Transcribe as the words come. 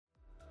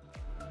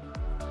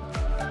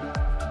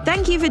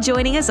Thank you for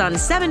joining us on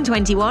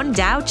 721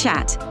 DAO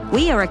Chat.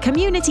 We are a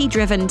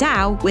community-driven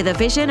DAO with a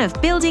vision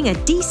of building a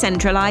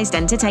decentralized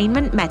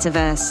entertainment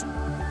metaverse.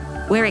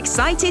 We're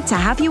excited to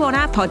have you on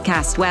our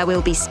podcast where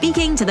we'll be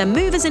speaking to the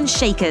movers and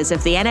shakers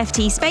of the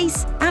NFT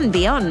space and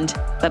beyond.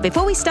 But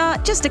before we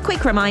start, just a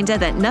quick reminder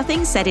that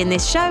nothing said in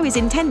this show is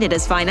intended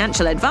as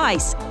financial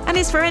advice and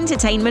is for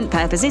entertainment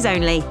purposes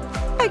only.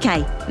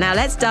 Okay, now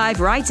let's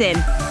dive right in.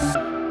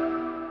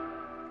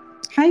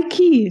 Hi,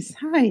 Keith.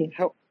 Hi.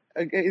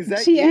 Okay, is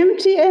that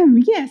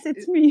GM? Yes,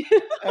 it's me.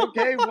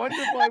 Okay,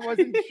 wonderful. I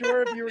wasn't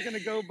sure if you were going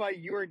to go by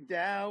your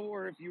DAO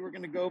or if you were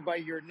going to go by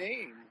your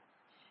name.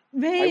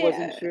 I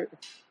wasn't sure.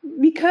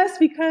 Because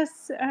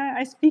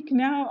I speak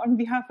now on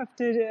behalf of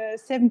the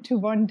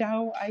 721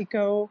 DAO, I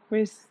go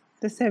with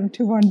the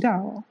 721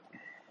 DAO.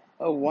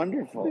 Oh,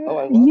 wonderful. Oh,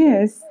 I love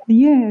it.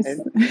 Yes.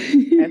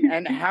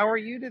 And how are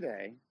you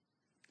today?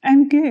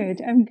 I'm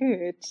good.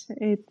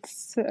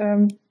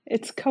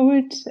 It's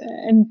cold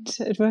and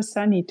it was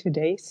sunny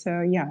today,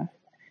 so yeah.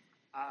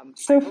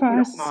 So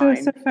far so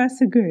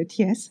good.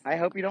 Yes. I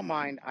hope you don't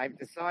mind. I've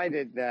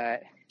decided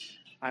that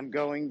I'm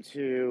going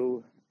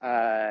to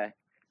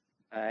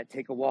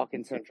take a walk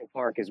in Central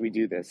Park as we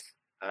do this.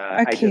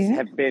 Okay. I just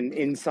have been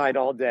inside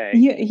all day.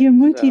 You're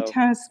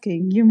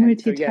multitasking.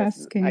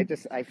 Yes,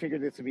 I figured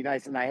this would be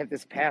nice. And I have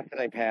this path that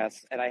I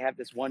pass, and I have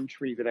this one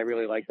tree that I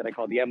really like that I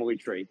call the Emily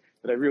tree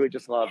that I really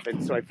just love.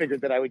 And so I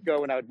figured that I would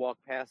go and I would walk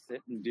past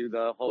it and do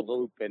the whole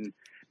loop and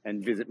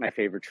visit my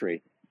favorite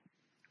tree.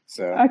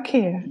 So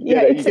okay,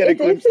 yeah,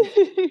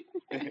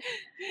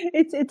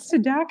 it's too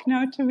dark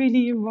now to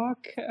really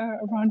walk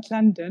around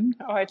London,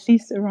 or at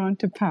least around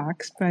the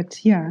parks.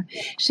 But yeah,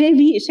 shall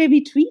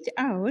we tweet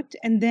out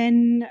and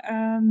then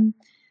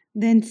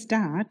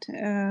start?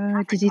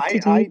 I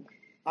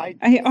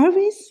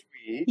always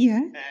tweet,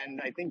 yeah, and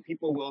I think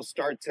people will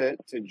start to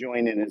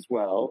join in as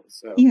well.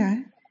 So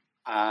yeah,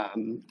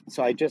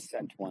 so I just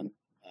sent one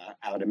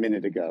out a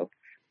minute ago,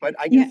 but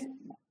I guess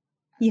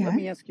let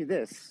me ask you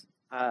this.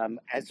 How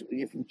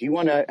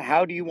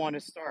do you want to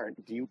start?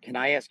 Can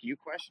I ask you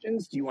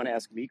questions? Do you want to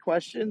ask me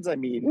questions? I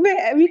mean,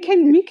 we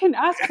can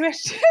ask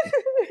questions.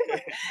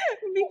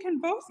 We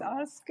can both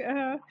ask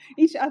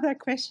each other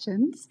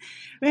questions.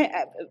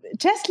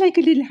 Just like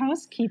a little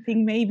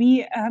housekeeping,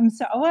 maybe.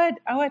 So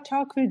our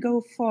talk will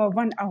go for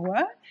 1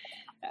 hour.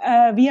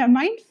 We are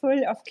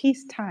mindful of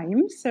Keith's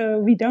time, so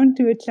we don't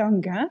do it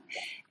longer.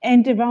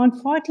 And around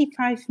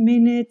 45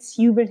 minutes,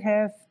 you will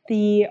have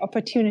the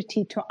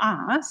opportunity to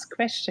ask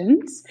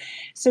questions.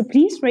 So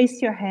please raise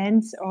your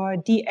hands or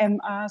DM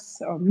us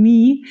or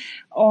me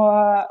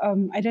or,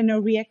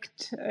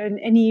 react in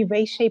any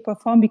way, shape or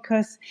form,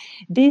 because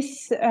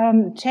this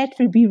chat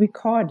will be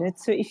recorded.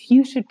 So if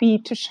you should be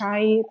too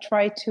shy,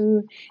 try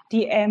to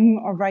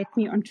DM or write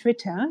me on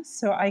Twitter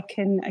so I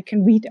can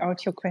read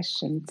out your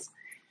questions.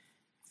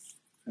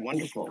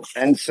 Wonderful.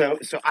 And so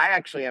I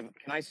actually have,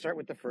 can I start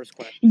with the first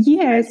question?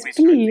 Yes,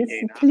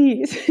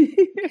 please.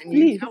 Can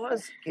you tell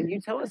us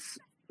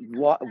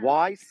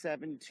why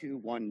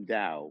 721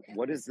 DAO?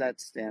 What does that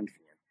stand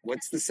for?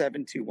 What's the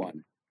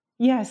 721?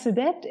 Yeah, so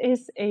that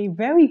is a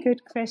very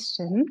good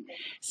question.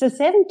 So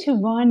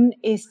 721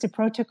 is the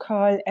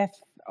protocol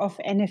of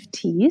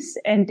NFTs,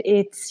 and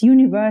it's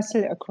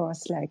universal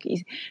across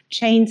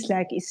chains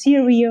like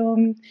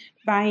Ethereum,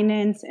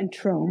 Binance, and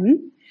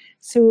Tron.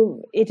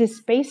 So it is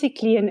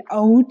basically an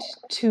ode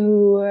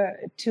to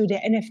the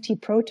NFT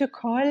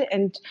protocol,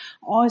 and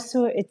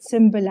also it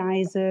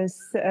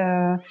symbolizes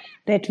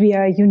that we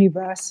are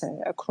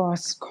universal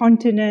across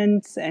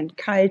continents and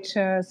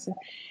cultures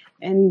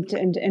and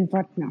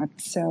whatnot.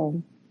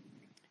 So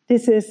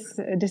this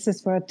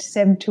is what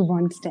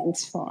 721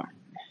 stands for.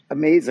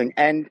 Amazing.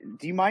 And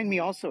do you mind me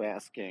also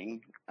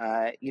asking?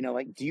 Do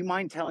you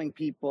mind telling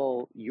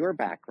people your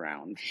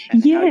background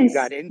and how you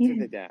got into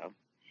the DAO?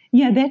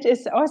 Yeah, that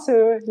is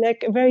also a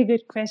very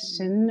good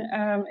question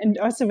and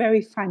also very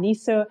funny.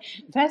 So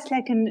first,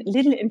 a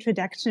little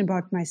introduction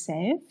about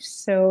myself.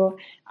 So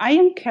I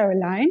am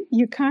Caroline.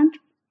 You can't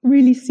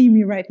really see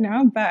me right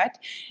now, but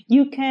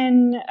you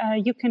can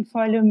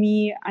follow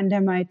me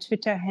under my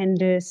Twitter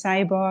handle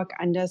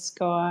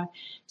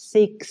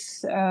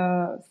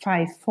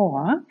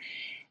cyborg_654.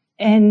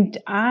 And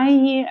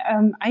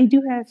I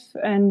do have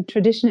a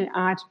traditional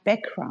art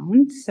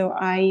background, so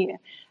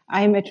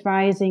I'm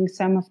advising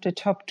some of the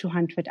top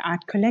 200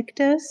 art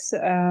collectors.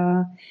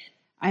 I'm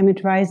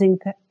advising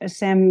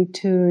them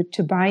to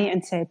buy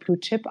and sell blue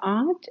chip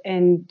art,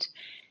 and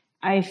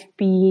I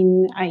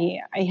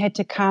had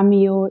a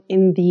cameo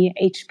in the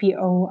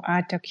HBO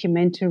art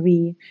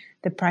documentary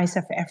The Price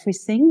of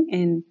Everything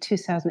in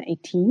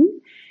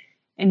 2018.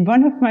 And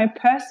one of my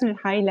personal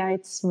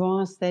highlights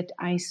was that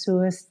I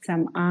sourced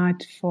some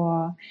art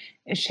for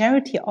a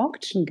charity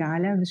auction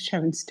gala with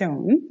Sharon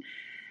Stone.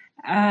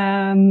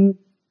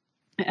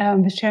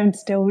 With Sharon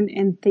Stone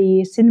and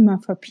the Cinema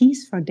for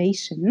Peace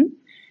Foundation.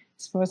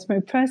 This was my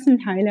personal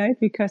highlight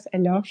because I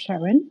love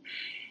Sharon.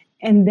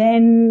 And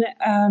then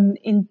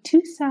in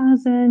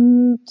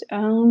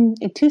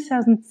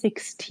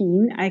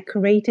 2016, I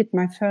created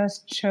my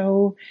first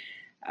show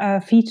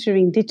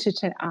featuring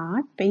digital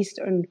art based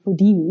on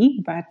Houdini,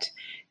 but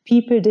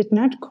people did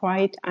not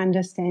quite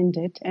understand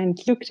it and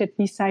looked at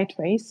me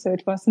sideways, so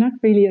it was not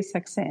really a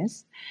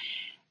success.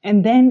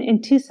 And then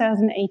in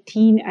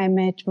 2018, I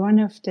met one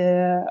of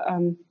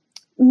the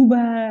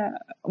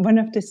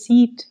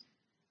seed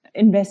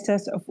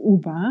investors of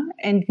Uber,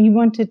 and we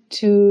wanted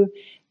to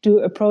do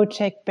a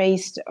project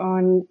based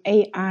on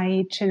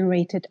AI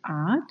generated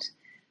art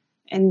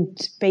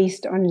and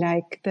based on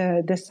like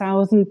the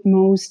 1,000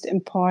 most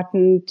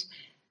important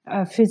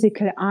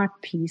physical art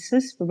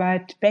pieces.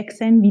 But back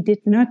then we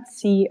did not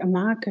see a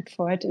market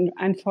for it, and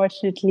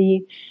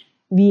unfortunately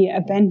we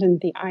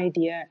abandoned the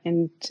idea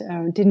and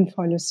didn't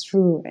follow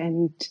through.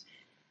 And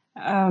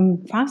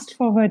fast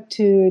forward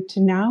to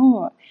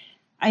now,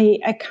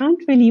 I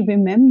can't really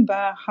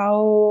remember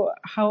how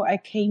I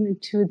came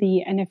into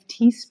the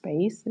NFT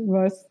space. It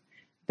was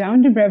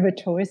down the rabbit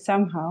hole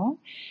somehow.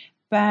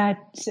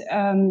 But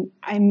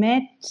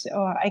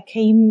I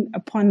came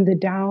upon the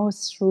DAO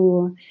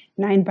through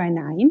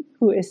 9x9,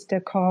 who is the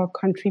core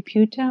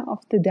contributor of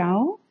the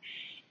DAO.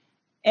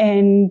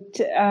 And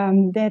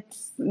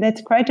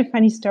that's quite a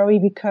funny story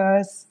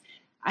because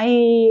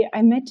I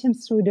met him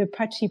through the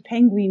Pudgy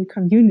Penguin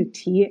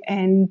community,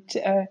 and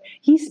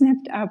he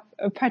snapped up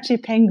a Pudgy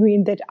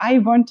Penguin that I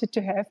wanted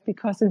to have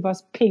because it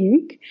was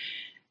pink.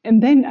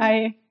 And then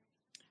I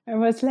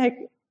was like,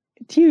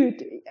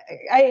 dude,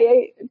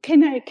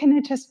 can I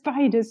just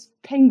buy this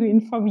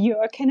penguin from you,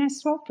 or can I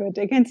swap it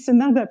against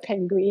another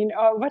penguin,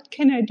 or what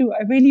can I do?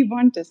 I really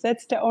want this.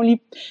 That's the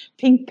only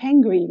pink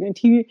penguin. And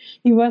he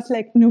was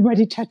like,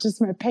 nobody touches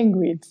my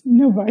penguins.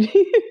 Nobody.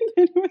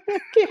 And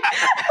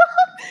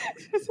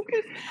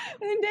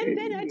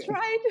then I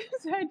tried.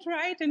 So I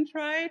tried,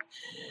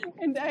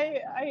 and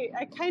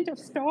I kind of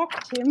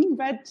stalked him.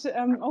 But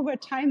over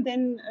time,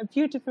 then a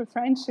beautiful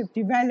friendship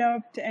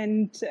developed,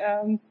 and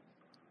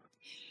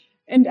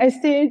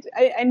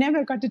I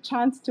never got a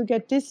chance to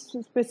get this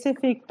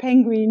specific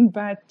penguin,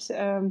 but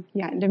in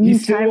the meantime... He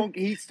still won't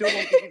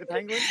give you the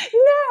penguin?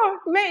 No,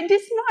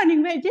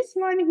 this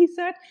morning he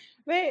said,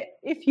 well,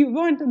 if you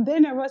want, and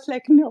then I was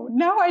like, no,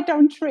 now I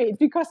don't trade,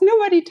 because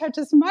nobody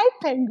touches my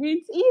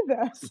penguins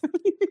either.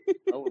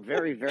 Oh,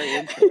 very, very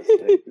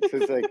interesting. This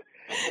is like,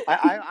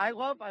 I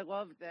love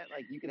that,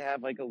 like, you can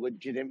have like a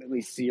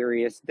legitimately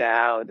serious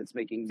DAO that's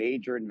making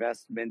major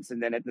investments,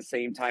 and then at the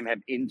same time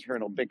have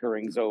internal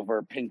bickerings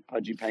over pink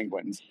pudgy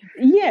penguins.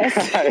 Yes.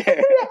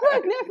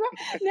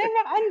 never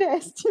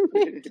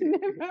underestimate.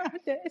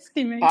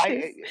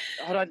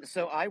 Hold on.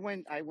 So I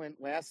went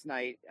last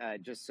night,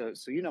 just so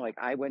you know, like,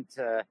 I went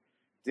to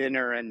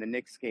dinner and the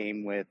Knicks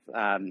game with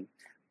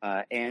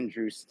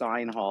Andrew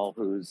Steinhall,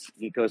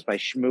 he goes by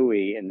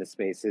Shmooey in the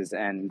spaces,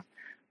 and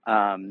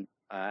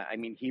I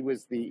mean, he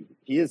is the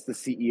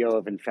CEO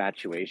of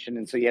Infatuation,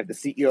 and so you have the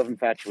CEO of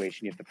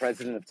Infatuation, you have the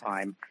president of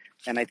Time,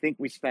 and I think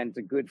we spent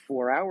a good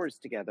 4 hours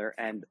together,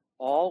 and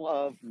all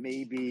of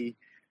maybe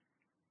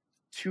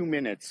 2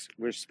 minutes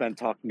were spent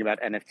talking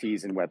about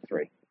NFTs and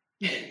Web3.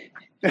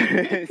 So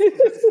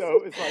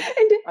it's like,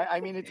 I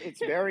mean,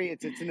 it's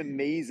an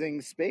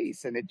amazing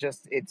space, and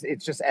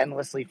it's just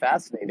endlessly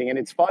fascinating, and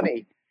it's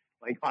funny,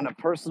 like, on a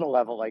personal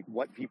level, like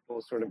what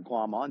people sort of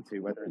glom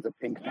onto, whether it's a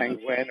pink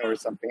penguin or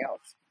something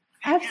else.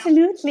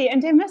 Absolutely,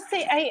 and I must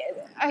say,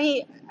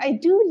 I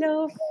do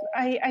love,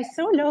 I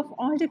so love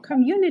all the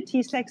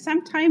communities. Like,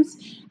 sometimes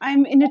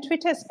I'm in the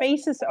Twitter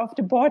spaces of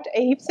the Bored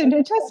Apes, and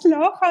I just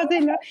love how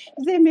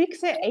they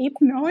make the ape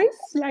noise,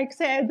 like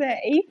the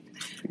ape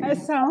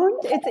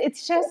sound.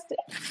 It's just,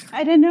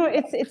 I don't know,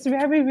 it's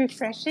very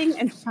refreshing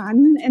and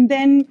fun. And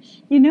then,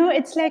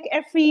 it's like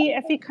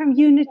every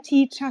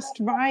community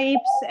just vibes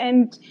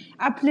and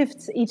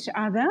uplifts each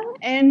other,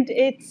 and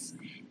it's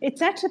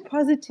such a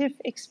positive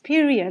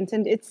experience,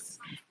 and it's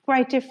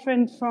quite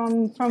different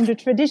from the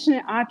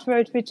traditional art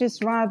world, which is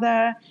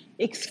rather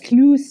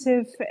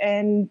exclusive,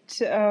 and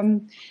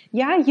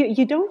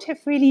you don't have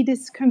really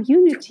this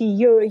community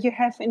you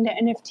have in the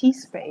NFT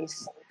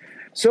space.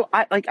 So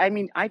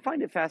I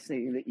find it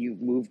fascinating that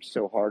you've moved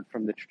so hard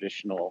from the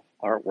traditional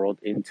art world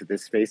into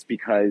this space,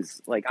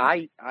 because like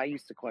I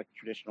used to collect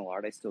traditional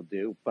art, I still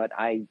do, but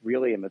I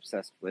really am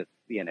obsessed with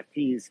the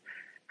NFTs.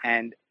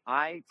 And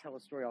I tell a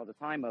story all the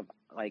time of,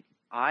 like,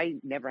 I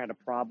never had a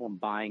problem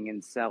buying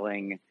and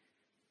selling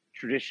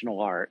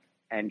traditional art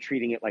and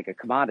treating it like a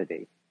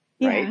commodity,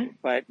 right? Yeah.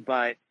 But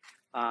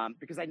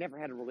because I never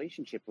had a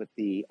relationship with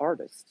the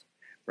artist,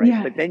 right?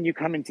 Yeah. But then you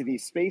come into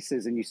these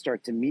spaces and you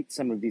start to meet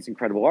some of these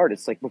incredible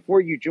artists. Like,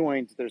 before you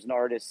joined, there's an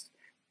artist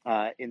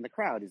in the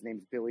crowd. His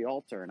name's Billy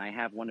Alter, and I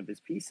have one of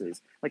his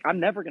pieces. Like, I'm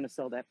never going to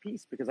sell that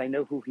piece because I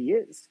know who he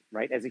is,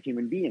 right? As a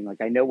human being,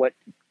 like, I know what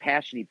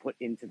passion he put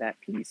into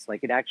that piece.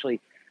 Like, it actually,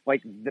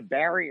 like, the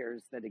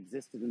barriers that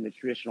existed in the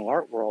traditional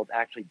art world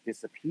actually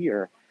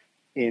disappear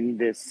in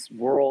this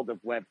world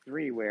of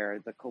Web3, where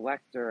the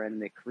collector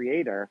and the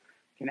creator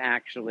can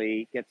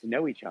actually get to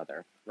know each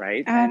other,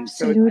 right?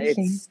 Absolutely.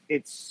 And so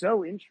it's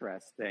so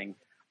interesting.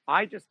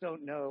 I just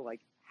don't know,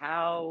 like,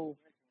 how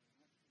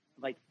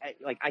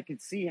I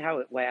could see how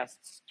it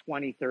lasts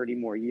 20, 30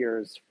 more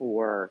years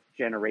for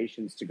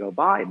generations to go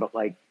by, but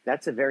like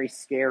that's a very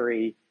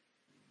scary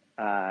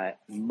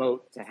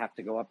moat to have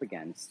to go up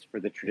against for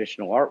the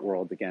traditional art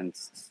world,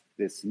 against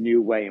this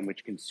new way in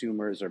which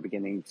consumers are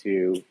beginning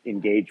to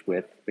engage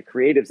with the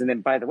creatives. And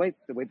then, by the way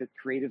that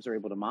creatives are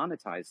able to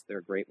monetize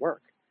their great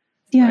work.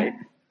 Yeah. Right?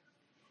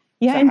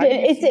 Yeah, So and how do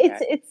you see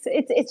that?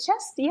 it's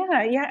just,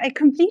 yeah, I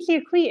completely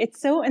agree.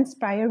 It's so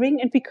inspiring,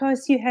 and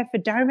because you have a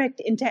direct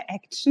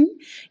interaction,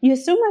 you're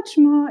so much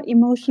more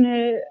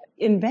emotional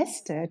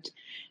invested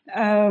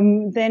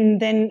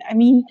than I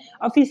mean,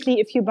 obviously,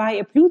 if you buy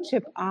a blue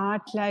chip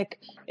art like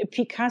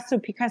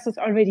Picasso's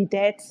already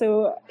dead,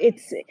 so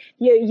it's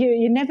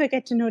you never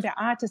get to know the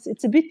artist.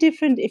 It's a bit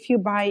different if you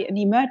buy an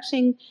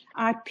emerging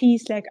art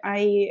piece, like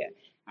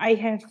I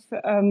have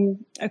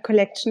a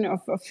collection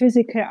of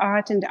physical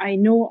art, and I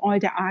know all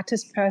the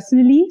artists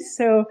personally.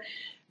 So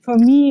for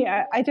me,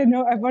 I don't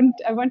know. I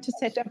want to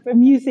set up a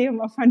museum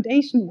or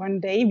foundation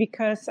one day,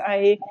 because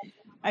I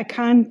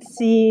can't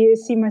see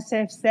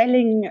myself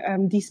selling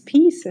these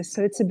pieces.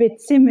 So it's a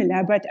bit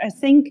similar. But I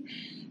think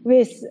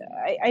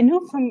I know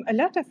from a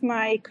lot of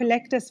my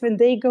collectors, when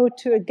they go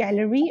to a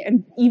gallery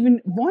and even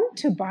want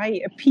to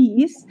buy a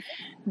piece,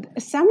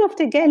 some of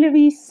the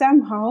galleries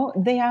somehow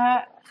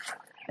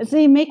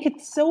they make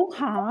it so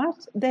hard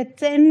that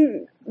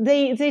then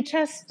they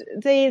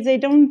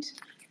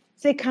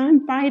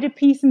can't buy the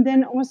piece, and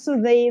then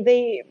also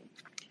they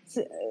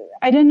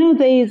I don't know,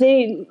 they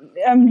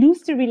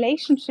lose the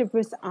relationship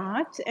with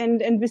art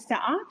and with the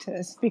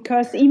artist,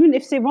 because even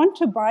if they want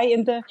to buy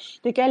and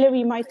the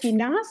gallery might be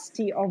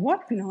nasty or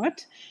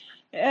whatnot,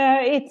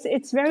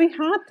 it's very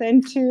hard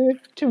then to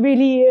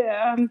really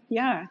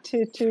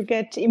to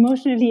get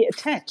emotionally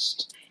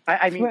attached.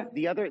 I mean,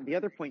 the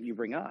other point you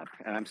bring up,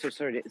 and I'm so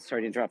sorry to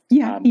interrupt.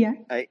 Yeah.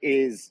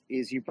 Is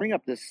you bring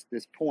up this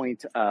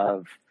point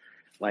of,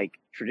 like,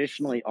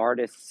 traditionally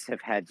artists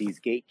have had these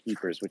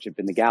gatekeepers, which have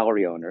been the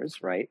gallery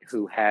owners, right,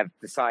 who have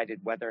decided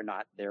whether or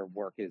not their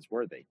work is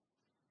worthy.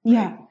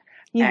 Right?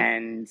 Yeah.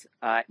 And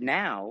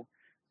now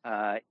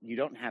you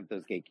don't have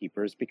those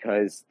gatekeepers,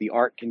 because the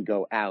art can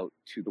go out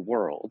to the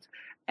world.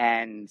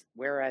 And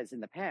whereas in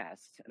the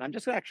past, and I'm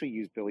just going to actually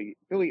use Billy.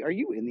 Billy, are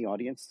you in the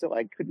audience still?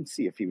 I couldn't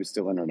see if he was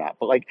still in or not.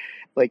 But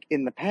like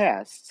in the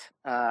past,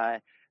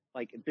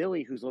 like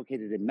Billy, who's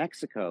located in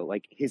Mexico,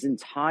 like his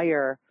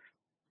entire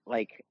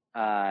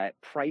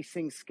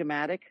pricing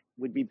schematic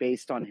would be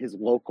based on his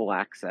local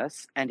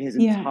access, and his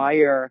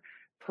entire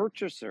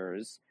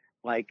purchasers,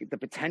 like the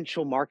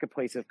potential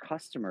marketplace of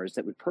customers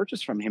that would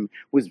purchase from him,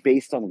 was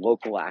based on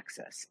local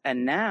access.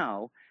 And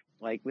now,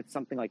 like with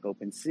something like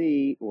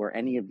OpenSea or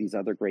any of these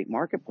other great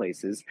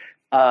marketplaces,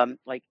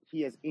 like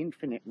he has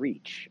infinite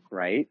reach,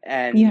 right?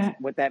 And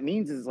what that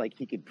means is, like,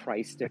 he could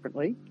price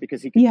differently,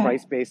 because he could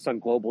price based on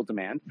global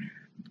demand.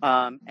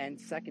 And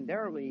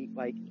secondarily,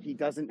 like, he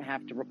doesn't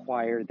have to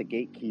require the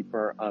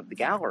gatekeeper of the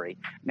gallery.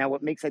 Now,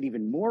 what makes that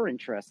even more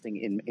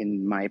interesting,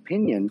 in my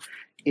opinion,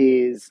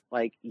 is,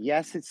 like,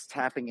 yes, it's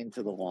tapping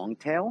into the long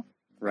tail,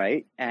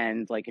 right?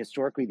 And like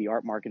historically, the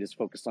art market is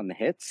focused on the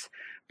hits,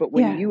 but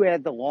when you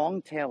add the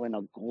long tail in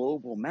a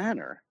global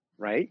manner,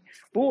 right?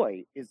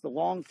 Boy, is the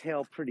long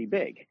tail pretty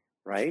big,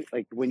 right?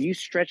 Like when you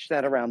stretch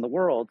that around the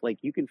world, like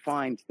you can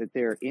find that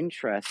there are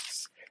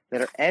interests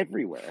that are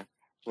everywhere,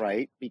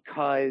 right?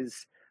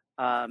 Because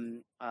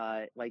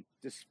like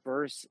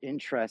disperse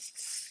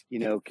interests, you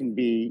know, can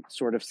be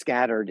sort of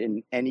scattered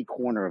in any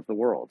corner of the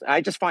world.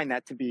 I just find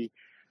that to be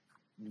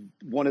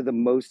one of the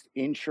most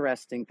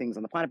interesting things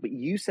on the planet. But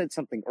you said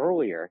something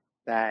earlier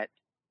that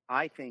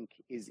I think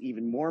is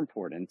even more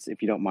important,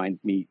 if you don't mind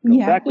me going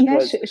back,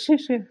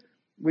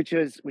 which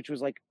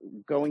was like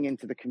going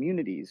into the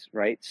communities,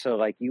 right? So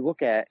like you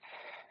look at,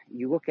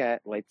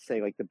 let's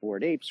say, like the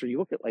Bored Apes, or you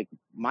look at like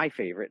my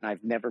favorite, and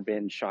I've never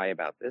been shy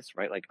about this,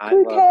 right? Like I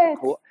love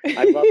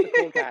the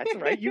cool cats,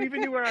 right? You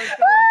even knew where I was going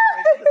before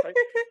I said this, right?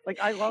 Like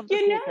I love the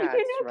cool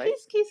cats, right?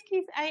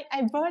 Keith,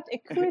 I bought a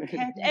cool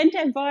cat and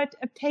I bought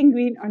a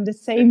penguin on the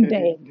same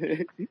day.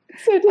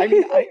 I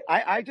mean,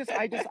 I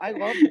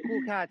love the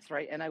cool cats,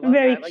 right? And I love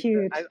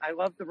I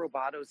love the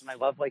Robotos, and I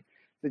love like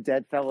the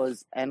Dead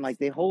Fellas, and like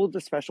they hold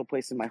a special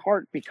place in my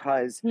heart,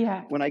 because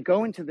when I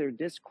go into their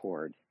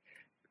Discord,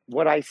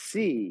 what I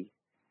see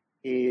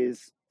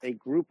is a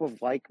group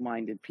of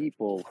like-minded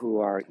people who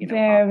are, you know,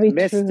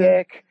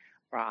 optimistic,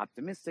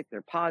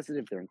 they're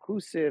positive, they're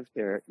inclusive,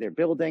 they're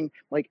building.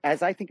 Like,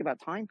 as I think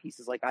about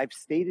timepieces, like I've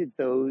stated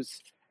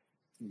those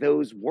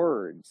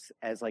words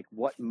as like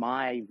what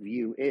my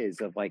view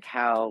is of like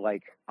how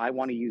like I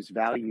want to use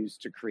values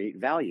to create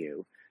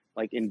value,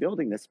 like in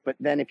building this. But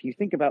then if you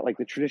think about like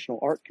the traditional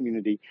art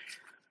community,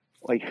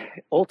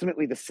 like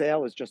ultimately the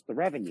sale is just the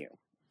revenue.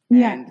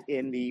 And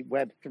in the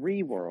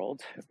Web3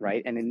 world,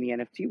 right, and in the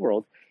NFT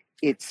world,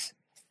 it's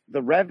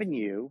the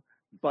revenue,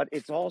 but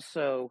it's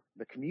also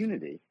the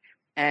community.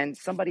 And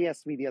somebody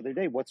asked me the other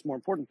day, what's more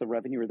important, the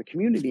revenue or the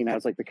community? And I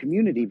was like, the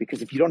community,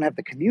 because if you don't have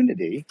the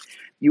community,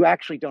 you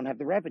actually don't have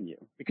the revenue,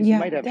 because you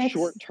might have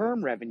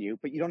short-term revenue,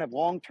 but you don't have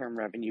long-term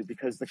revenue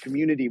because the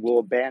community will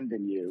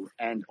abandon you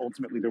and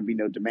ultimately there'll be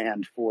no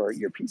demand for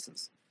your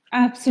pieces.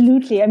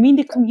 Absolutely. I mean,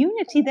 the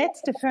community,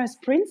 that's the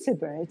first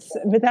principles.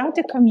 Without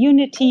the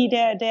community,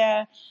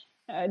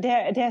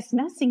 there's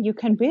nothing you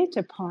can build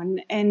upon.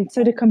 And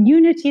so the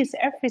community is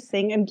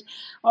everything. And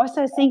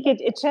also I think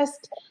it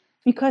just,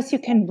 because you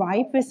can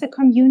vibe with the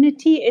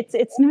community,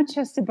 it's not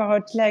just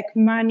about like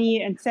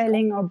money and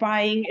selling or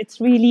buying.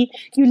 It's really,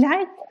 you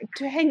like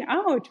to hang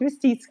out with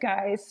these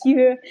guys.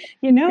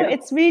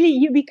 It's really,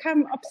 you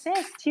become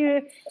obsessed.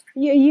 There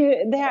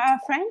are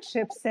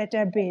friendships that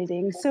are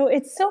building. So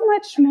it's so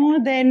much more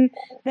than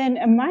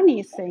a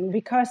money thing,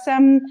 because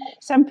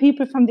some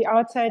people from the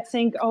outside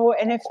think, oh,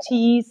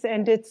 NFTs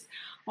and it's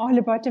all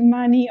about the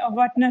money or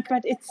whatnot,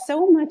 but it's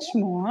so much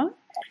more.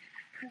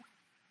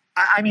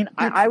 I mean,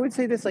 I would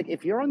say this, like,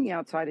 if you're on the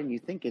outside and you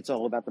think it's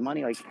all about the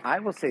money, like, I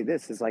will say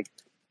this is like,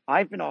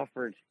 I've been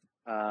offered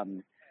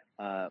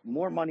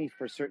more money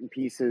for certain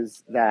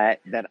pieces that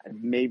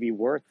may be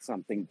worth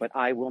something, but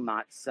I will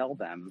not sell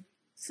them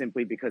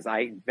simply because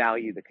I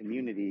value the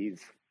communities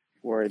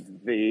or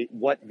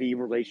what the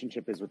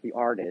relationship is with the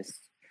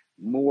artist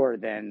more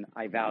than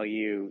I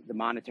value the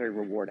monetary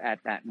reward at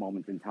that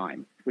moment in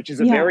time, which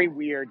is a very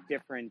weird,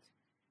 different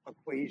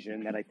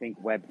equation that I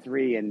think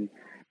Web3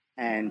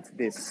 and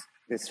this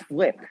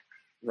flip,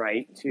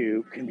 right,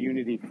 to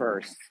community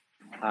first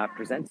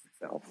presents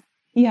itself.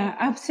 Yeah,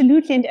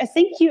 absolutely. And I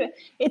think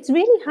it's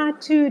really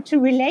hard to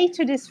relate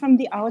to this from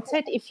the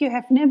outset if you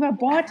have never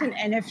bought an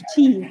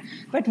NFT.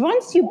 But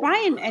once you buy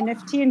an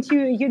NFT and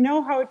you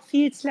know how it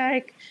feels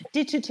like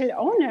digital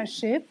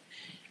ownership,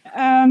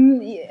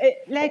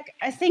 like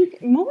I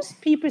think most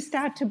people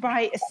start to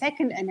buy a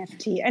second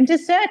NFT and a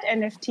third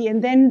NFT,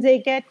 and then they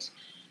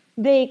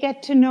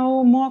get to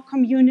know more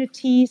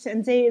communities,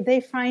 and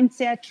they find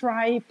their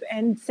tribe,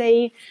 and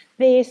they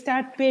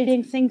start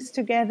building things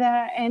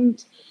together,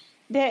 and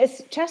there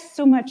is just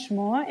so much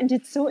more, and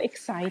it's so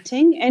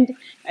exciting. And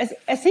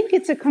I think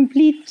it's a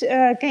complete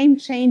game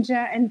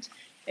changer, and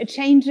a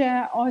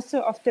changer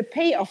also of the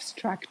payoff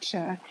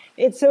structure.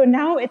 So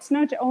now it's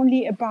not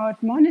only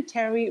about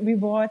monetary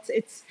rewards,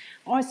 it's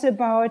also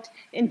about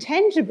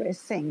intangible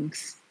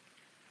things,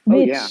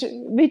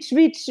 which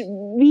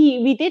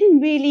we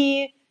didn't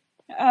really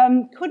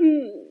I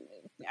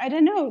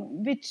don't know,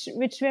 which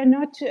were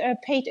not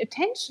paid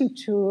attention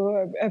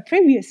to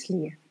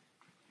previously.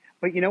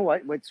 But you know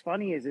what? What's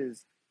funny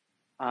is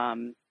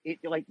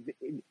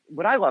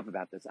what I love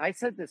about this. I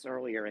said this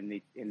earlier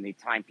in the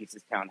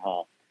Timepieces town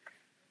hall.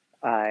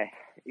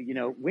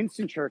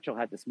 Winston Churchill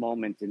had this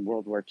moment in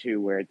World War II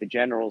where the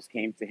generals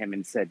came to him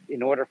and said,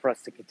 in order for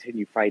us to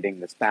continue fighting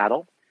this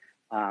battle,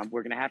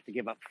 we're going to have to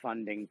give up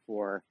funding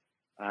for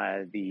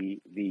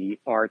the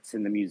arts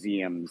and the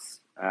museums,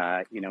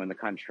 in the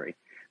country.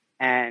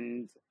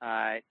 And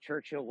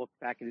Churchill looked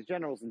back at his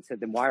generals and said,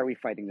 then why are we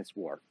fighting this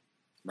war?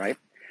 Right.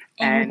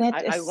 And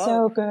that is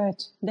so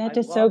good. That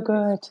is so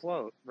good.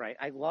 Quote, right.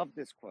 I love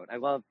this quote. I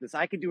love this.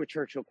 I could do a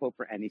Churchill quote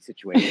for any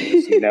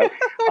situation,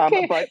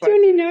 Okay, but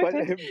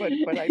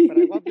I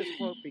love this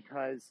quote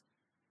because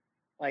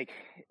like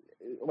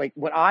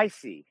what I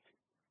see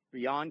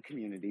beyond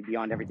community,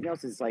 beyond everything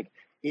else, is like,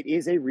 it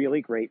is a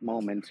really great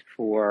moment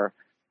for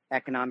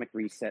economic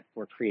reset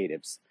for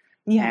creatives.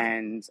 Yeah.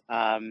 And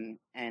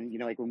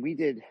like when we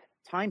did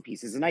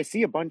Timepieces, and I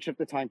see a bunch of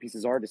the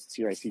Timepieces artists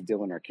here. I see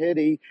Dylan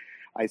Arcidi,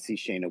 I see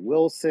Shayna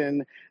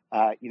Wilson.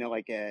 I'm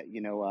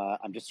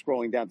just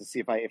scrolling down to see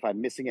if I'm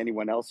missing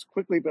anyone else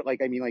quickly, but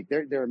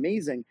they're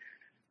amazing.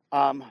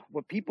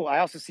 I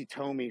also see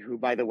Tommy, who,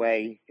 by the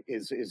way,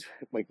 is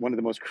like one of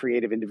the most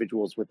creative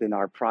individuals within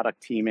our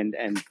product team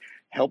and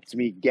helped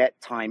me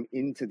get Time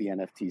into the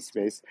NFT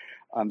space.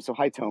 So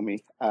hi,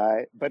 Tommy.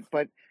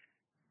 But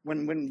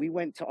when we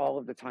went to all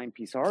of the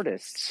Timepiece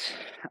artists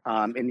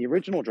in the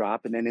original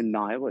drop and then in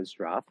Nyla's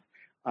drop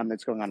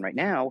that's going on right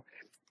now,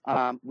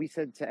 we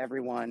said to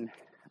everyone,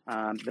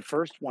 the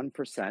first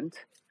 1%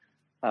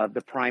 of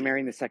the primary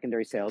and the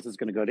secondary sales is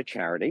going to go to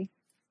charity.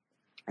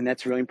 And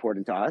that's really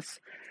important to us.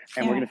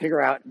 And we're going to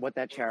figure out what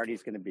that charity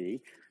is going to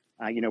be.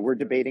 We're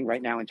debating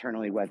right now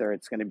internally whether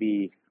it's going to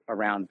be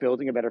around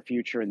building a better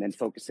future and then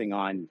focusing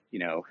on,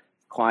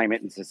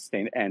 climate and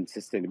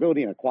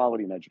sustainability and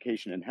equality and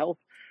education and health,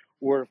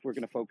 or if we're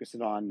going to focus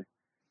it on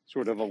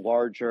sort of a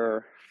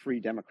larger free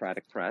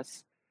democratic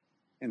press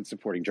and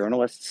supporting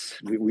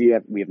journalists. We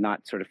have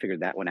not sort of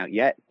figured that one out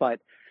yet, but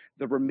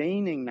the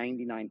remaining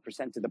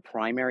 99% of the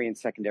primary and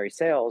secondary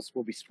sales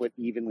will be split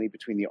evenly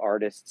between the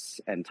artists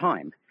and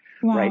Time.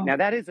 Wow. Right now,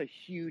 that is a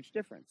huge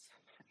difference,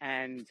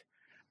 and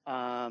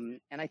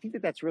I think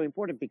that that's really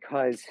important,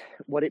 because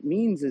what it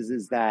means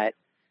is that,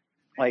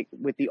 like,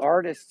 with the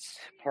artists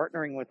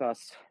partnering with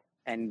us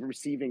and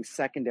receiving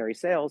secondary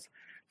sales,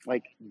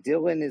 like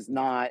Dylan is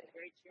not,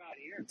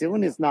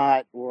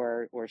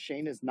 or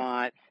Shane is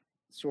not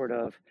sort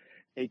of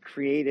a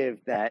creative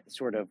that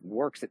sort of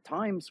works at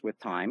times with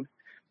Time.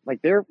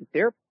 they're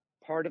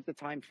part of the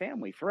Time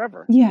family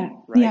forever. Yeah.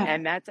 Right. Yeah.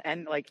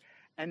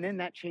 And then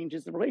that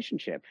changes the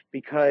relationship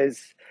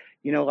because,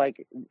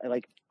 like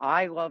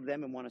I love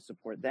them and want to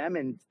support them,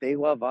 and they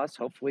love us.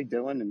 Hopefully,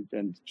 Dylan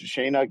and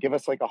Shayna give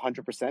us like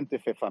 100%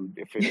 if that's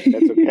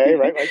okay,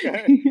 right? Like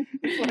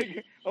it's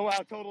like, oh wow,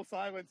 total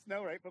silence,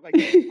 no, right? But like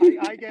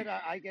I get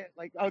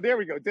like, oh, there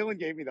we go. Dylan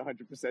gave me the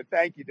 100%.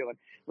 Thank you, Dylan.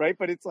 Right?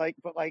 But it's like,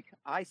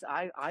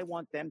 I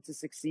want them to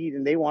succeed,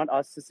 and they want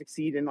us to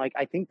succeed, and like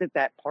I think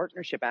that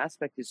partnership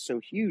aspect is so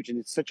huge, and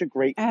it's such a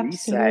great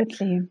reset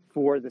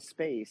for the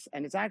space,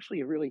 and it's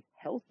actually a really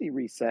healthy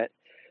reset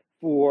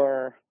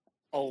for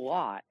a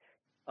lot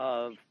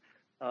of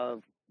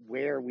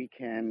where we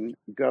can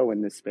go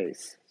in this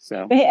space.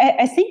 So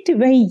I think the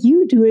way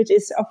you do it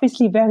is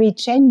obviously very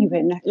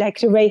genuine, like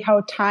the way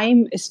how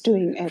Time is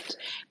doing it,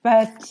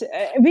 but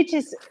which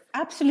is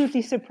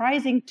absolutely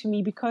surprising to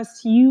me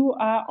because you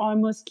are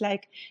almost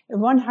like a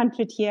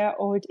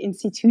 100-year-old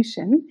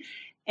institution,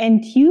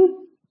 and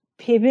you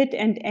pivot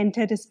and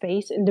enter the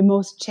space in the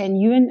most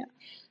genuine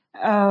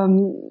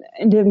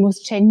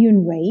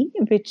way,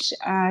 which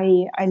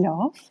I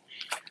love.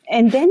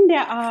 And then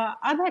there are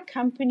other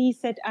companies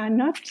that are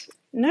not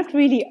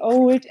really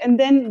old, and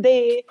then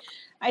you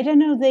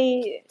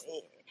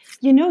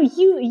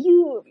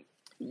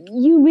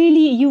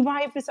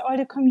vibe with all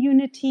the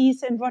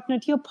communities and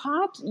whatnot. You're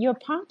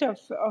part of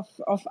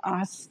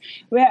us,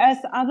 whereas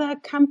other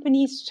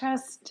companies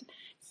just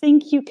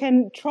think you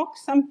can drop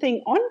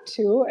something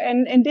onto,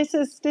 and this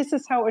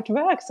is how it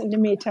works in the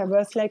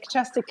metaverse, like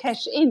just a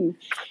cash in.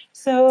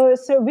 So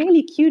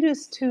really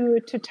kudos to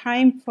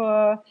Time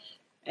for.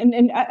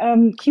 And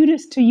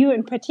kudos to you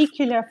in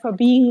particular for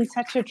being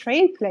such a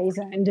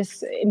trailblazer in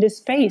this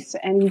space.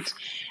 And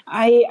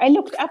I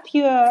looked up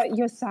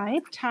your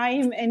site,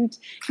 Time, and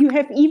you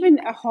have even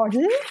a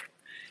hodl,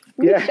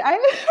 which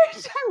I'm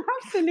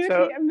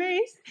absolutely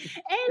amazed.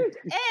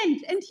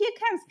 And here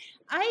comes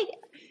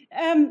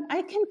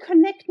I can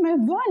connect my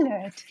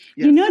wallet.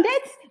 Yes.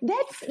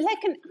 That's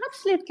like an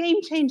absolute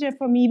game changer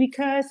for me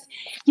because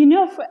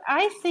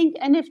I think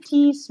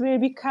NFTs will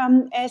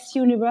become as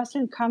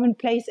universal and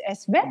commonplace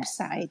as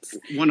websites.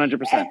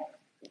 100%.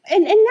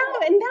 And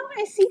now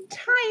I see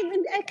Time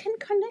and I can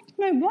connect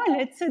my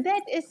wallet. So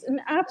that is an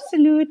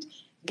absolute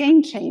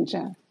game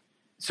changer.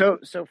 So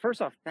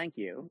first off, thank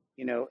you.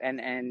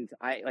 And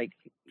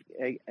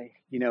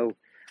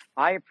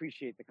I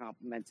appreciate the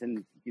compliments,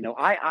 and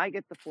I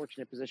get the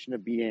fortunate position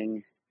of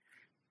being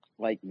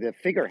like the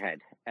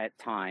figurehead at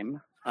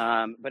Time,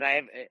 but I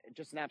have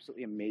just an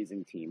absolutely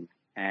amazing team,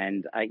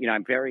 and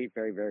I'm very,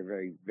 very, very,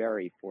 very,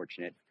 very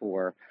fortunate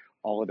for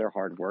all of their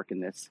hard work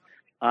in this.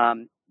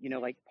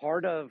 Like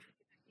part of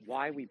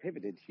why we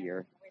pivoted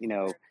here,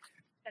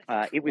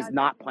 it was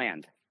not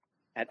planned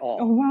at all.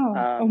 Oh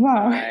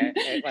wow!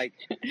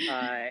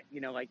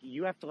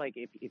 You have to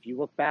if you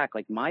look back,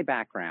 like my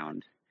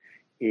background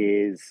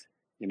is,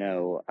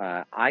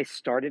 I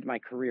started my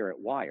career at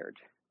Wired,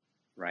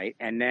 right?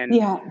 And then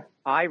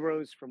I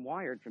rose from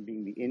Wired from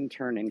being the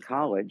intern in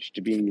college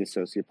to being the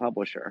associate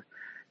publisher.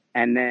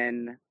 And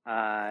then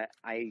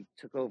I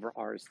took over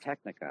Ars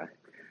Technica.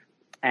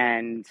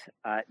 And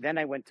then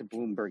I went to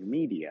Bloomberg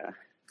Media.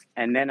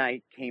 And then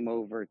I came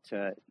over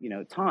to,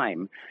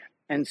 Time.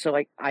 And so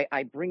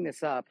I bring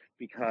this up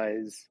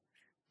because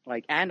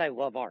and I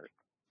love art,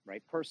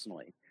 right,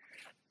 personally.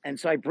 And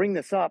so I bring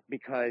this up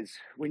because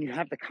when you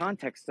have the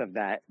context of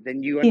that,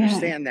 then you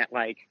understand that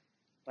like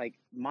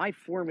my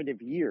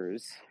formative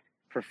years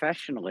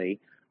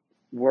professionally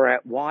were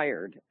at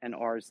Wired and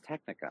Ars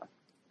Technica.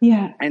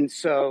 Yeah. And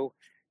so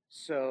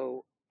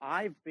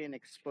I've been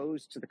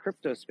exposed to the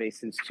crypto space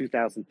since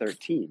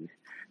 2013.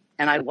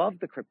 And I love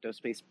the crypto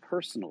space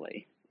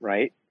personally,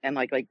 right? And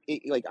I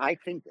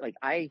think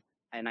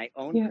I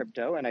own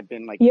crypto, and I've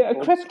been a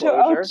crypto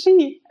OG.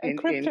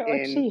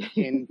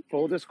 In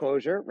full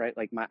disclosure, right?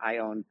 I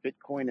own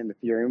Bitcoin and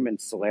Ethereum and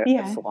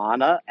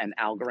Solana and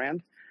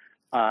Algorand.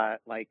 I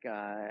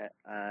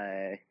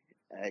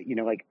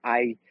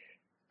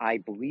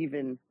believe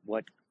in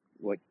what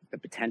the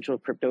potential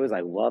of crypto is.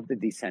 I love the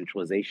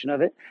decentralization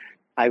of it.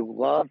 I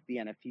love the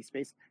NFT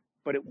space,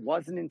 but it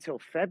wasn't until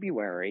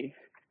February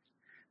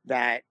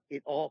that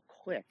it all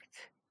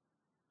clicked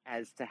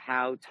as to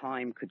how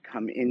Time could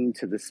come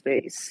into the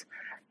space.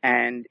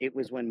 And it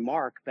was when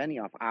Mark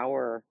Benioff,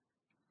 our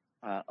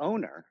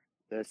owner,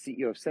 the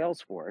CEO of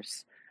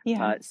Salesforce,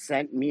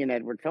 sent me and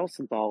Edward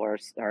Felsenthal,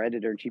 our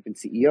editor-in-chief and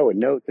CEO, a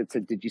note that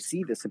said, "Did you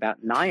see this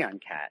about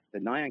Nyan Cat, the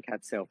Nyan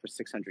Cat sale for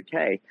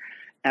 $600K?"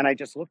 And I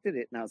just looked at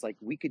it and I was like,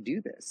 "We could do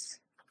this."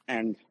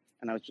 And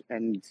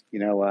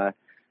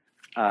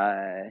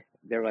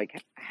they're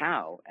like,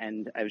 "How?"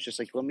 And I was just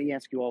like, "Let me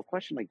ask you all a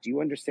question. Do you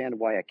understand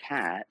why a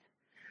cat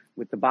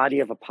with the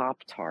body of a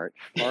Pop-Tart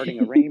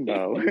farting a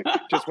rainbow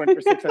just went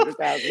for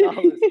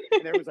 $600,000?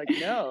 And there was like,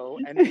 no.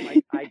 And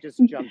then I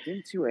just jumped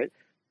into it.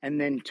 And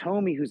then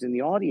Tommy, who's in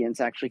the audience,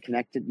 actually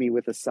connected me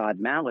with Assad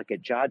Malik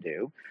at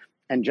Jadu.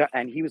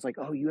 And he was like,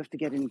 oh, you have to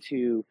get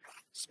into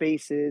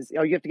Spaces.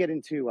 Oh, you have to get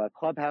into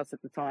Clubhouse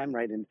at the time,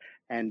 right?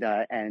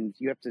 And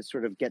you have to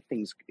sort of get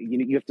things.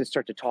 You have to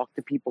start to talk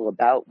to people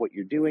about what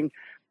you're doing.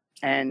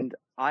 And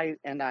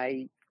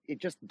it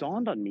just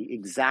dawned on me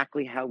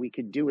exactly how we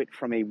could do it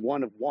from a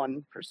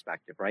one-of-one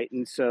perspective, right?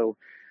 And so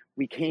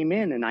we came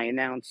in and I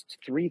announced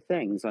 3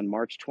 things on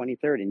March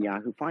 23rd in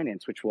Yahoo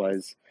Finance, which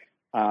was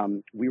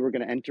we were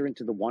going to enter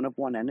into the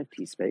one-of-one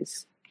NFT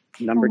space.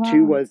 Number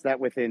 2 was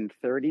that within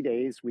 30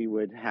 days we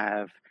would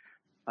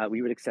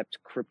accept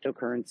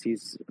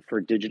cryptocurrencies for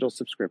digital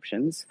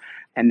subscriptions.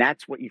 And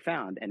that's what you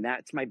found. And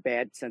that's my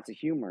bad sense of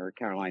humor,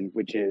 Caroline,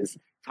 which is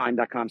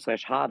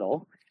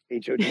time.com/hodl,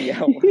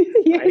 HODL,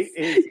 Yes, right?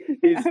 Is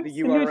the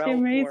absolutely URL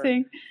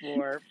amazing.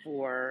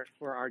 for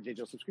our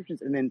digital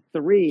subscriptions. And then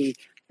 3,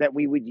 that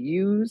we would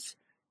use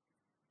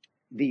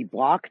the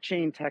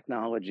blockchain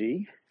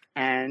technology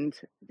and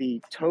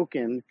the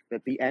token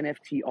that the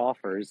NFT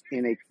offers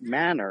in a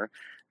manner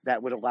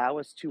that would allow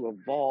us to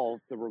evolve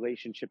the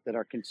relationship that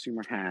our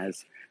consumer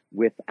has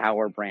with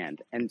our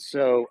brand. And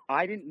so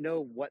I didn't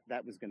know what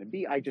that was going to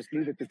be. I just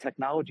knew that the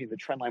technology and the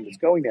trend line was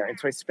going there. And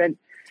so I spent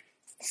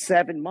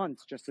 7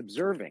 months just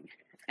observing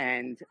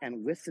and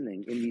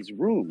listening in these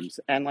rooms.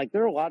 And like,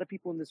 there are a lot of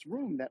people in this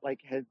room that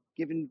like have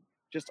given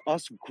just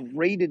us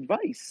great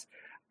advice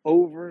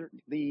over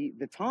the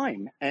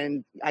time.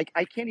 And I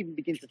can't even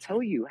begin to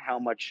tell you how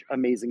much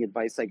amazing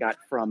advice I got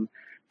from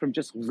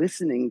just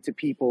listening to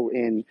people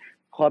in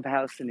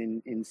Clubhouse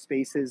and in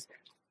Spaces.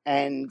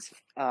 And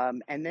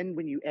then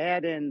when you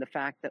add in the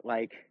fact that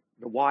like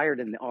the Wired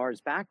and the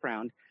R's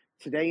background,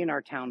 today in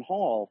our town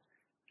hall,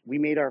 we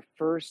made our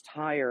first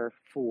hire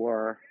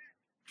for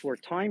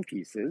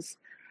Timepieces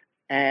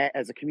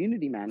as a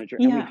community manager,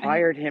 and we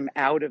hired him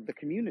out of the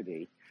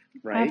community,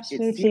 right?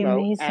 Absolutely It's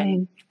Simo,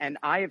 amazing. and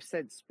I have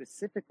said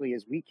specifically,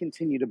 as we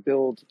continue to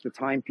build the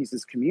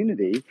Timepieces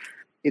community,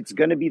 it's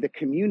going to be the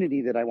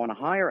community that I want to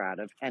hire out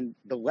of. And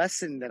the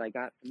lesson that I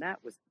got from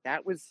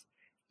that was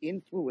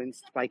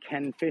influenced by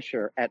Ken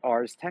Fisher at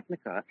Ars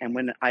Technica. And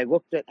when I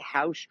looked at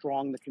how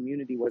strong the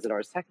community was at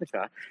Ars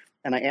Technica,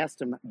 and I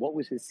asked him what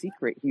was his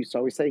secret, he used to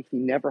always say he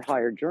never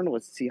hired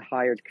journalists, he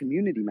hired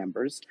community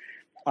members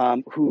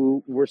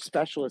who were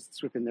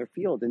specialists within their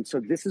field. And so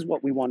this is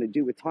what we want to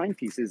do with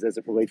Timepieces as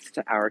it relates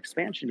to our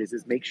expansion is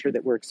make sure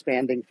that we're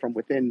expanding from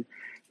within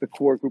the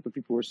core group of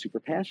people who are super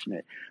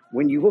passionate.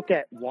 When you look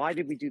at why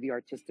did we do the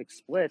artistic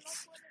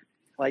splits,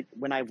 like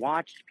when I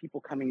watched people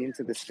coming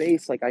into the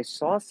space, like I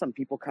saw some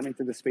people come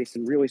into the space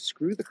and really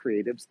screw the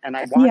creatives. And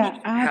I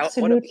watched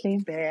what a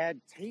bad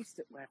taste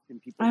it left in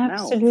people's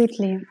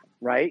mouths.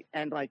 Right.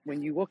 And like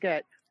when you look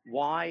at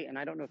why, and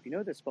I don't know if you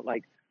know this, but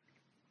like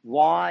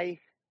why,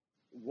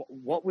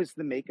 what was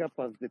the makeup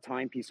of the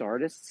timepiece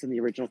artists in the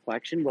original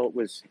collection? Well, it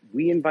was,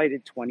 we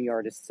invited 20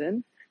 artists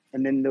in,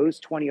 and then those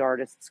 20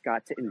 artists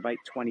got to invite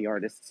 20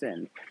 artists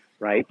in,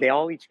 right? They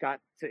all each got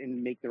to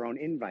make their own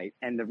invite.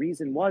 And the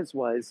reason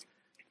was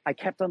I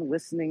kept on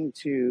listening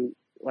to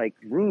like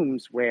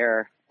rooms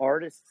where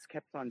artists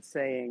kept on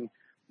saying,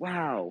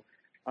 wow,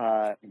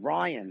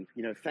 Ryan,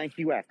 thank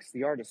you X,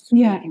 the artist,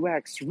 thank you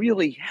X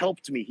really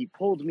helped me. He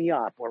pulled me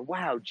up. Or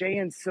wow,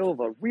 J.N.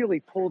 Silva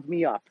really pulled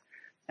me up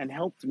and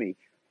helped me.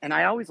 And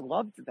I always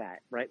loved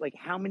that, right? Like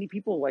how many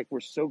people like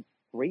were so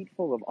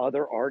grateful of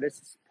other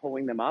artists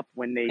pulling them up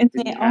when they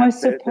didn't have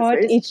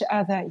support the space. each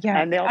other. Yeah,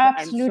 and they also,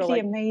 absolutely and so,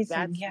 like,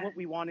 amazing. That's what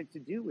we wanted to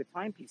do with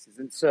Timepieces.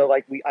 And so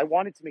like I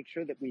wanted to make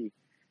sure that we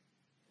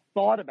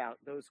thought about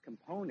those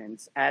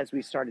components as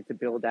we started to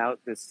build out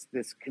this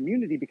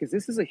community, because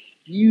this is a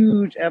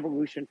huge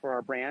evolution for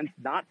our brand,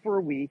 not for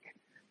a week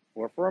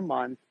or for a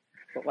month,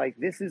 but like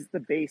this is the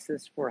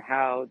basis for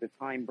how the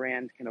Time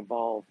brand can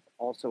evolve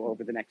also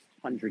over the next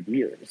 100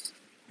 years.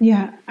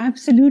 Yeah,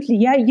 absolutely.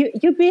 Yeah,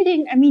 you're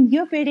building a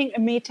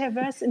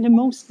metaverse in the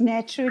most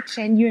natural,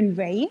 genuine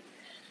way.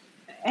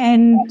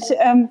 And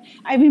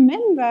I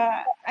remember,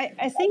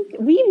 I think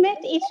we met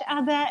each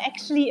other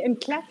actually in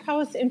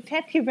Clubhouse in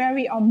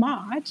February or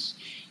March,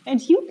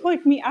 and you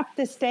pulled me up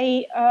this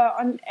day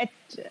on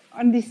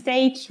the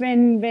stage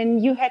when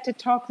you had to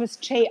talk with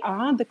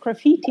JR, the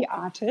graffiti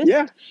artist.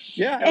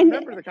 Yeah, I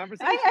remember the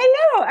conversation.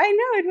 I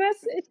know it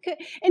was,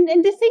 and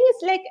the thing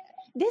is like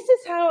this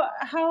is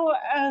how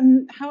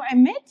I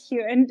met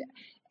you, and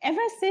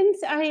ever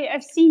since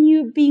I've seen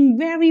you being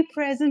very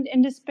present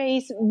in the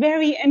space,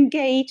 very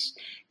engaged,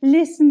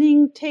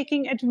 listening,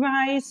 taking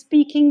advice,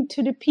 speaking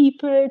to the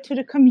people, to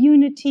the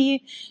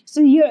community.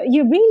 So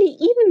you're really,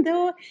 even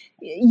though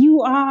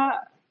you are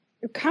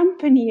a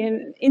company,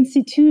 an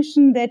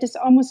institution that is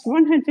almost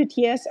 100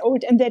 years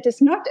old and that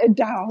is not a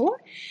DAO,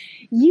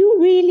 you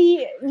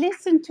really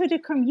listen to the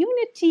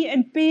community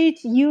and build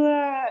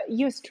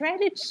your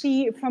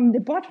strategy from the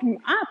bottom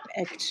up,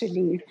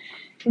 actually,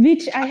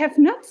 which I have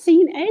not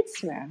seen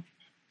elsewhere.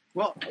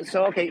 Well,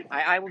 so, okay,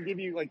 I will give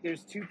you, like,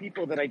 there's 2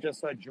 people that I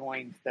just saw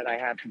joined that I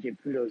have to give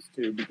kudos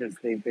to because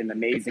they've been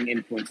amazing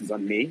influences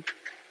on me.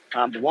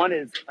 One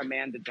is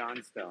Amanda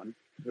Johnstone,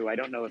 who I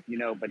don't know if you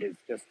know, but is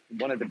just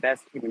one of the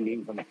best human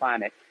beings on the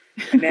planet.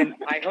 And then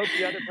I hope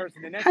the other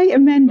person, the next Hi, person is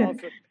Amanda.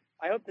 also,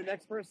 I hope the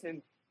next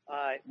person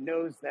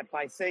knows that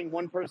by saying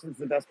one person's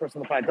the best person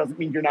on the planet doesn't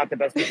mean you're not the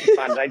best person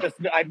on the planet.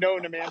 I've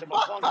known Amanda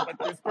much longer,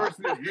 but this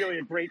person is really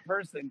a great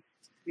person,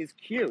 is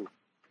Q.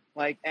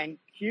 And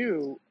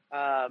Q,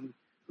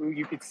 who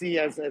you could see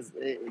as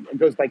it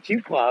goes by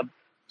Q Club,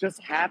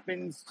 just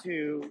happens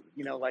to,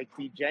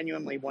 be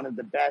genuinely one of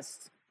the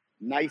best,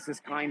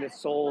 nicest,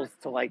 kindest souls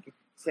to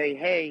say,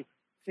 hey,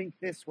 think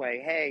this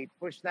way, hey,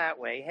 push that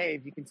way, hey,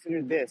 if you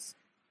consider this,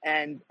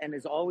 and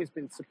has always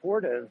been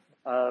supportive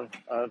of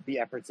the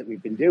efforts that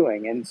we've been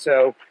doing. And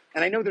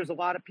I know there's a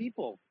lot of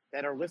people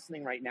that are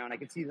listening right now, and I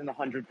can see them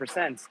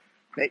 100%,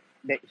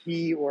 that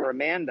he or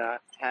Amanda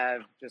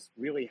have just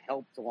really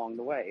helped along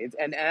the way.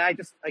 And I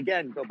just,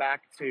 again, go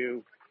back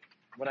to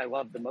what I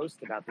love the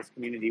most about this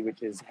community,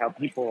 which is how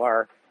people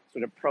are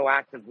sort of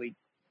proactively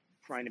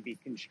trying to be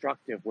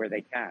constructive where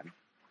they can.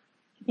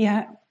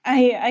 Yeah,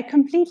 I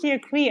completely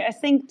agree. I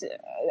think,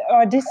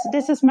 or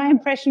this is my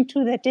impression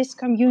too, that this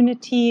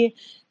community,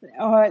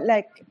 or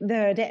the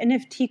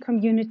NFT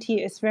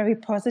community, is very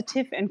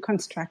positive and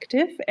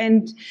constructive.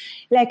 And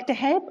the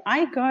help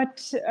I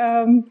got,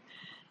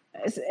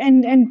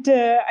 and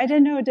I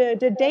don't know,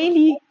 the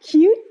daily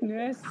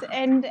cuteness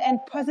and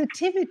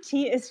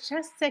positivity is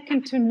just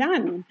second to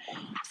none.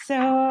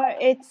 So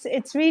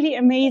it's really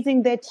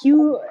amazing that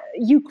you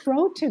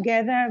grow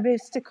together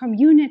with the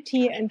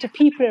community and the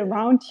people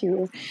around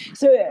you.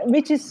 So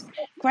which is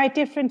quite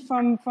different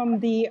from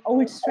the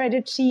old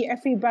strategy.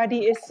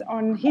 Everybody is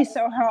on his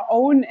or her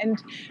own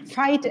and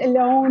fight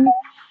alone.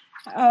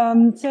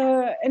 And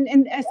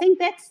I think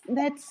that's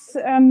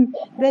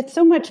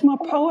so much more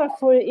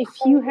powerful if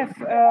you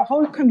have a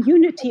whole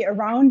community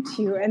around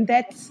you, and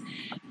that's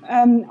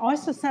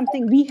also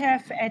something we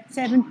have at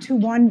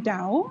 721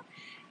 DAO,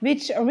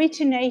 which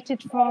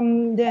originated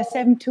from the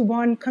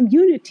 721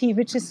 community,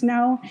 which is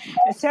now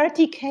a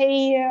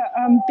 30K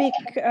big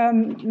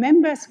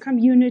members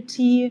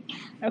community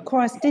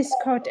across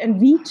Discord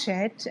and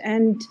WeChat,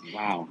 and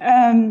wow.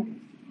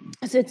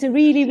 So it's a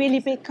really, really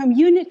big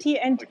community,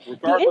 and the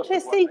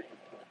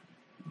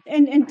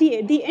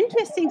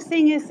interesting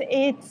thing is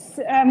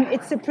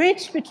it's a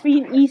bridge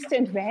between East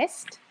and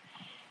West,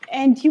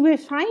 and you will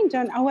find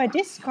on our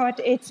Discord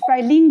it's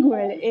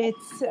bilingual.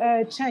 It's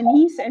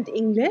Chinese and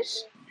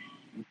English,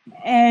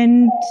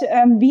 and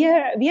we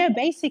are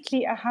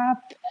basically a hub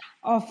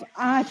of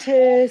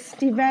artists,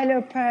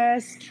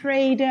 developers,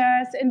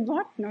 traders, and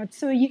whatnot.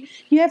 So you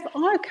have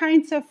all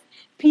kinds of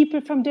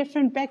people from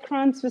different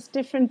backgrounds with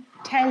different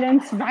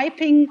talents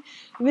vibing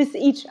with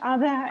each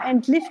other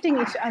and lifting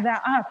each other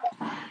up,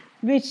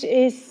 which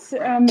is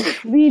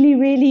really,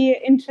 really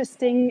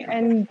interesting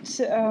and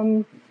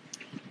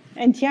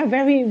yeah,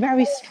 very,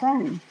 very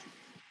strong.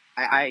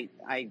 I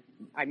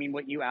mean,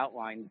 what you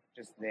outlined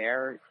just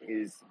there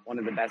is one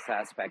of the best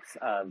aspects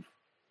of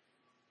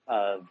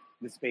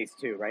the space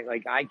too, right?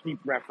 I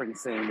keep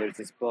referencing, there's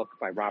this book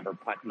by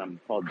Robert Putnam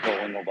called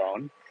Bowling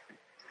Alone.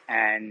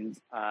 And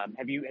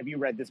have you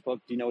read this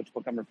book? Do you know which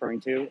book I'm referring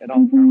to at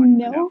all?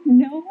 No.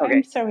 Okay.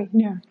 I'm sorry,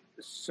 no.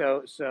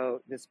 So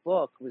this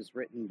book was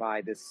written by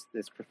this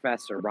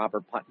professor,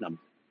 Robert Putnam.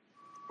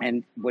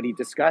 And what he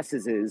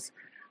discusses is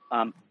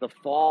the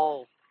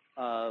fall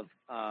of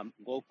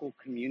local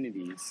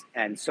communities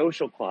and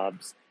social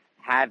clubs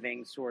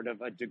having sort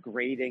of a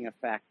degrading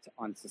effect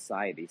on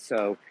society.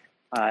 So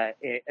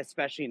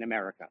especially in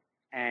America.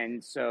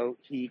 And so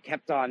he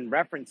kept on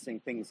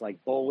referencing things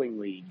like bowling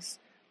leagues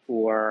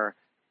or,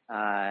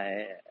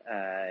 the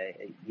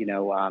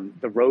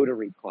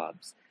Rotary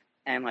clubs.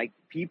 And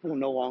people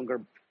no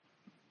longer,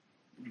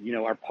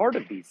 are part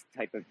of these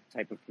type of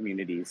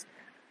communities.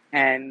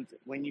 And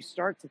when you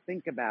start to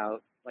think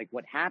about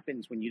what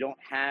happens when you don't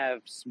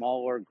have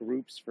smaller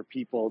groups for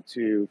people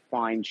to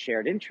find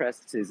shared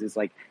interests is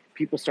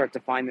people start to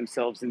find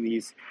themselves in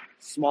these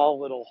small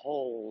little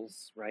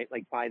holes, right?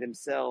 By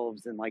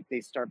themselves, and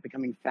they start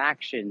becoming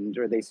factions,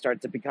 or they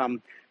start to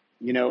become,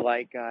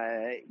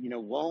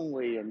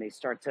 lonely, and they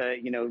start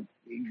to,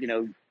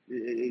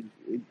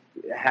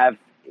 have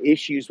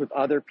issues with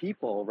other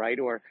people, right?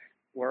 Or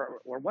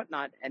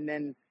whatnot. And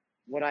then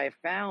what I have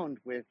found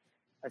with,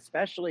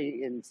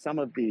 especially in some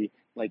of the,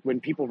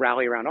 when people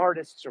rally around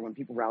artists or when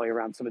people rally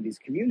around some of these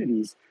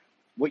communities,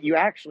 what you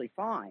actually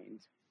find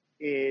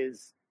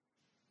is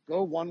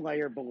go one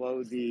layer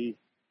below the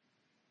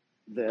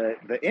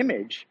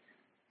image,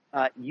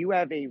 you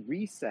have a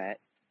reset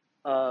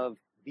of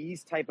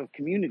these type of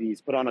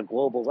communities, but on a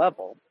global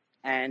level.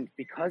 And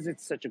because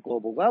it's such a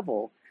global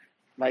level,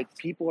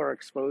 people are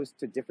exposed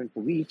to different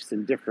beliefs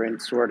and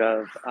different sort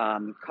of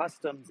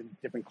customs and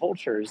different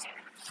cultures,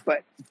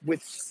 but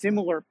with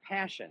similar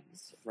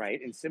passions,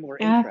 right? And similar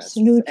interests.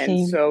 Absolutely.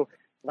 And so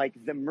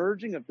the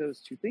merging of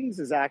those two things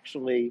is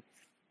actually,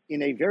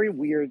 in a very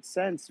weird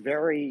sense,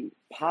 very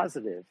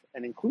positive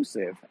and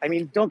inclusive. I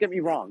mean, don't get me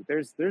wrong.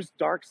 There's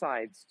dark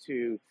sides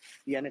to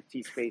the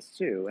NFT space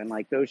too. And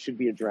those should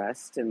be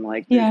addressed. And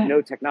there's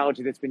no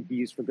technology that's been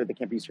used for good that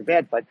can't be used for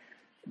bad.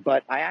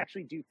 But I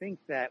actually do think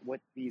that what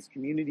these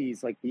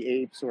communities like the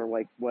apes or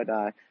what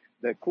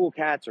the cool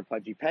cats or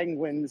pudgy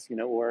penguins, you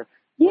know, or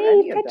Yay,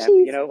 any of them,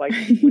 pudgies. you know, like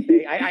what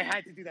they, I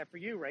had to do that for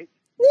you, right?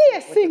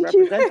 Yes, What thank they're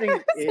you. representing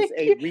is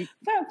Thank you.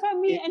 For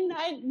me,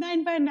 and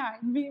 9 by 9.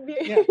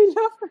 yeah. We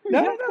love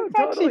No, the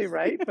totally pudgies.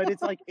 right. But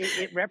it's like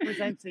it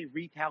represents a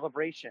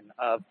recalibration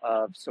of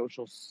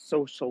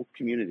social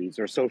communities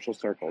or social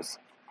circles.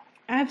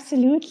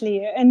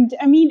 Absolutely. And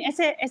I mean, as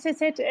I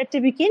said at the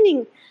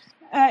beginning,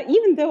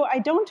 even though I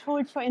don't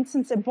hold, for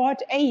instance, a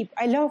bored ape,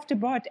 I love the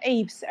bored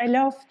apes. I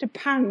love the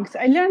punks.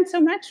 I learned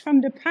so much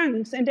from the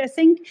punks. And I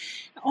think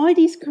all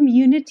these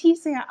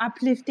communities, they are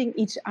uplifting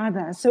each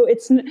other. So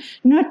it's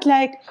not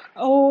like,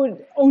 oh,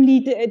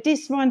 only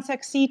this one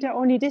succeeds or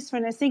only this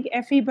one. I think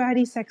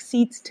everybody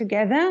succeeds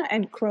together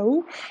and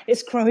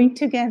is growing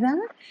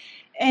together.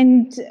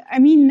 And I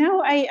mean,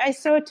 now I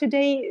saw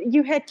today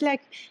you had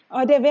like,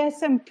 or there were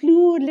some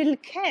blue little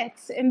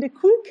cats in the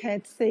cool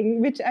cats thing,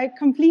 which I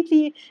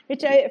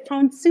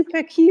found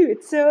super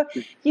cute. So,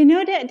 you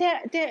know,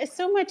 there is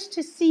so much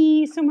to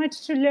see, so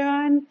much to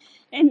learn,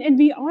 and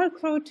we all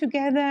grow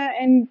together,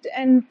 and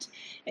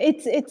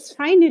it's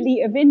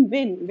finally a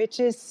win-win,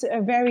 which is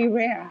very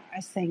rare,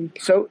 I think.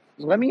 So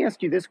let me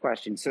ask you this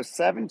question. So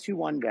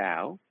 721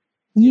 DAO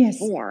Yes.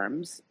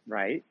 forms,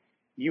 right?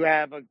 You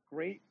have a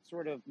great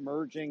sort of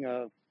merging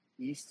of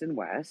East and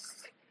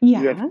West.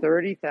 Yeah. You have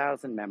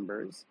 30,000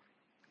 members.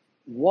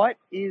 What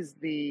is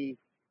the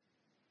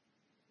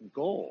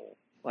goal?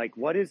 Like,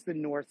 what is the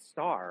North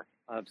Star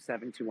of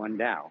 721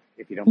 DAO,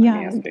 if you don't mind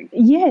me asking?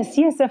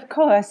 Yes, of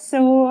course.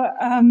 So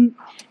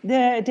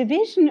the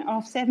vision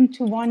of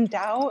 721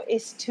 DAO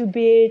is to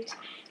build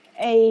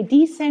a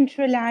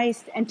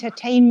decentralized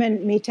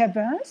entertainment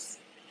metaverse.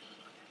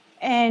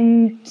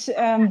 And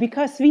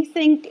because we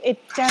think it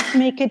does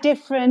make a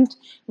difference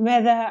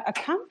whether a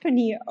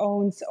company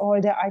owns all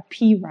the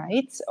IP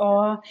rights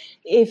or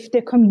if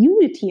the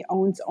community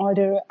owns all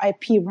the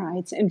IP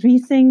rights. And we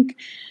think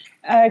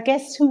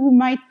guests who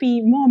might be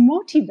more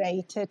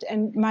motivated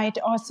and might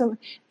also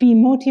be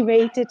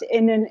motivated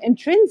in an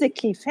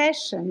intrinsically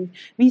fashion.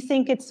 We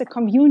think it's the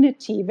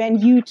community when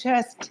you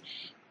just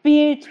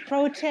build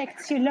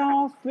projects you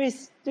love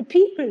with the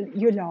people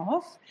you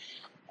love.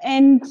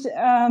 And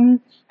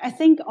I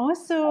think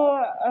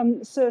also,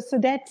 so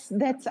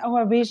that's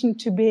our vision,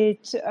 to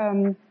build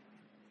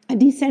a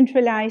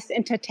decentralized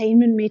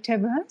entertainment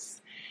metaverse.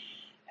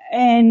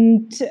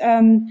 And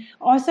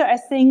also, I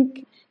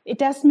think it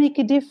does make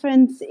a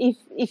difference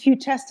if you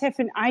just have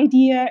an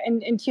idea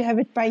and you have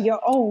it by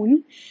your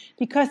own.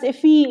 Because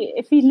if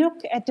we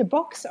look at the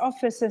box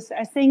offices,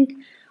 I think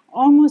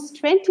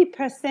almost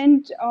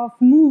 20% of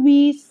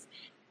movies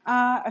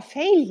are a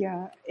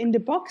failure in the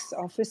box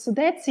office. So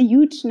that's a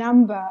huge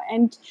number.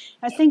 And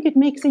I think it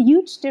makes a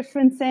huge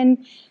difference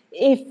then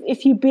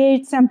if you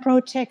build some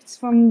projects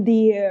from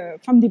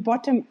the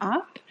bottom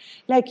up.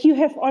 Like you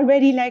have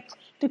already like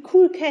the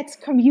Cool Cats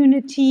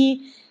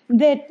community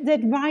that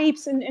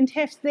vibes and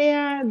have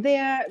their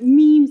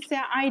memes,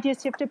 their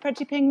ideas. You have the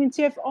Pudgy Penguins.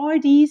 You have all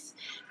these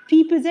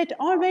people that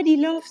already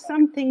love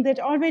something, that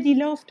already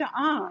love the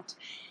art.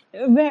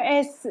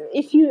 Whereas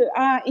if you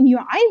are in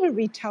your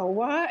ivory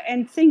tower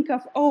and think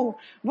of, oh,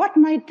 what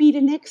might be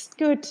the next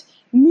good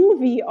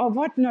movie or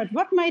whatnot,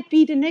 what might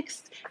be the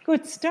next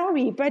good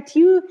story, but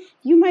you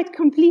might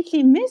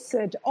completely miss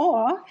it,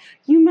 or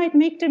you might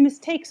make the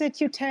mistake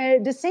that you tell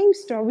the same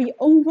story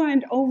over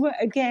and over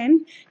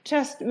again,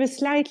 just with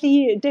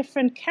slightly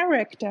different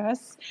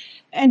characters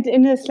and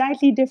in a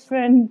slightly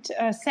different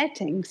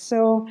setting.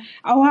 So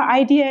our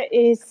idea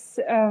is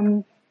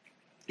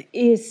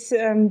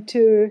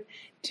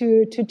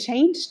to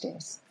change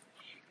this.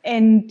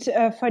 And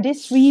for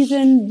this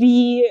reason,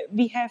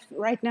 we have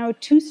right now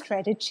two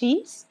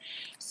strategies.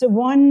 So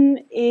one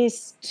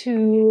is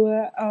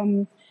to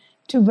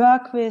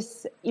work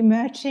with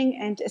emerging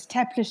and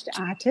established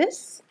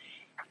artists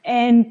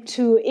and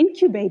to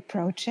incubate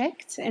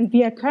projects. And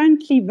we are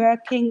currently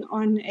working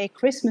on a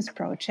Christmas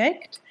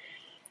project.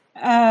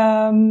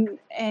 And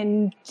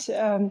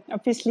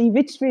obviously,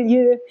 which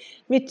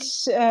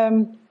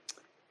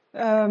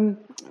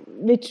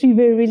we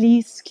will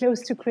release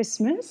close to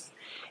Christmas.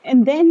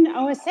 And then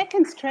our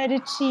second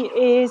strategy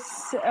is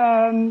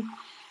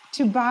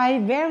to buy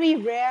very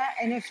rare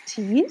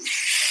NFTs,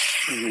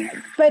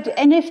 but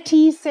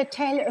NFTs that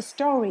tell a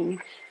story.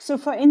 So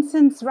for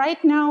instance,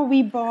 right now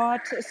we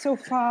bought so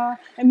far,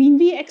 I mean,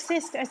 we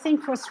exist, I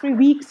think, for 3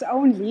 weeks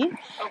only,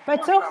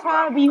 but so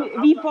far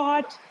we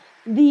bought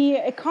the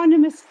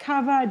Economist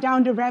cover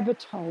Down the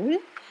Rabbit Hole,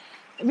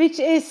 which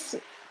is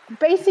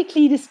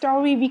basically the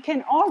story we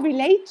can all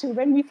relate to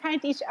when we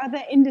find each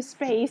other in the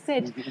space,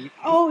 that,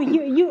 oh,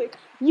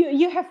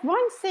 you have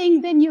one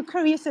thing, then you're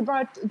curious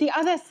about the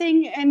other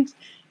thing, and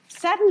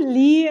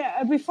suddenly,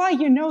 before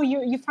you know,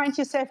 you find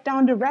yourself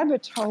down the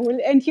rabbit hole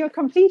and you're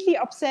completely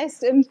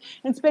obsessed and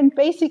spend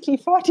basically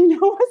 14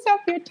 hours of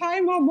your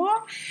time or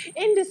more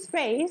in the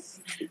space.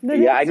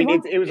 Yeah, I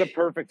mean, it was a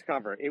perfect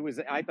cover.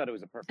 I thought it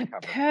was a perfect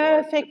cover.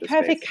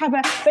 Perfect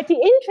cover. But the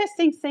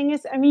interesting thing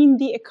is, I mean,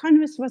 The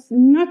Economist was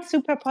not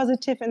super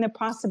positive in the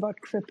past about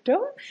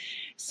crypto.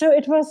 So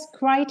it was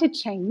quite a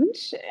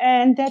change,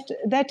 and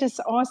that is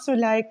also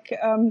like. Wait.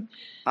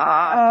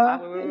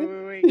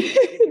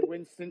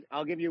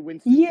 I'll give you a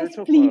Winston Yes,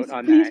 Churchill please, quote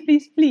on please, that.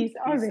 please, please. He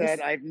Always.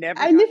 said, "I've never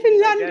I gotten live in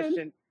indigestion."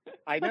 London.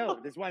 I know.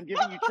 This is why I'm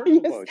giving you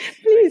Churchill Yes, quotes.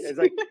 please. Right? It's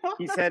like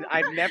he said,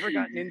 "I've never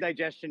gotten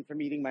indigestion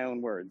from eating my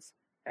own words,"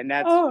 and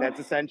that's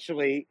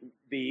essentially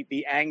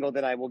the angle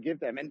that I will give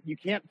them. And you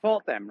can't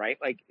fault them, right?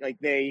 Like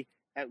they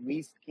at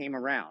least came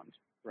around,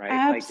 right?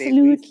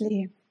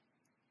 Absolutely.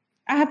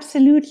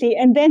 Absolutely.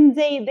 And then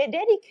they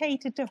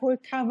dedicated the whole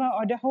cover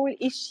or the whole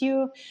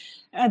issue,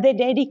 they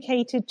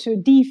dedicated to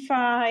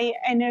DeFi,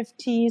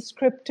 NFTs,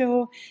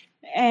 crypto,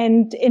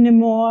 and in a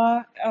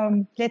more,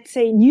 let's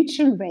say,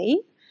 neutral way.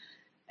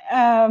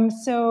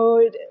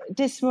 So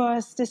this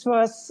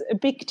was a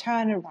big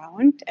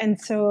turnaround. And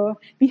so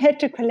we had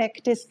to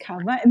collect this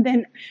cover. And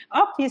then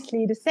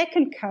obviously the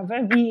second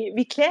cover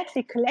we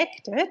gladly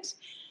collected.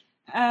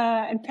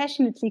 And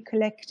passionately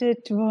collected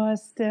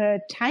was the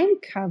TIME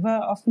cover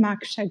of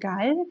Marc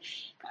Chagall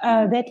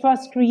that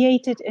was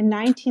created in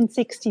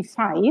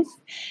 1965.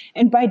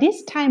 And by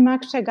this time,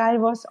 Marc Chagall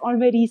was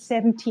already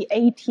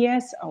 78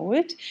 years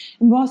old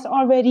and was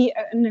already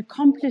an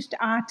accomplished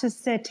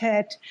artist that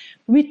had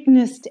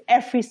witnessed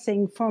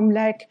everything from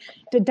like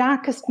the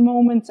darkest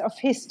moments of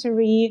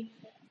history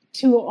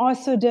to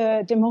also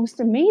the most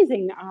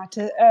amazing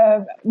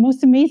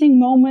most amazing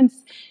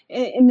moments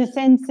in the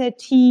sense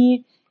that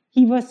he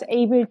was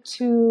able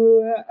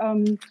to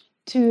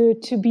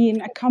be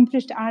an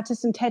accomplished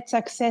artist and had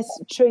success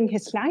during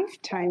his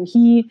lifetime.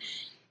 He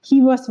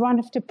was one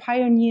of the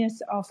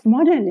pioneers of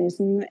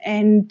modernism,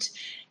 and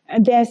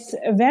there's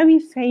a very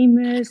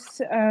famous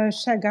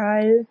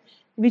Chagall,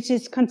 which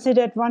is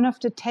considered one of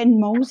the 10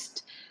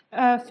 most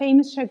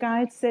famous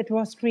Chagalls that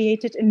was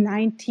created in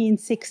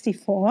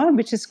 1964,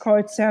 which is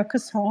called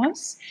Circus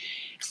Horse.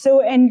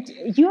 So, and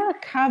your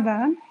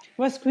cover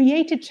was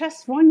created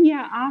just 1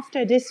 year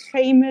after this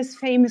famous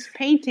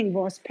painting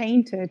was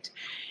painted.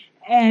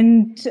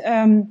 And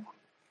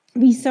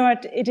we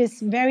thought it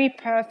is very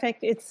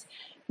perfect. It's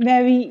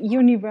very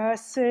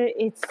universal.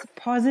 It's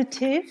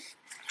positive.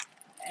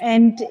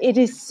 And it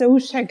is so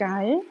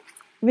Chagall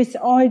with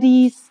all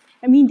these.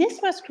 I mean, this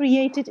was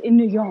created in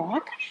New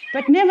York,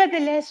 but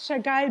nevertheless,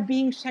 Chagall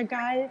being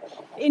Chagall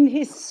in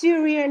his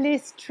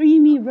surrealist,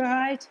 dreamy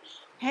world,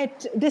 had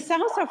the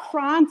south of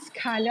France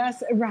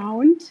colors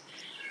around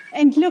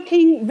and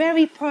looking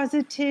very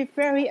positive,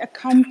 very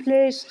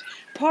accomplished,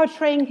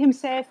 portraying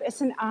himself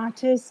as an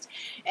artist.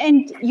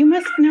 And you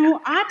must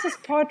know,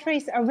 artist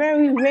portraits are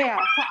very rare.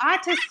 For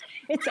artists,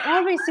 it's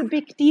always a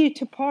big deal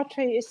to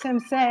portray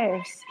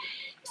themselves.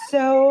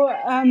 So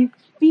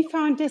we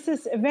found this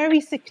is a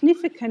very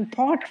significant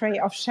portrait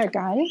of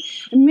Chagall,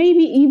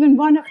 maybe even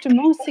one of the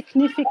most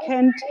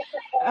significant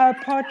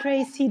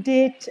portraits he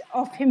did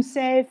of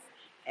himself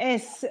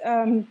as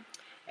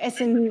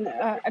an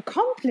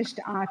accomplished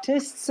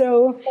artist.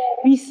 So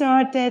we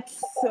thought that's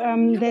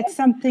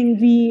something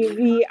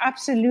we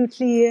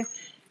absolutely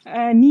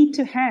need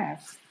to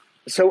have.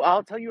 So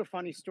I'll tell you a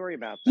funny story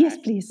about that. Yes,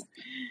 please.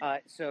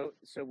 So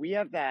we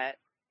have that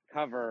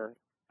cover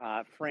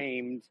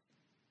framed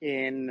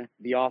in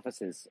the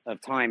offices of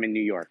TIME in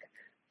New York.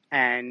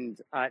 And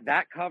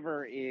that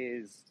cover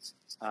is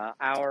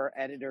our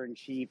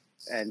editor-in-chief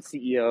and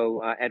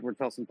CEO, Edward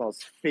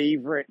Felsenthal's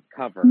favorite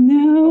cover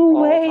No of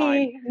all way.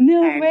 time.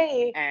 No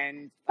way.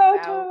 And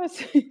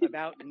photos.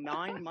 About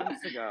 9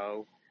 months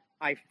ago,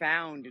 I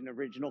found an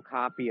original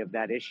copy of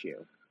that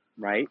issue,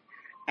 right?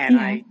 And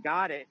I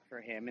got it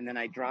for him, and then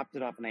I dropped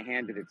it off and I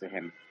handed it to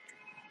him.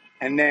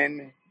 And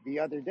then the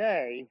other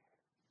day,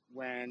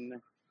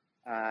 when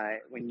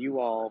you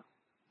all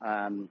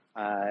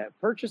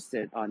purchased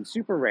it on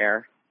Super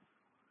Rare,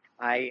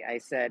 I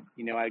said,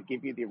 I'd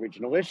give you the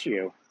original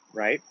issue,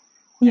 right?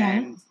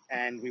 Yeah.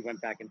 And we went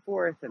back and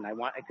forth, and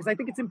because I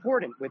think it's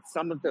important with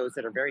some of those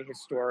that are very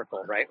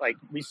historical, right? Like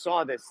we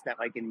saw this, that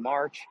like in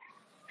March,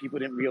 people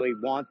didn't really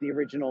want the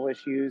original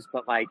issues,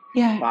 but like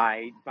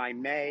by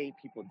May,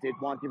 people did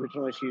want the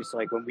original issues. So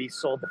like when we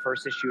sold the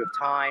first issue of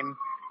TIME,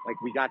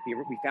 like we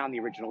found the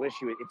original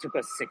issue. It took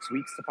us 6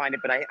 weeks to find it,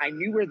 but I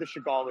knew where the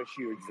Chagall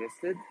issue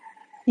existed.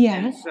 Yeah.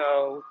 And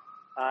so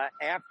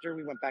after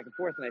we went back and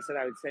forth and I said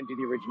I would send you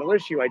the original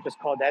issue, I just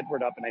called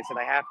Edward up and I said,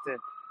 I have to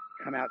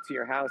come out to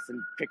your house and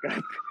pick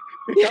up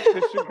the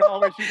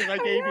Chagall issue that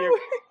I gave you,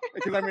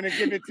 because I'm going to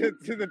give it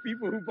to the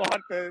people who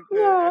bought the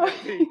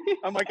NFT.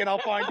 I'm like, and I'll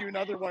find you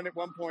another one at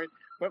one point.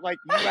 But like,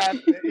 you have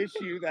the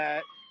issue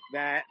that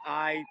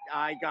I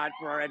got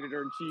for our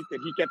editor-in-chief that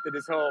he kept at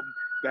his home,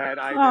 that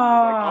I was like,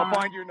 I'll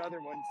find you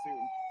another one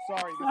soon.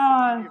 Sorry, this is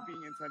the beauty of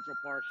being in Central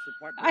Park. So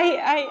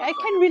I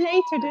can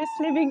relate to this,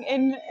 living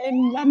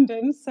in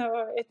London,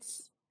 so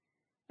it's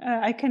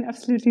I can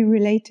absolutely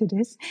relate to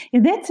this.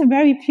 Yeah, that's a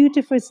very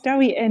beautiful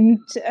story, and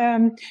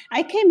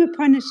I came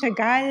upon a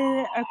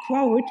Chagall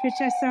quote which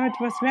I thought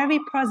was very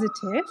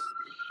positive,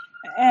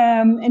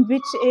 and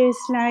which is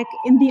like,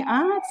 in the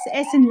arts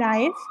as in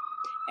life,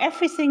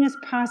 everything is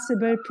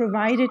possible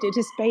provided it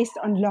is based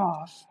on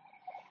love.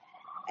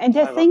 And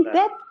I think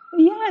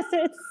Yeah,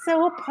 so it's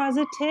so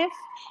positive,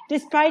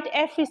 despite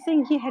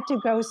everything he had to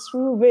go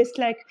through with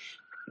like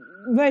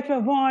World War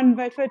One,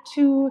 World War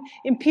Two,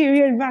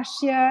 Imperial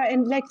Russia,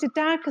 and like the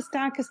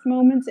darkest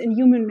moments in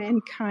human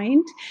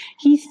mankind.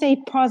 He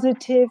stayed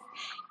positive.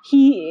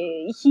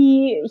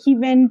 He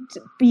went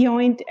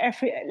beyond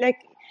every like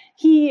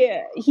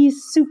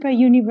he's super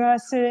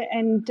universal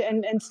and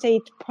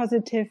stayed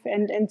positive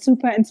and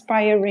super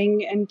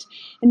inspiring and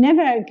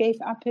never gave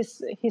up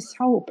his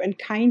hope and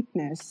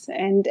kindness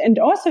and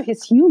also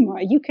his humor.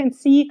 You can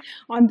see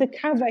on the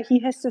cover he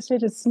has this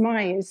little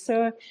smile.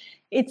 So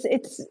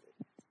it's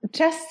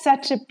just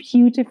such a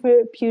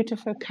beautiful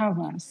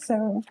cover.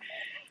 So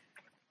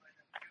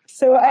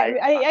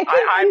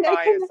I'm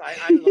biased.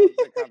 I love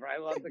the cover. I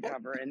love the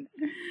cover, and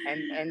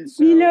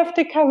so we love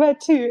the cover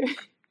too.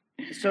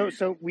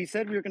 So we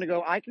said we were going to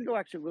go. I can go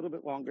actually a little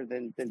bit longer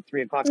than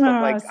 3 o'clock, but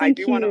Oh, like I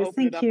do want to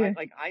open it thank up. you.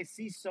 I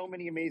see so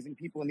many amazing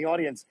people in the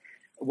audience.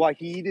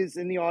 Wahid is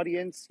in the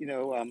audience,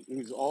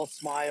 who's all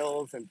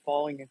smiles and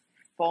falling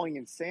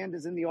in sand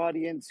is in the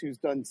audience, who's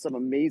done some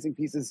amazing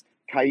pieces.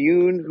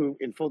 Kayun, who,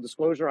 in full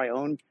disclosure, I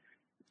own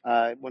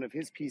one of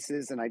his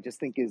pieces, and I just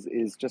think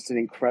is just an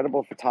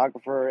incredible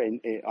photographer and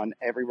on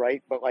every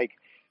right. But like,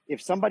 if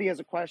somebody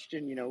has a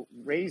question,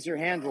 raise your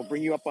hand. We'll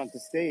bring you up onto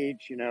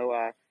stage.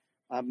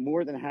 I'm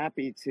more than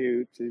happy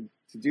to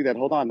do that.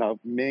 Hold on, though,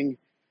 Ming.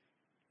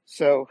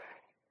 So,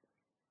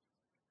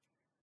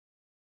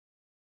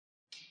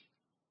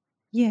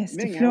 yes,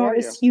 Ming, the floor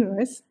is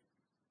yours.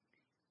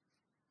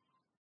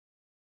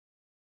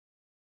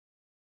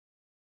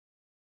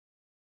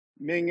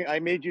 Ming, I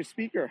made you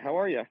speaker. How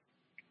are you?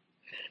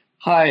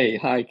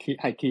 Hi,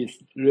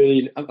 Keith.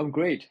 Really, I'm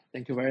great.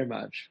 Thank you very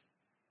much.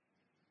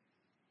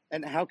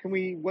 And how can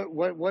we?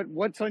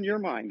 What's on your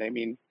mind? I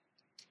mean,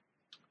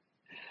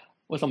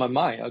 what's on my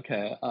mind?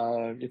 Okay,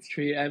 it's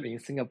 3 a.m. in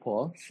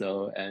Singapore.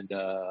 So, and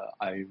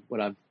I'm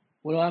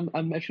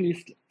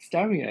actually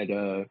staring at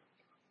a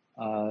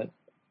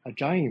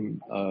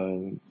giant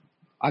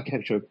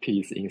architecture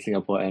piece in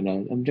Singapore, and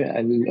I'm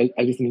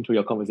listening to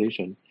your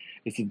conversation.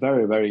 It's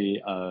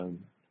very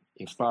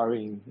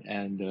inspiring,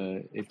 and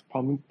it's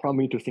prompted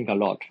me to think a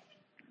lot.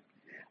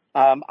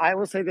 I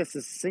will say this: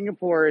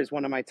 Singapore is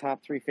one of my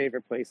top 3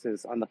 favorite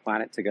places on the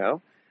planet to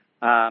go,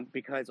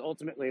 because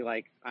ultimately,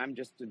 like, I'm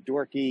just a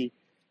dorky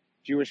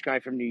Jewish guy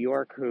from New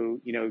York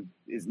who,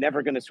 is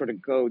never going to sort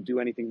of go do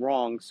anything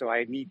wrong. So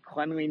I need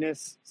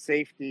cleanliness,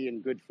 safety,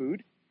 and good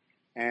food.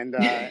 And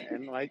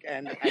Singapore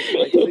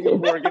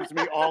gives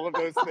me all of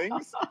those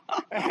things,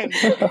 and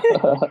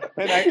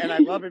I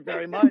love it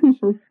very much.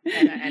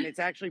 And it's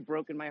actually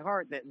broken my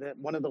heart that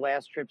one of the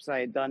last trips I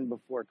had done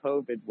before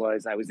COVID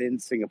was I was in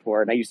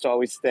Singapore, and I used to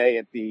always stay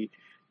at the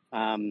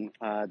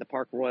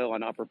Park Royal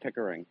on Upper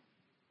Pickering.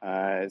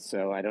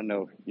 So I don't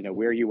know,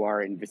 where you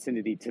are in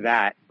vicinity to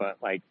that, but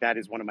like that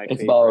is one of my favorite.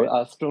 It's about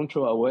a stone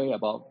throw away,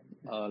 about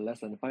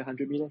less than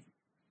 500 meters.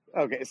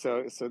 Okay,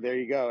 so there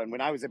you go. And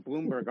when I was at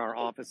Bloomberg, our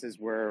offices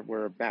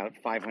were about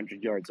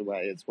 500 yards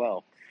away as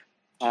well.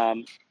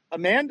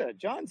 Amanda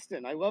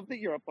Johnston, I love that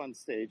you're up on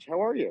stage.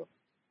 How are you?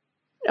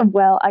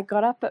 Well, I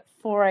got up at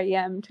 4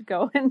 a.m. to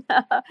go and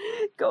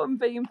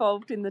be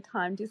involved in the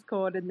Time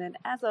Discord, and then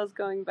as I was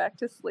going back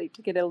to sleep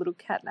to get a little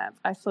cat nap,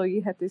 I saw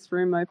you had this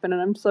room open, and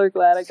I'm so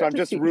glad I got to sit here. So I'm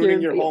just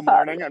ruining your whole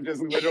morning. I'm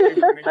just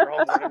literally ruining your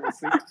whole morning with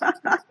sleep.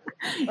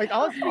 Like,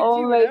 I'll speak to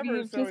you whenever. Maybe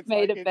you've just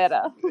made it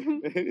better.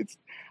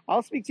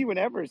 I'll speak to you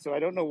whenever, so I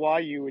don't know why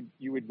you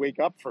would wake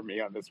up for me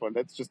on this one.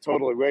 That's just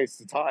totally waste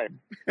of time.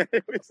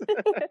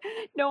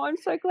 No, I'm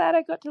so glad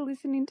I got to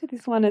listen into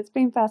this one. It's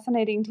been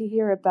fascinating to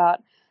hear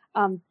about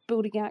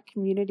building out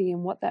community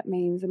and what that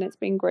means, and it's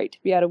been great to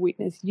be able to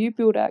witness you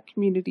build out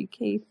community,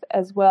 Keith,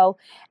 as well.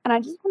 And I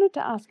just wanted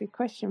to ask a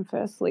question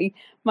firstly.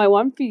 My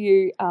one for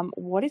you,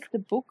 what is the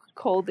book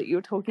called that you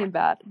were talking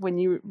about when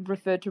you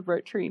referred to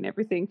Rotary and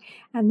everything?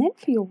 And then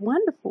for your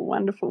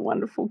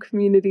wonderful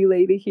community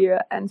leader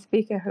here and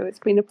speaker, who it's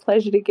been a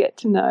pleasure to get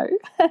to know.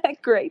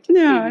 Great to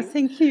see you.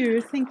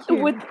 Thank you.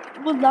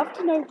 Would love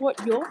to know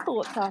what your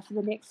thoughts are for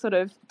the next sort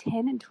of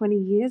 10 and 20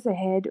 years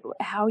ahead.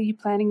 How are you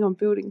planning on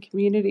building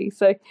community?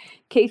 So,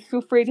 Keith,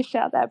 feel free to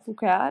shout that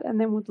book out, and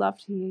then would love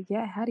to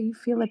hear, how do you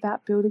feel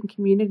about building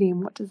community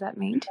and what does that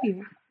mean to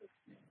you?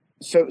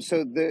 So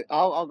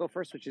I'll go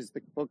first, which is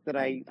the book that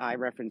I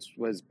referenced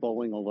was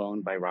Bowling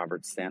Alone by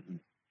Robert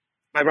Putnam.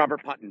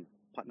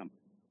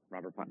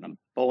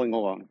 Bowling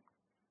Alone.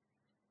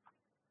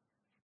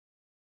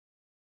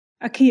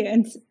 Okay,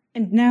 and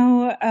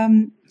now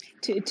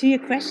to your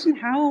question,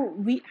 how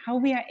we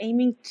are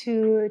aiming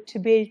to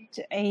build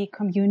a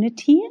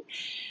community.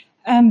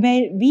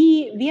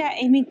 We are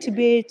aiming to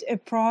build a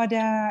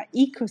broader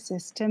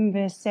ecosystem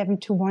with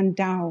 7-to-1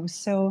 DAO.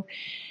 So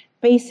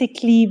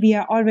basically, we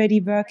are already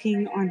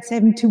working on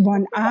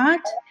 7-to-1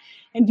 art,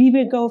 and we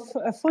will go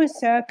for a full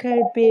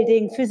circle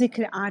building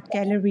physical art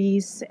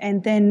galleries,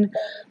 and then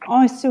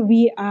also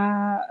we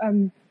are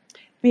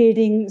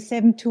building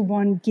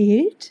 7-to-1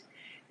 guild.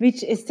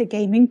 which is the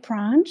gaming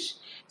branch.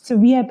 So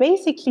we are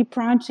basically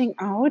branching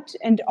out,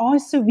 and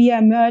also we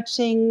are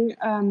merging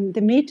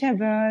the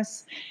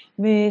metaverse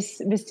with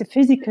the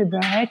physical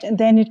world, and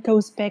then it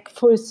goes back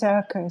full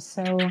circle.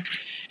 So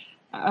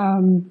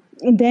then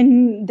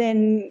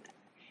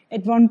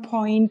at one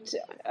point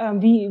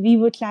we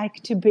would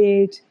like to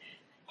build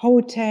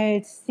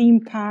hotels,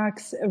 theme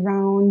parks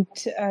around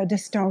the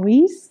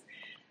stories.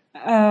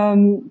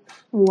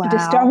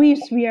 The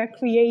stories we are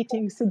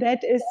creating. So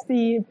that is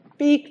the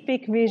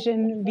big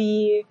vision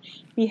we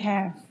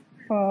have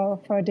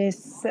for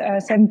this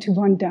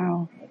 721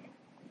 DAO.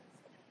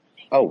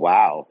 Oh,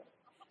 wow.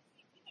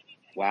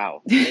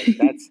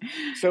 That's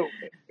so.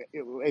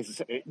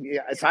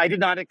 So I did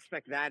not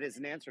expect that as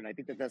an answer, and I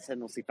think that that's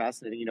endlessly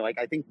fascinating. You know, like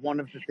I think one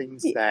of the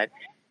things that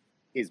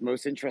is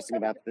most interesting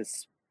about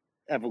this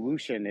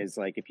evolution is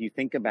like if you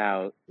think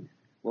about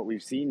what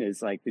we've seen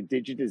is like the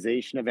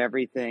digitization of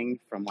everything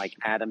from like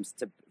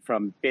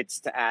from bits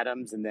to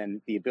atoms, and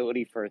then the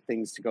ability for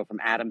things to go from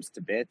atoms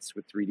to bits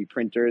with 3D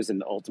printers,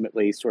 and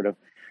ultimately sort of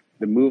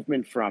the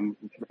movement from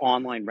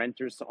online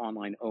renters to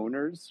online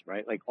owners,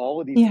 right? Like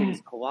all of these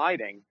things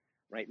colliding,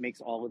 right,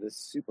 makes all of this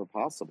super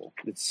possible.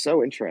 It's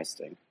so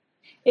interesting.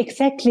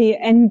 Exactly.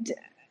 And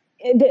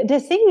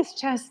the thing is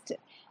just,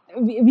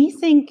 we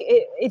think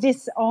it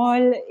is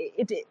all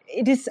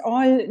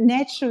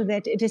natural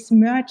that it is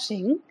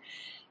merging,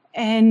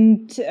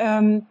 and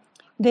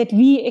that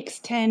we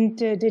extend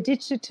the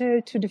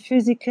digital to the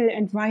physical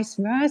and vice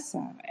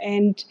versa,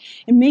 and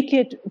make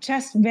it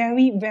just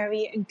very,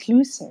 very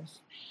inclusive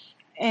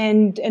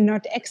and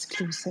not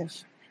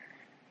exclusive.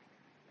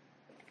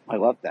 I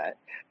love that.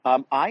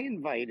 I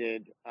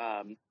invited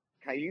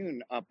Kayun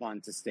up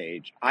onto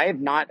stage. I have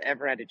not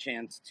ever had a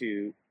chance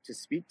to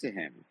speak to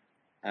him.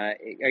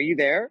 Are you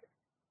there?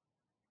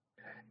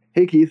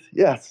 Hey, Keith.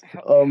 Yes.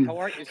 How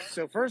are you?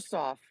 So first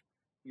off,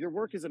 your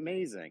work is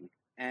amazing.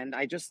 And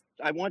I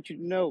want you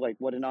to know like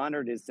what an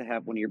honor it is to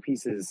have one of your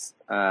pieces,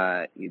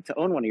 to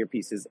own one of your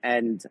pieces.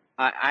 And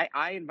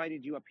I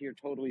invited you up here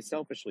totally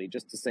selfishly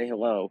just to say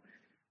hello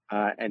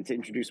and to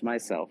introduce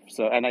myself.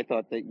 So, and I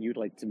thought that you'd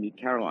like to meet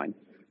Caroline.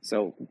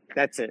 So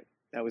that's it.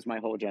 That was my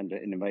whole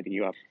agenda in inviting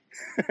you up.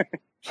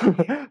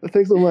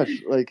 Thanks so much.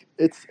 Like,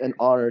 it's an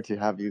honor to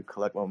have you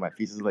collect one of my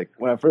pieces. Like,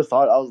 when I first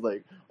saw it, I was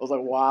like,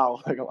 wow.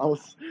 Like,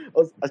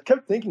 I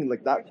kept thinking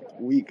like that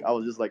week. I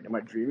was just like, am I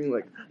dreaming?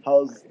 Like,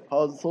 how's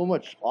so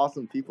much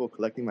awesome people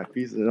collecting my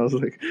pieces? And I was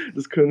like,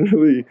 just couldn't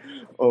really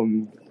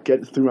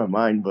get it through my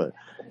mind. But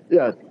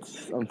yeah,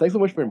 thanks so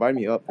much for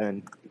inviting me up.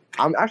 And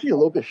I'm actually a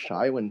little bit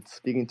shy when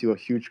speaking to a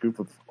huge group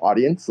of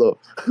audience, so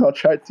I'll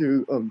try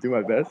to do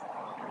my best.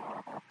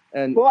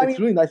 And it's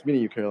really nice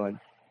meeting you, Caroline.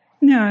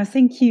 No,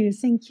 thank you.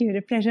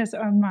 The pleasure's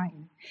all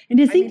mine.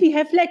 And I think we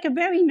have like a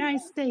very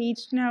nice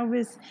stage now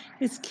with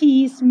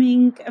Keith,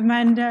 Mink,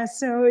 Amanda.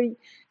 So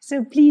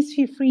please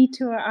feel free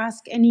to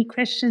ask any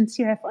questions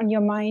you have on your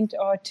mind,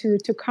 or to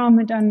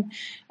comment on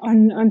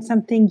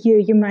something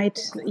you might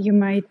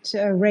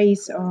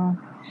raise. Or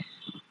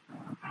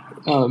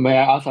may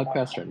I ask a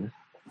question?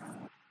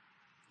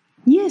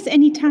 Yes,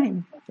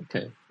 anytime.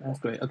 Okay, that's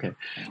great. Okay,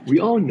 we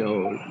all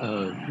know,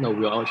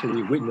 we all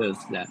actually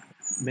witnessed that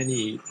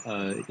many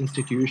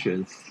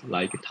institutions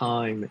like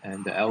TIME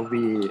and the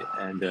LV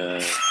and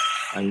the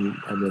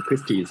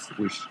Christie's,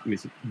 which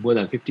with more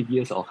than 50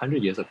 years or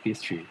 100 years of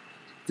history,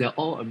 they're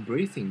all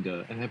embracing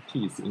the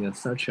NFTs in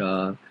such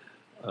a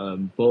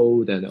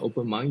bold and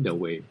open-minded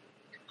way.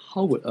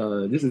 How would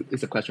this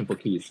is a question for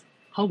Keith?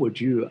 How would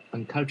you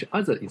encourage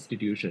other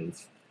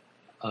institutions,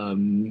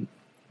 to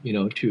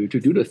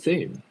do the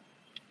same?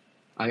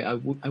 I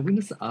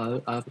witness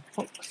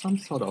some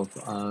sort of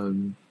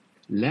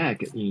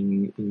lag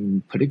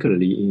in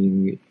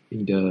particularly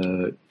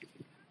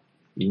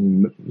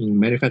in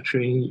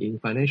manufacturing, in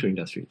financial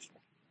industries.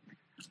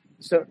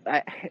 So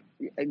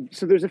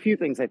there's a few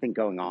things I think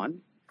going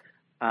on.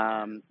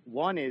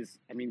 One is,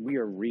 we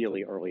are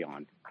really early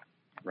on,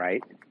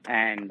 right?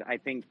 And I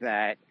think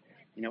that,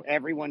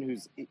 everyone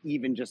who's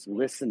even just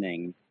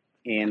listening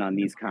in on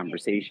these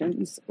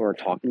conversations or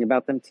talking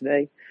about them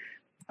today,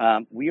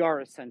 we are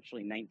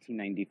essentially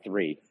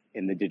 1993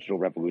 in the digital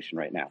revolution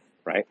right now,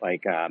 right?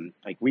 Like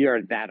we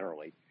are that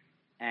early.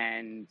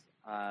 And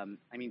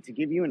to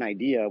give you an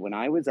idea, when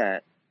I was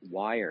at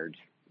Wired,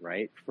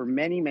 right, for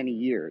many, many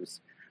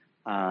years,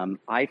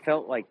 I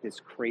felt like this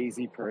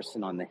crazy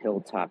person on the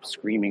hilltop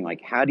screaming,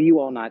 like, how do you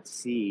all not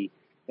see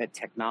that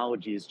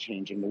technology is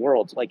changing the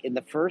world? Like in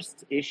the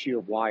first issue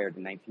of Wired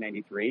in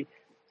 1993,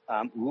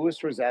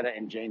 Louis Rosetta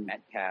and Jane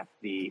Metcalf,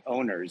 the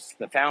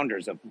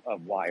founders of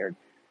Wired,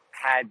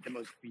 had the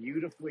most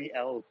beautifully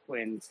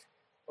eloquent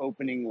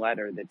opening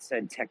letter that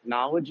said,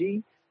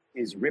 technology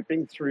is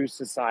ripping through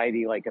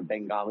society like a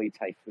Bengali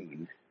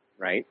typhoon,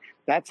 right?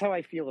 That's how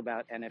I feel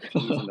about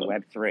NFTs and the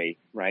Web3,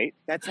 right?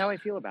 That's how I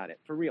feel about it,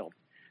 for real.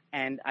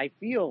 And I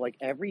feel like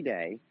every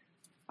day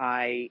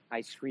I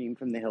scream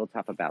from the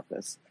hilltop about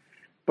this.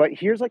 But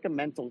here's like a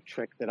mental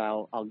trick that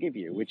I'll give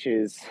you, which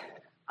is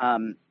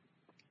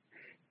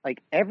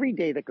like every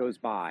day that goes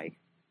by,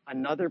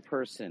 another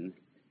person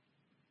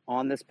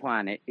on this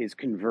planet is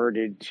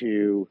converted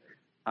to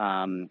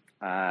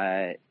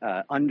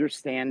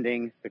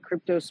understanding the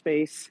crypto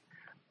space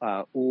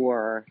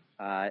or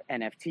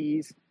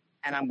NFTs.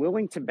 And I'm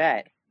willing to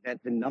bet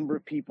that the number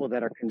of people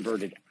that are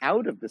converted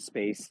out of the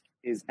space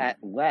is at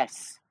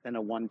less than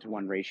a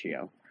 1-to-1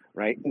 ratio,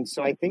 right? And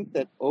so I think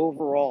that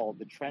overall,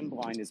 the trend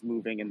line is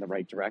moving in the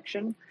right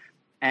direction.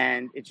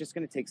 And it's just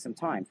going to take some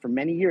time. For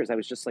many years, I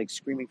was just like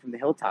screaming from the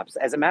hilltops.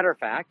 As a matter of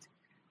fact,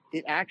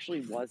 it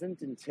actually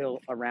wasn't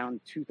until around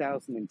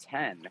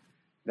 2010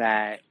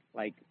 that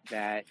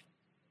Condé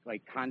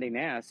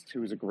Nast,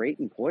 who was a great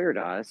employer to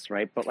us,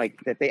 right? But like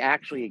that they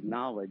actually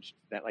acknowledged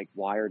that like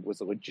Wired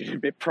was a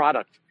legitimate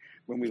product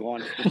when we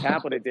launched the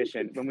tablet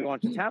edition,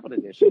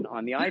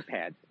 on the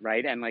iPad,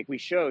 right? And like we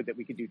showed that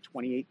we could do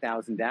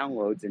 28,000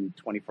 downloads in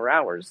 24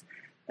 hours.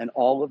 And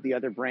all of the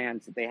other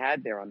brands that they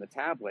had there on the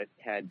tablet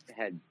had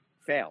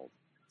failed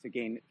to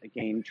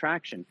gain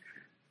traction.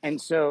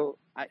 And so,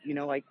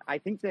 I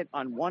think that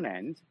on one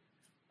end,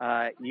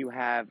 you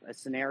have a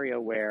scenario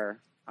where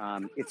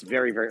it's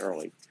very, very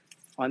early.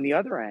 On the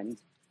other end,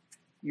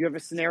 you have a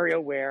scenario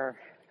where,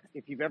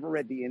 if you've ever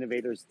read The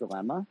Innovator's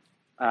Dilemma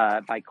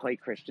by Clay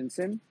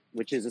Christensen,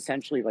 which is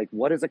essentially like,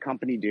 what does a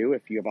company do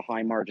if you have a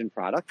high margin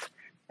product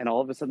and all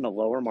of a sudden a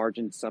lower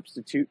margin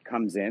substitute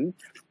comes in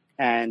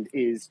and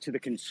is to the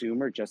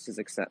consumer just as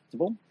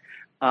acceptable?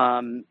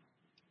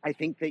 I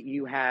think that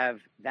you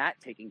have that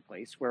taking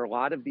place where a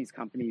lot of these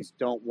companies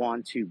don't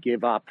want to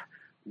give up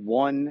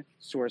one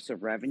source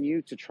of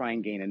revenue to try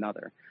and gain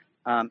another.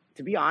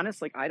 To be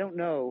honest, like I don't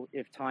know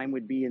if Time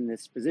would be in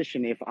this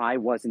position if I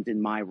wasn't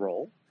in my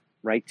role,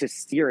 right, to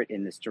steer it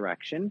in this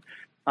direction.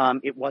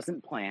 It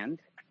wasn't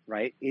planned,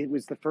 right? It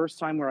was the first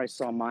time where I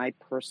saw my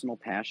personal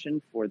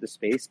passion for the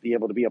space be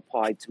able to be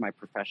applied to my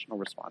professional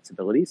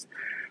responsibilities.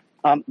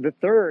 The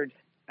third,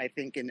 I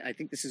think, and I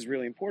think this is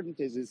really important,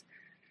 is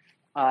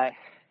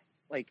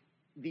like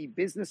the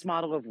business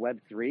model of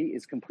Web3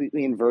 is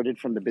completely inverted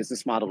from the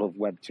business model of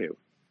Web2.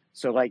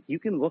 So like you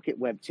can look at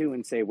Web2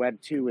 and say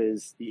Web2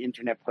 is the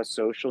internet plus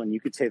social, and you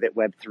could say that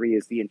Web3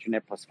 is the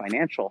internet plus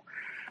financial.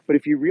 But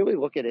if you really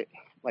look at it,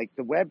 like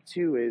the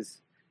Web2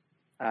 is,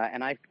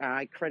 and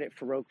I credit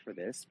Farouk for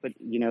this, but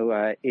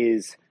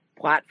is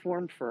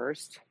platform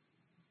first,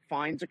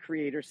 finds a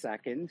creator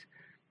second,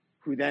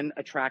 who then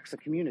attracts a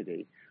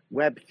community.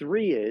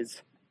 Web3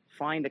 is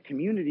find a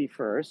community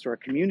first, or a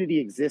community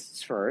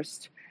exists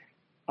first.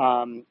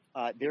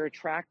 They're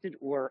attracted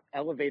or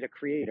elevate a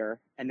creator,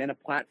 and then a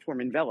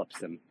platform envelops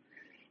them.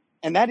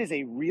 And that is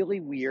a really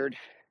weird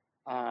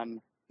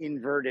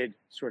inverted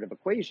sort of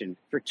equation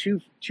for two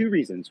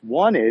reasons.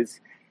 One is,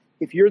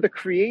 if you're the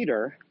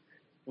creator,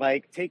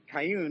 like take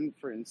Kayun,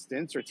 for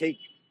instance, or take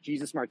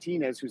Jesus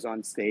Martinez, who's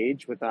on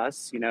stage with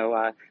us, who's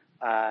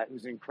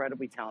an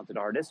incredibly talented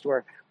artist,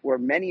 or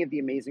many of the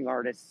amazing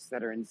artists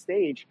that are in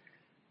stage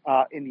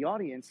in the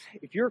audience.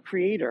 If you're a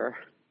creator,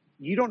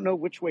 you don't know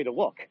which way to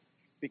look,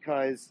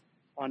 because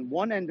on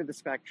one end of the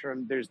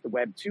spectrum, there's the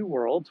Web2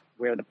 world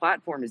where the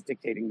platform is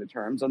dictating the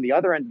terms. On the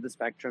other end of the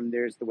spectrum,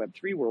 there's the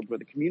Web3 world where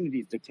the community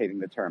is dictating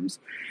the terms.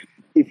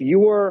 If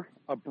you're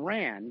a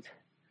brand,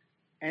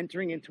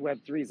 entering into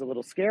Web3 is a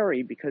little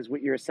scary, because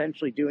what you're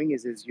essentially doing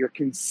is you're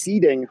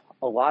conceding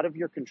a lot of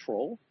your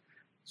control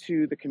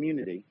to the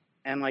community.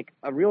 And like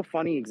a real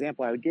funny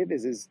example I would give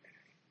is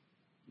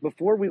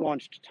before we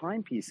launched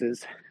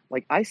Timepieces,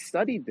 like I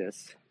studied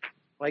this.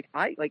 Like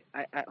I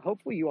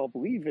hopefully you all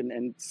believe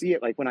and see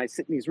it. Like when I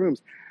sit in these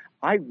rooms,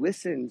 I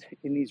listened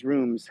in these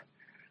rooms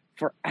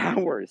for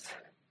hours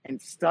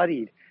and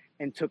studied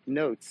and took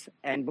notes.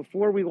 And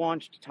before we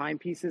launched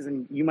Timepieces,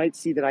 and you might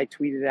see that I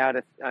tweeted out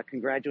a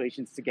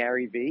congratulations to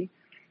Gary Vee.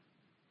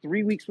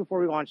 3 weeks before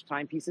we launched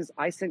Timepieces,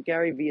 I sent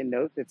Gary Vee a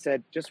note that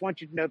said, just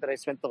want you to know that I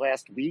spent the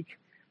last week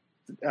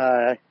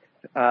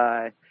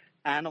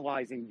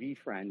analyzing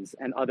VFriends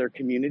and other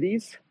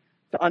communities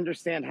to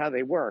understand how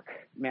they work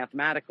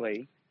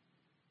mathematically,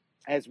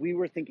 as we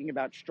were thinking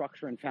about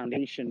structure and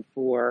foundation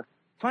for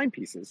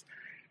Timepieces.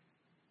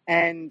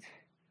 And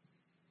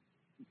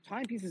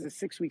Timepieces is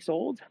 6 weeks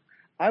old.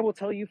 I will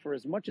tell you, for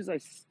as much as I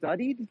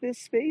studied this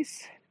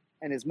space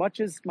and as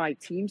much as my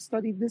team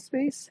studied this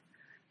space,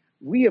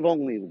 we have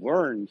only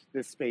learned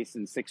this space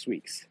in 6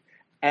 weeks.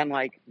 And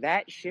like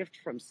that shift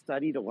from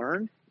study to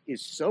learn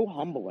is so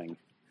humbling.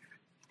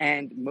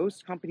 And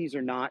most companies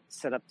are not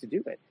set up to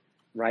do it,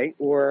 right?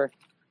 Or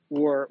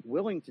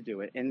willing to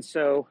do it. And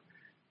so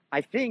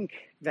I think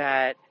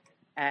that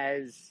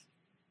as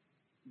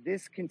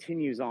this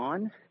continues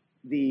on,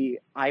 the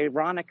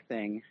ironic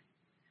thing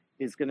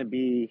is going to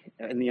be,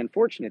 and the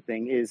unfortunate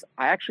thing is,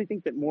 I actually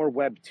think that more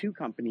Web2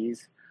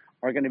 companies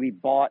are going to be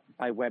bought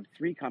by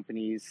Web3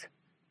 companies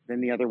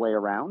than the other way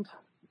around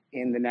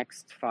in the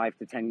next 5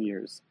 to 10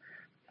 years.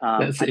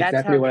 That's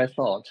exactly what I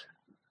thought.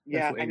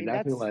 Yeah, that's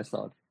exactly what I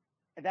thought.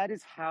 That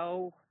is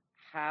how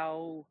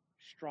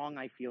strong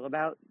I feel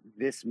about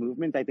this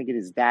movement. I think it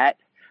is that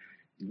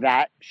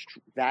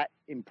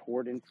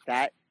important,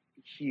 that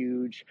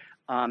huge.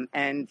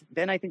 And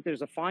then I think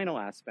there's a final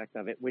aspect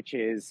of it, which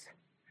is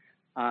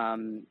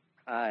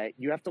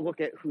you have to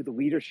look at who the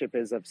leadership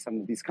is of some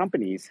of these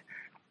companies.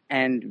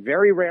 And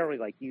very rarely,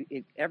 like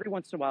every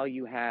once in a while,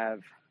 you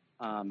have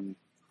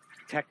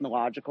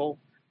technological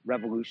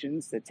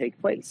revolutions that take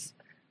place,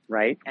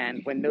 right?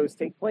 And when those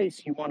take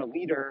place, you want a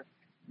leader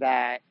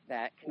that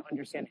can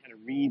understand how to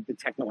read the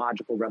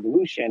technological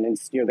revolution and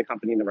steer the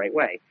company in the right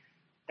way.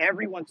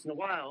 Every once in a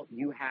while,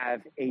 you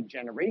have a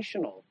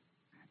generational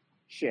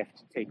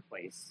shift take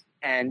place.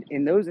 And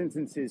in those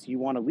instances, you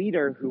want a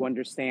leader who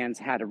understands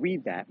how to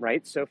read that,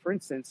 right? So for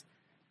instance,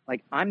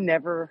 like I'm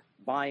never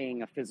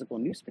buying a physical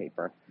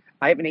newspaper.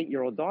 I have an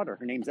 8-year-old daughter.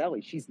 Her name's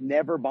Ellie. She's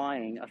never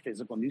buying a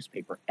physical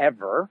newspaper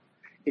ever.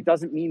 It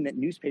doesn't mean that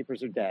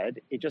newspapers are dead.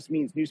 It just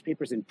means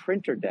newspapers in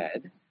print are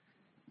dead,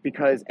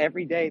 because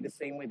every day, the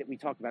same way that we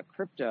talk about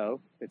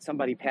crypto, that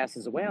somebody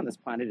passes away on this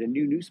planet, a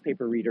new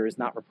newspaper reader is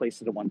not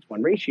replaced at a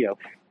 1-to-1 ratio.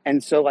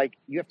 And so like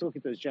you have to look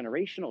at those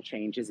generational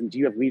changes, and do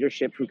you have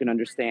leadership who can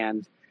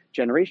understand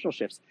generational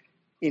shifts?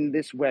 In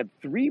this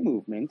Web3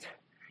 movement,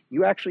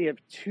 you actually have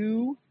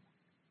two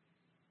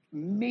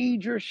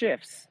major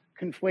shifts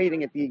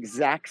conflating at the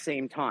exact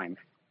same time,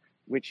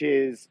 which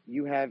is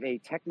you have a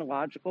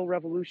technological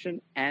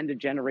revolution and a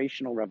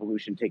generational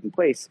revolution taking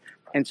place.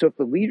 And so if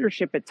the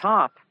leadership at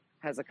top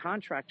has a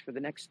contract for the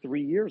next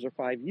 3 years or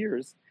 5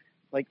 years,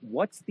 like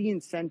what's the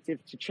incentive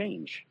to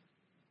change?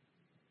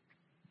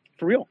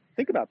 For real,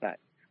 think about that.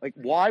 Like,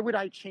 why would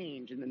I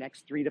change in the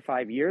next 3 to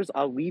 5 years?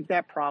 I'll leave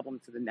that problem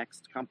to the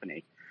next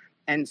company.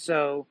 And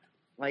so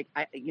like,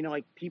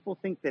 like people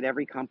think that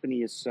every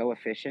company is so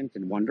efficient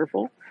and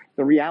wonderful.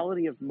 The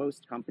reality of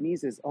most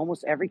companies is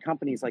almost every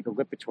company is like a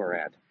Lipitor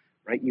ad,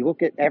 right? You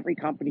look at every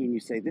company and you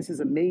say, this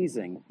is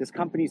amazing. This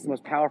company is the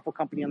most powerful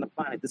company on the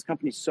planet. This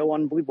company is so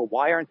unbelievable.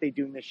 Why aren't they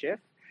doing this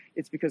shift?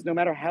 It's because no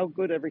matter how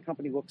good every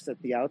company looks at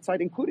the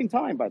outside, including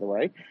Time, by the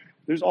way,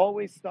 there's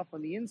always stuff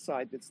on the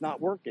inside that's not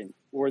working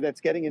or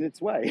that's getting in its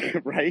way,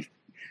 right?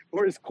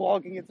 Or is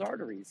clogging its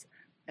arteries.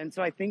 And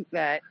so I think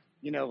that,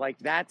 like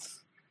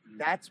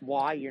that's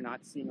why you're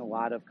not seeing a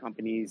lot of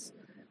companies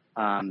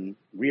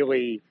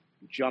really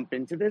jump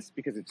into this,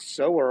 because it's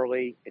so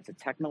early. It's a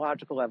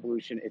technological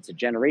evolution. It's a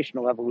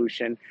generational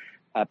evolution.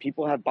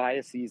 People have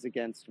biases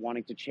against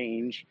wanting to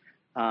change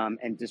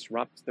and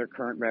disrupt their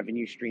current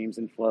revenue streams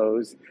and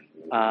flows,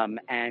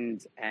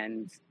 and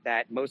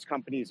that most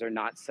companies are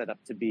not set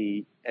up to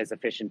be as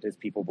efficient as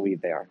people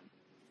believe they are.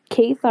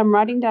 Keith, I'm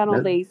writing down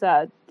all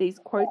these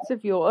quotes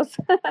of yours,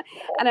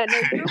 and I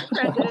know you're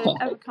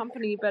president of a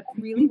company, but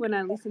really when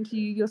I listen to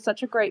you, you're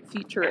such a great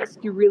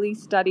futurist. You really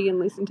study and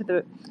listen to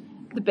the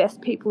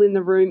best people in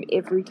the room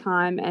every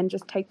time and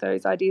just take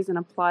those ideas and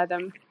apply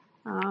them.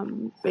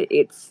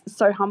 It's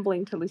so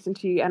humbling to listen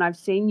to you, and I've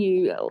seen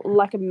you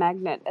like a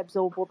magnet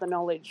absorb all the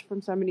knowledge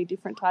from so many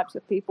different types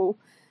of people,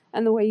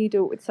 and the way you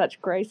do it with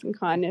such grace and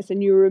kindness,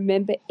 and you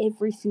remember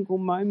every single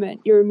moment.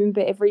 You remember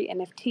every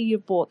NFT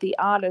you've bought, the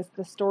artist,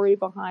 the story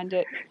behind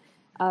it,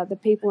 the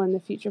people in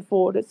the future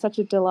forward. It's such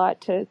a delight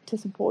to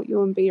support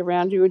you and be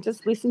around you and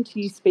just listen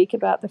to you speak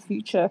about the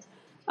future.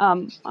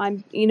 I'm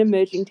in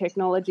emerging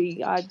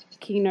technology. I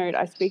keynote,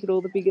 I speak at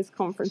all the biggest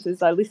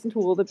conferences. I listen to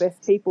all the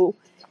best people,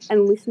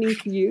 and listening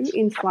to you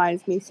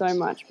inspires me so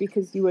much,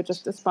 because you are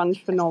just a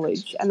sponge for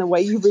knowledge, and the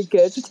way you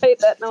regurgitate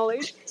that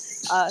knowledge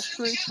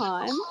through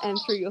time and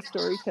through your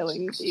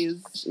storytelling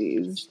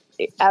is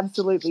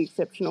absolutely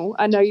exceptional.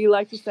 I know you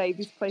like to say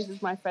this place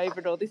is my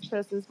favorite or this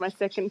person's my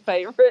second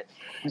favorite,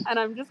 and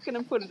I'm just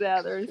going to put it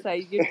out there and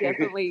say you're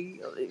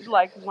definitely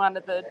like one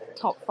of the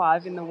top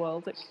 5 in the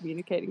world at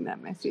communicating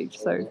that message.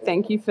 So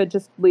thank you for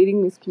just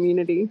leading this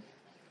community.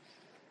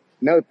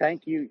 No,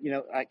 thank you.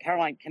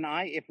 Caroline,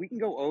 if we can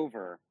go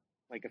over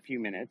like a few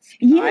minutes?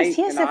 Yes,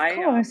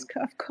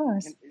 of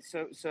course.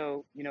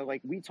 So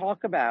like we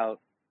talk about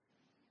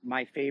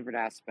my favorite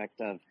aspect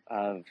of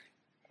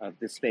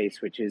this space,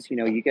 which is,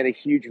 you get a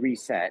huge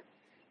reset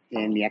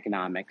in the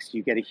economics.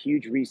 You get a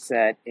huge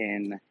reset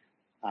in,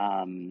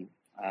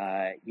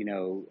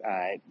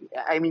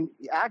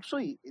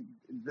 actually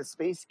the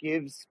space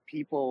gives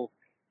people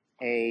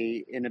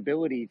an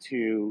ability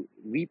to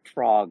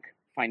leapfrog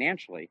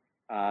financially.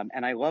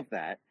 And I love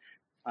that.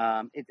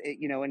 And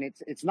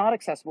it's not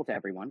accessible to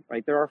everyone,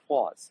 right? There are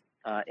flaws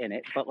in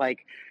it, but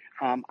like,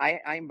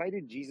 I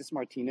invited Jesus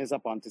Martinez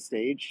up onto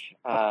stage.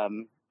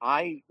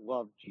 I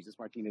love Jesus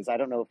Martinez. I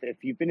don't know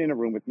if you've been in a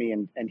room with me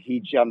and he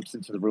jumps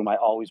into the room, I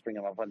always bring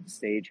him up on the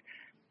stage.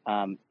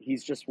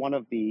 He's just one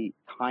of the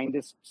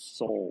kindest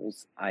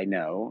souls I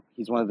know.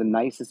 He's one of the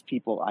nicest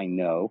people I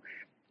know.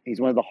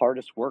 He's one of the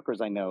hardest workers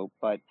I know,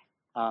 but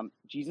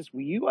Jesus,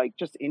 will you like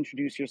just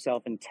introduce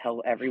yourself and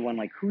tell everyone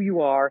like who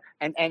you are?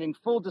 And in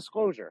full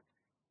disclosure,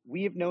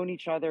 we have known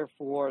each other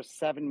for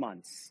 7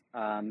 months.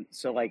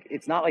 So like,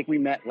 it's not like we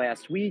met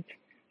last week.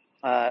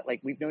 Like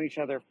we've known each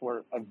other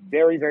for a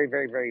very, very,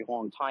 very, very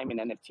long time in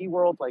NFT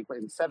world. Like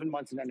in 7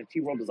 months in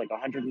NFT world is like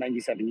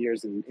 197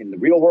 years in the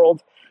real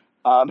world.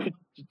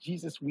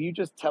 Jesus, will you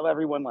just tell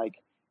everyone like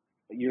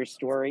your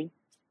story?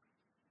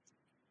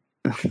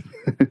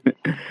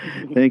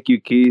 Thank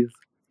you, Keith.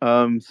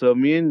 So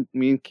me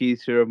and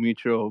Keith share a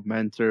mutual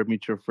mentor,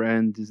 mutual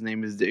friend. His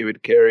name is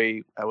David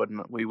Carey.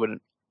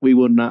 We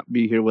would not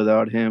be here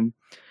without him.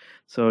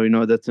 So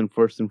that's in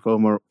first and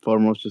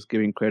foremost just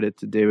giving credit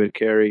to David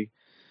Carey.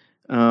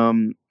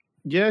 Um,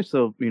 yeah.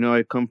 So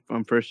I come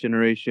from first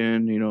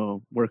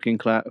generation. Working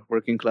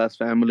class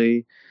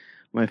family.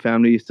 My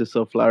family used to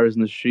sell flowers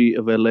in the street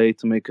of LA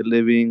to make a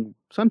living.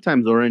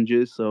 Sometimes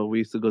oranges. So we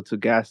used to go to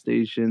gas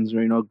stations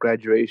or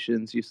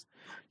graduations,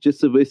 just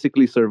to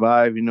basically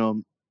survive. I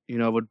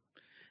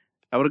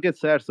would get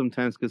sad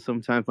sometimes because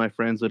sometimes my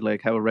friends would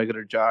like have a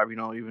regular job,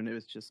 even if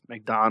it's just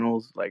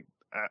McDonald's. Like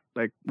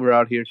we're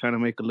out here trying to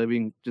make a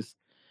living just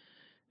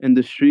in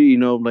the street,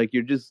 like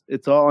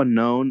it's all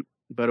unknown.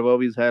 But I've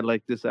always had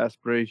like this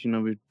aspiration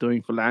of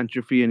doing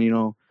philanthropy, and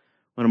one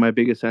of my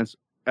biggest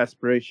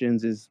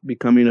aspirations is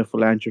becoming a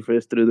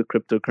philanthropist through the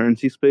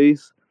cryptocurrency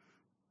space.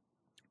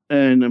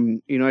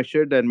 And I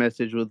shared that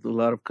message with a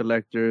lot of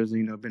collectors.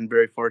 Been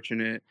very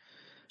fortunate.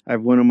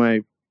 I've one of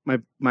my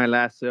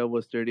last sale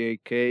was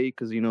 38K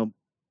because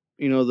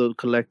the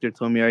collector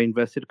told me I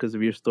invested because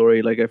of your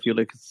story. Like I feel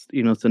like it's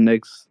the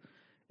next.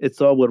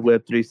 It's all what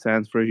Web3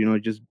 stands for.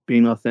 Just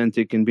being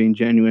authentic and being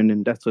genuine,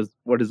 and that's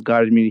what has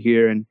guided me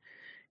here. And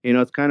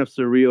it's kind of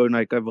surreal. And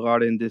like I've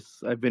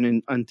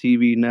been on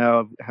TV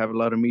now. I have a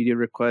lot of media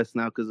requests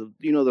now because of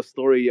the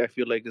story. I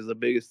feel like is the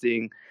biggest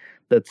thing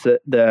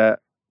that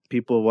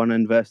people want to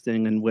invest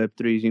in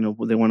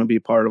Web3s. They want to be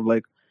part of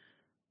like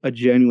a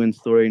genuine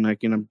story. And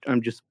like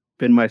I'm just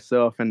been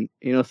myself, and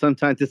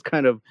sometimes it's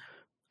kind of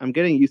I'm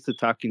getting used to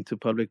talking to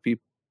public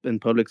people in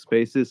public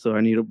spaces, so I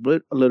need a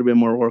little bit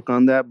more work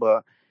on that.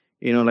 But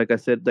like I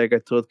said, like I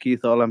told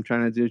Keith, all I'm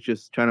trying to do is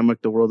just trying to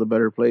make the world a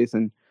better place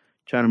and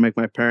trying to make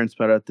my parents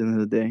proud at the end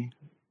of the day.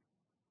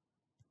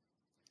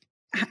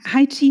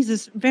 Hi,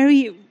 Jesus.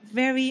 Very,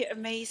 very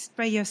amazed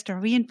by your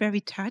story and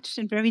very touched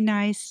and very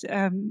nice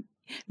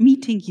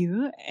meeting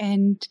you.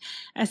 And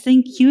I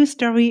think your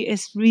story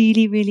is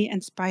really, really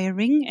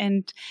inspiring.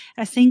 And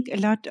I think a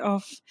lot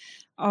of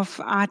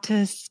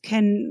artists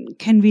can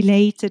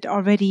relate that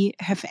already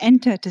have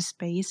entered the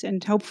space,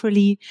 and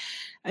hopefully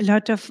a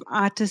lot of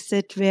artists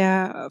that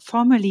were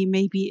formerly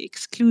maybe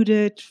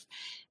excluded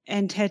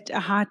and had a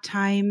hard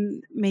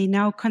time may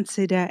now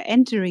consider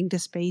entering the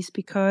space,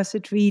 because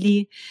it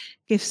really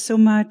gives so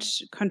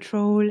much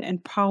control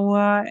and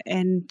power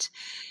and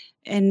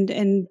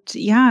everything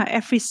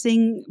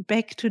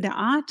back to the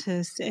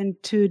artists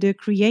and to the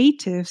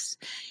creatives.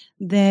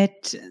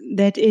 That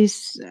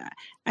is,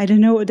 I don't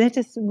know, that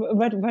is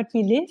what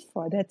we live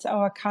for. That's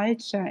our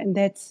culture, and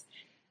that's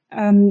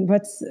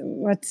what's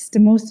the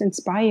most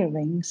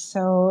inspiring.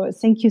 So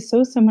thank you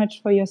so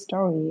much for your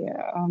story.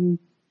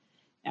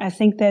 I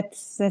think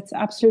that's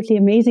absolutely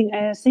amazing.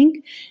 I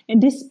think in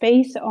this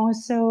space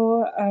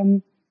also,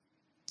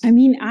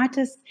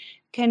 artists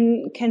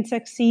can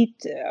succeed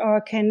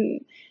or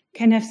can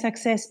have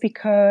success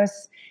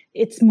because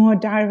it's more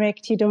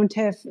direct. You don't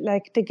have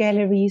like the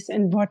galleries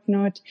and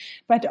whatnot.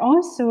 But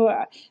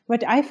also,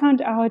 what I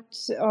found out,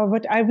 or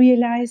what I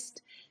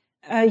realized,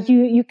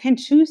 you can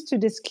choose to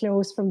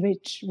disclose from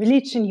which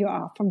religion you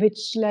are, from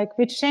which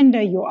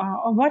gender you are,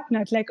 or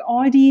whatnot. Like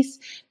all these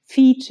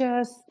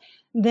features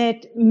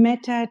that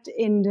mattered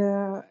in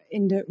the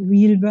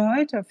real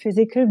world or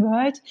physical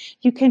world,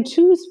 you can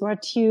choose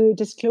what you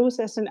disclose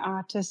as an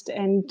artist,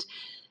 and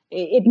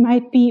it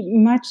might be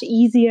much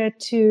easier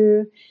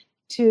to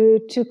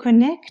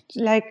connect,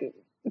 like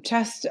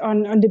just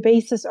on the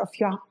basis of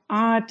your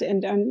art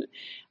and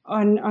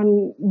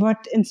on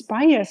what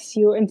inspires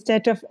you,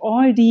 instead of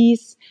all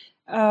these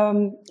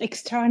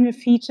external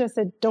features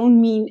that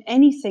don't mean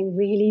anything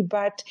really,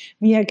 but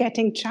we are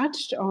getting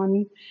judged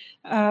on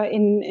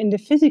in the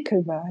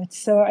physical world.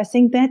 So I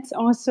think that's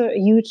also a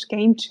huge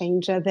game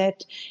changer,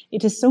 that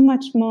it is so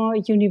much more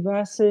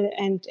universal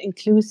and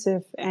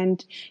inclusive,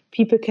 and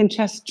people can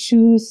just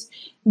choose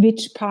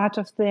which part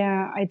of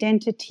their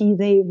identity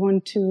they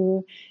want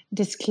to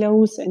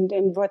disclose and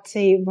what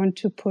they want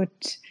to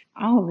put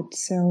out.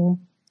 So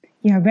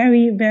yeah,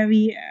 very,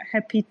 very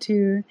happy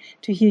to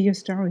hear your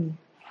story.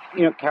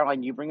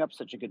 Caroline, you bring up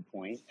such a good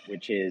point,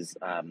 which is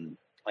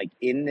like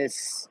in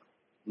this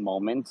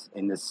moment,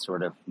 in this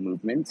sort of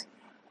movement,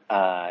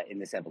 in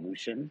this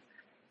evolution,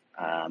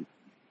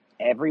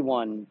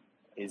 everyone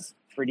is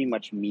pretty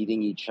much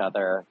meeting each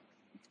other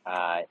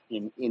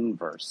in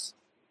inverse.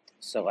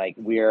 So like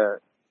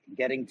we're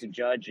getting to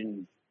judge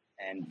and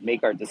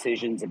make our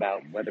decisions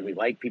about whether we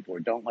like people or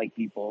don't like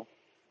people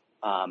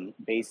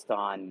based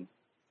on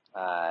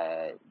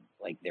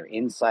like their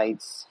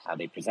insights, how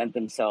they present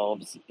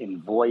themselves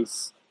in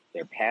voice,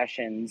 their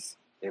passions,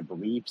 their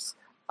beliefs.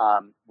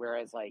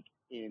 Whereas like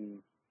in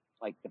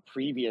like the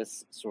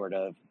previous sort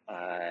of,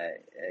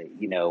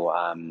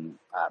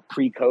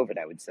 pre-COVID,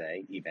 I would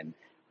say even,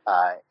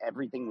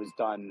 everything was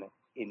done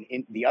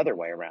in the other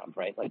way around,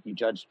 right? Like you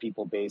judged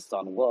people based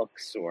on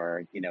looks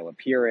or,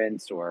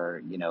 appearance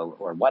or,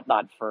 or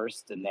whatnot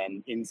first, and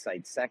then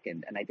insight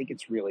second. And I think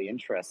it's really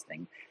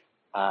interesting.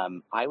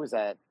 I was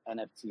at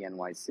NFT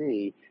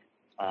NYC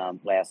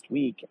last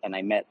week, and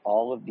I met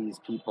all of these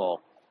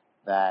people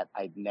that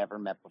I'd never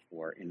met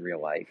before in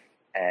real life,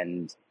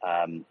 and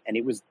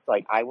it was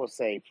like, I will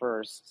say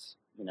first,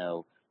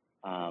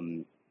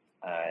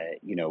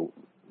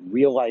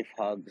 real life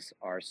hugs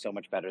are so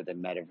much better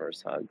than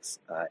metaverse hugs.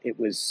 It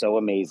was so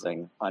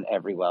amazing on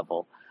every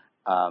level.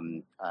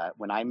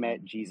 When I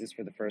met Jesus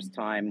for the first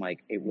time,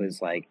 like it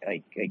was like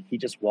he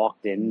just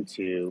walked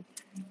into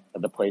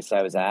the place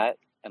I was at,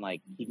 and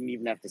like he didn't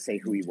even have to say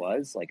who he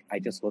was. Like I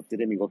just looked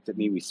at him, he looked at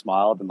me, we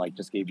smiled, and like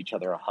just gave each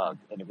other a hug,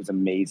 and it was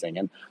amazing.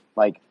 And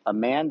like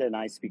Amanda and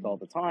I speak all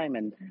the time,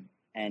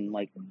 and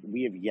like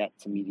we have yet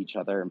to meet each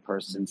other in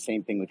person.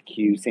 Same thing with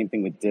Q, same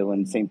thing with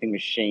Dylan, same thing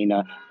with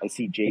Shayna. I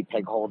see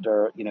JPEG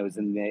Holder, is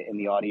in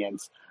the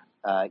audience.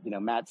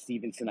 Matt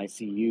Stevenson, I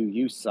see you.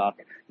 You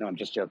suck. No, I'm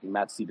just joking.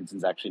 Matt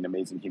Stevenson's actually an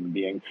amazing human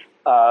being.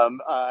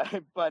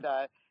 I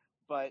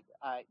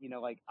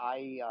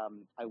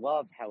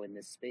love how in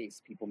this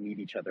space people meet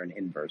each other in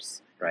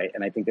inverse, right?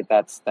 And I think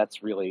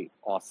that's really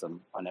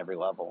awesome on every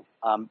level.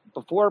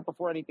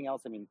 Before anything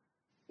else, I mean,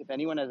 if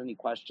anyone has any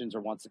questions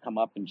or wants to come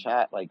up and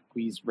chat, like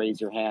please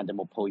raise your hand and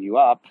we'll pull you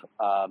up.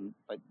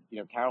 But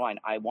Caroline,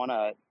 I want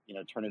to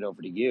turn it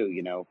over to you.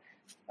 You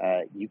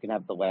can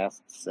have the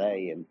last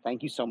say, and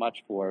thank you so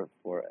much for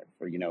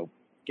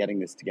getting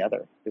this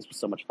together. This was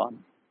so much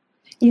fun.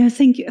 Yeah,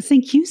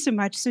 thank you so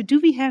much. So do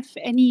we have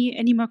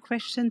any more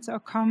questions or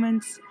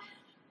comments?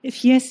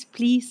 If yes,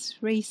 please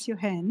raise your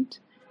hand.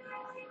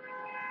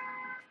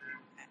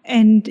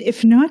 And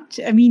if not,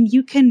 I mean,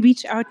 you can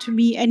reach out to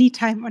me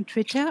anytime on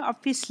Twitter.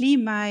 Obviously,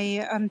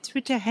 my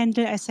Twitter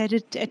handle, I said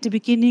it at the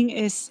beginning,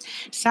 is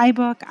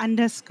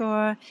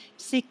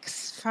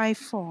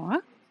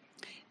cyborg_654.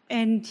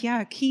 And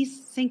yeah,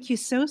 Keith, thank you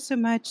so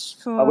much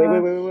for... Oh,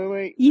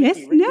 wait. Yes,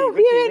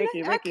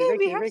 Ricky,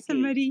 we have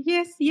somebody.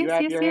 Yes. You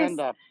have your hand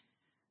up.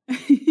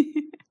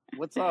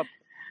 What's up?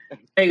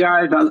 Hey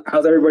guys,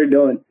 how's everybody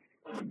doing?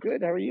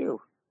 Good, how are you?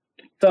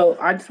 So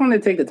I just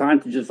wanted to take the time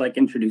to just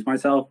introduce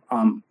myself.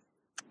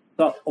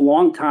 So a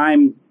long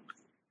time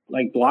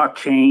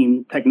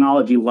blockchain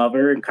technology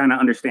lover and kind of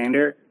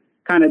understander,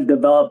 kind of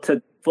developed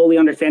to fully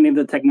understanding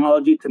the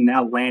technology to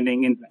now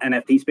landing in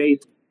NFT space.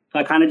 So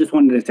I kind of just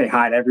wanted to say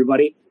hi to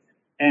everybody.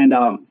 And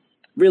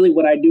really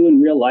what I do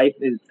in real life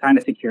is kind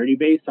of security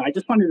based. So I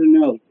just wanted to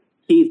know,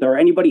 Keith, or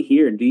anybody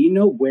here, do you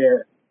know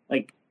where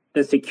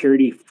the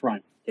security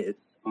front is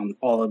on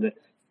all of this?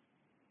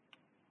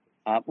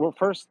 Well,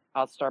 first,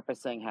 I'll start by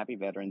saying Happy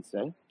Veterans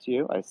Day to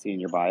you. I see in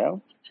your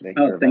bio. Thank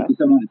you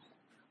so much.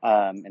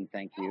 And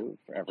thank you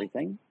for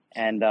everything.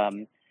 And,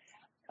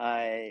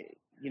 I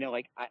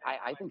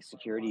think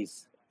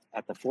security's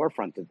at the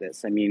forefront of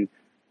this. I mean,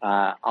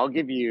 I'll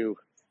give you,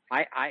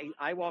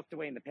 I walked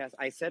away in the past.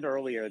 I said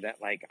earlier that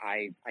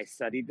I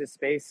studied this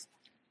space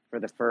for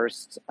the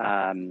first,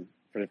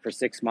 for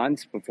 6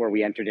 months before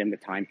we entered in the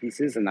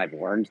timepieces, and I've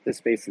learned this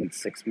space in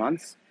 6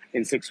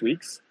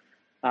 weeks.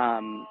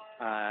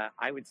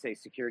 I would say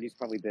security is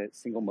probably the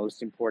single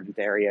most important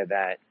area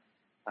that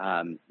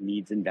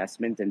needs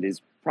investment and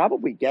is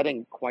probably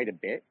getting quite a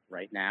bit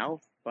right now.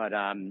 But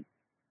I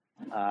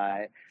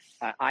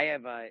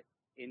have a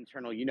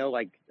internal,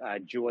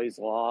 Joy's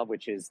law,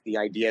 which is the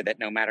idea that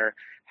no matter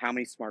how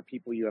many smart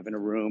people you have in a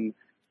room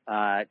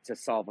to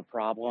solve a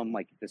problem,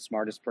 the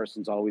smartest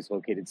person's always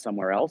located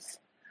somewhere else.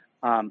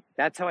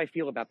 That's how I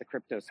feel about the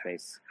crypto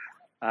space.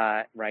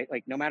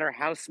 Right? No matter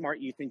how smart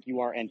you think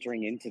you are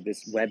entering into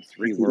this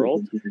Web3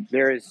 world,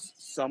 there is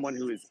someone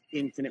who is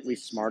infinitely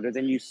smarter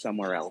than you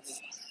somewhere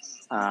else.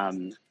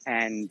 And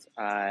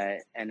I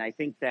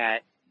think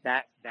that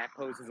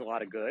poses a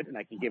lot of good, and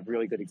I can give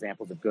really good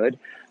examples of good,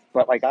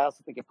 but I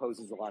also think it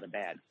poses a lot of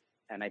bad.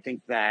 And I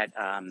think that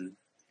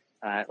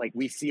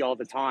we see all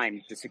the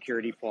time the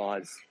security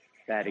flaws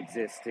that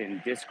exist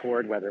in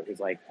Discord, whether it was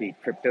the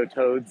crypto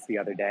toads the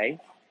other day,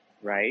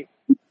 right?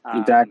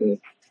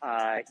 Exactly.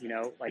 But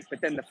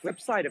then the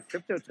flip side of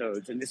crypto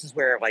toads, and this is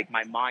where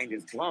my mind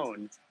is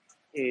blown,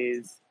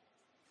 is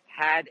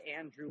had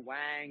Andrew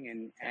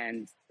Wang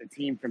and the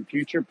team from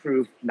Future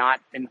Proof not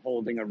been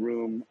holding a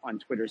room on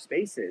Twitter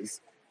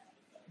Spaces,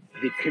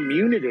 the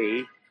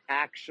community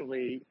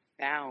actually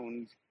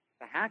found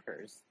the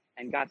hackers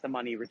and got the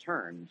money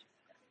returned,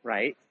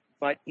 right?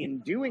 But in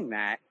doing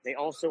that, they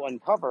also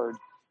uncovered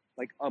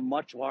a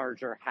much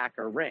larger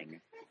hacker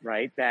ring,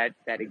 right? That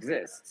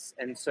exists.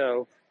 And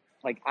so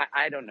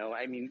I don't know.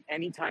 I mean,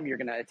 anytime you're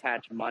going to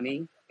attach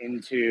money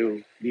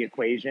into the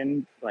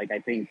equation, I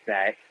think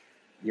that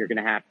you're going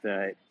to have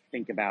to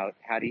think about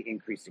how do you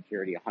increase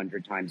security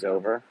 100 times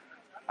over.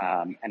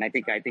 And I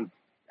think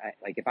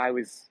if I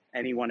was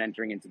anyone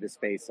entering into this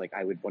space,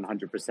 I would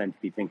 100%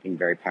 be thinking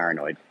very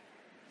paranoid.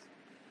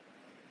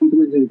 I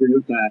completely agree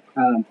with that.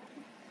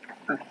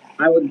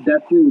 I would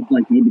definitely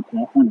maybe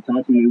want to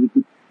talk to maybe we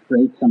could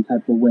create some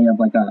type of way of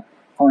a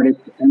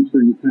artist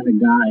entry kind of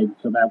guide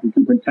so that we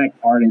can protect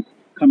artists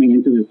coming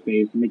into the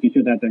space and making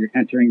sure that they're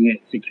entering it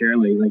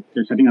securely,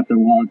 they're setting up their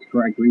wallets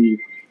correctly,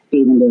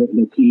 saving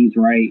the keys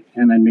right,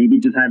 and then maybe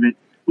just have it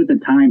with the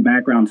time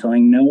background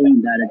selling,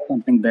 knowing that it's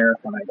something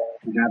verified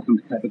and have some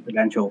type of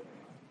credential.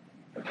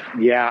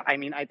 Yeah, I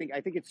mean, I think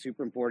it's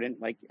super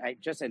important. Like,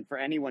 and for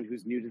anyone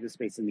who's new to the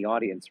space in the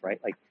audience, right?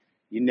 Like,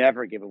 you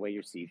never give away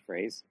your seed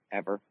phrase,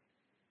 ever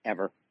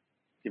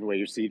give away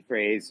your seed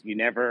phrase. You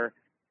never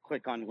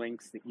click on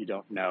links that you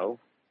don't know,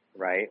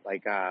 right?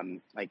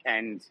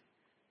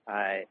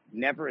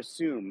 Never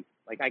assume.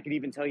 Like, I could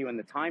even tell you in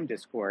the Time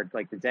Discord,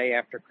 like the day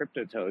after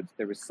Crypto Toads,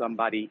 there was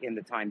somebody in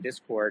the Time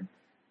Discord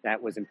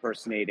that was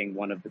impersonating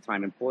one of the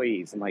Time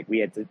employees, and like we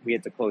had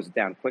to close it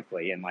down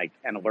quickly and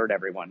alert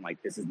everyone,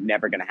 like, this is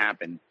never going to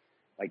happen.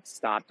 Like,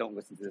 stop, don't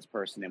listen to this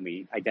person, and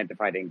we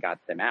identified it and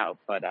got them out.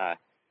 But I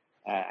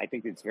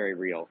think it's very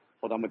real.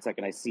 Hold on one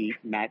second. I see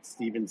Matt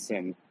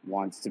Stevenson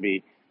wants to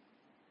be.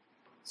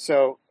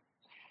 So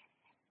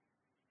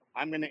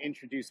I'm going to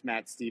introduce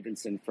Matt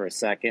Stevenson for a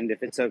second,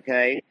 if it's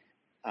okay.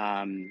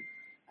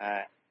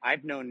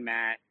 I've known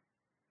Matt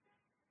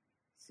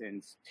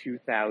since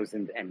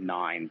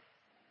 2009.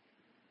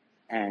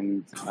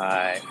 And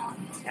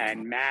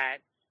Matt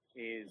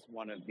is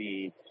one of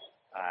the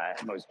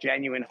most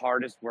genuine,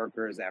 hardest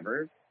workers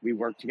ever. We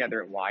worked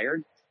together at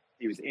Wired.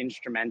 He was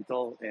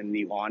instrumental in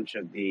the launch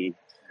of the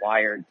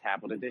Wired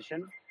Tablet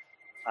Edition.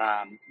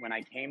 When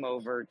I came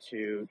over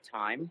to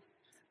Time,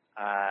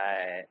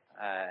 Maya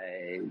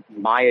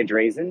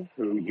Drazen,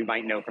 who you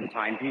might know from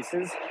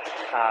Timepieces,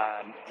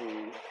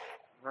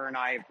 her and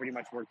I have pretty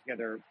much worked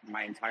together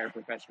my entire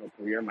professional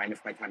career, minus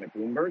my time at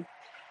Bloomberg.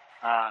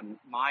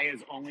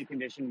 Maya's only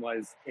condition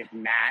was if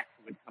Matt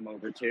would come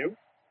over too.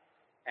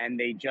 And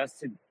they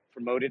just had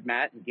promoted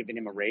Matt and given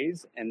him a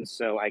raise. And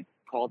so I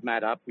called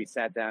Matt up, we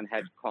sat down,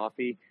 had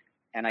coffee,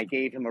 and I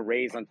gave him a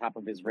raise on top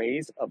of his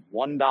raise of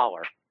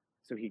 $1.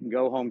 So he can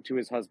go home to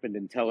his husband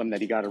and tell him that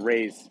he got a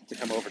raise to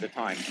come over to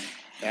Time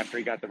after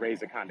he got the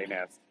raise at Condé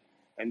Nast.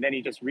 And then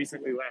he just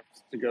recently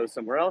left to go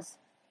somewhere else.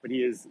 But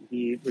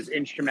he was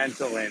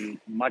instrumental in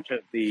much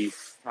of the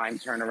Time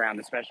turnaround,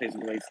 especially as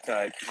it relates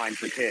to Time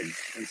for Kids.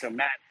 And so,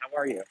 Matt, how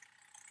are you?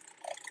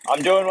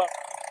 I'm doing well.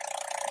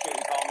 Appreciate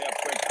you calling me up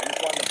quick. I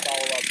just wanted to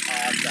follow up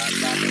on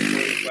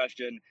that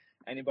question.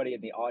 Anybody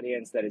in the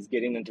audience that is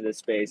getting into this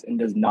space and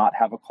does not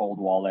have a cold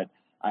wallet,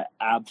 I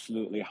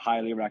absolutely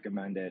highly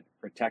recommend it.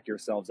 Protect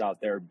yourselves out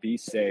there. Be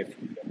safe.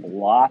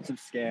 Lots of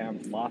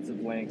scams, lots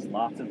of links,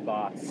 lots of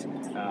bots.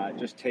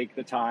 Just take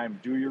the time,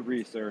 do your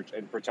research,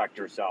 and protect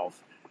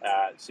yourself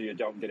so you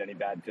don't get any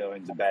bad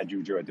feelings and bad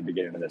juju at the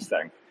beginning of this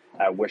thing.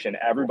 Wishing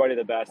everybody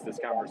the best. This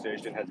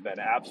conversation has been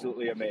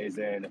absolutely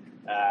amazing,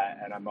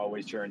 and I'm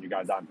always cheering you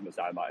guys on from the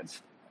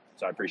sidelines.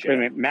 So I appreciate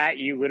it. Matt,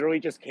 you literally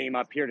just came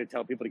up here to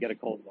tell people to get a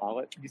cold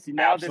wallet. You see,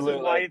 now absolutely. This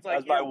is why it's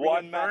like that's my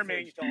one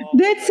message to all.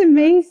 That's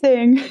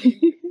amazing.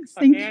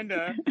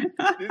 Amanda,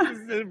 this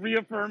is a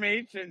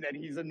reaffirmation that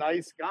he's a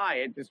nice guy.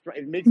 It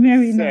makes Very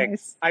me sick.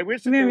 nice. I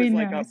wish that Very there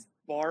was like nice.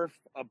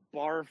 a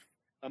barf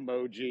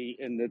emoji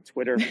in the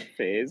Twitter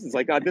phase. It's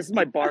like, oh, this is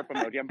my barf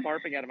emoji. I'm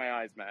barfing out of my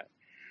eyes, Matt.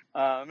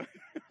 But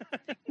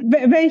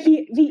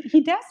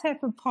he does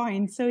have a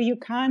point, so you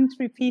can't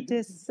repeat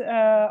this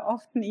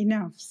often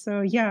enough.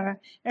 So yeah,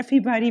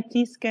 everybody,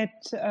 please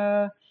get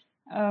a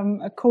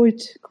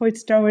cold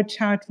storage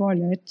hard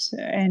wallet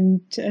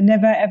and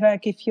never ever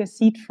give your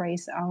seed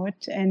phrase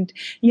out. And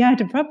yeah,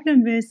 the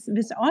problem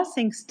with all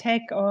things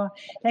tech, or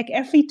like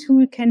every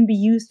tool can be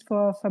used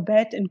for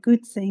bad and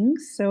good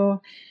things.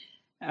 So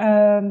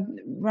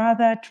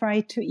rather try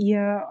to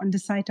err on the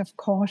side of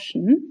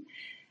caution.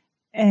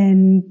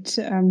 And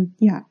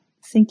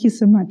thank you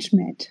so much,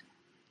 Matt.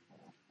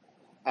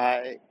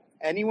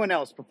 Anyone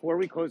else before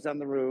we close down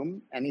the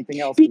room?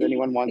 Anything else that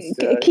anyone wants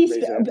to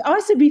Keith,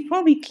 also,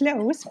 before we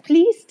close,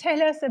 please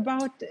tell us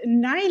about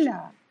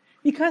Nyla.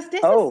 Because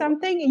this is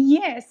something,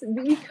 yes,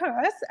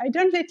 because I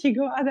don't let you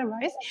go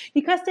otherwise,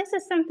 because this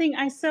is something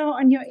I saw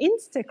on your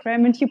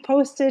Instagram, and you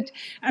posted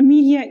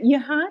Amelia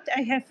Earhart.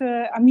 I have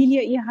a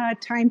Amelia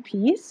Earhart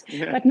timepiece,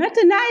 but not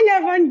a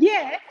Nyla one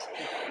yet.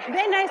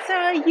 Then I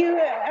saw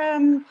you,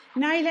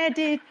 Nyla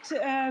did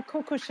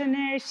Coco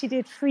Chanel, she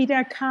did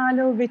Frida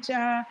Kahlo, which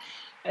are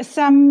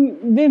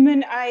some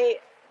women I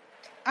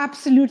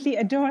absolutely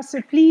adore. So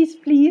please,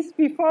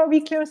 before we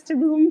close the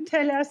room,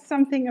 tell us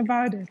something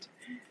about it.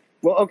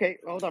 Well, okay,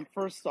 hold on.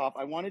 First off,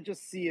 I want to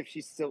just see if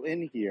she's still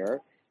in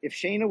here. If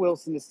Shayna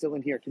Wilson is still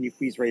in here, can you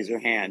please raise your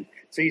hand?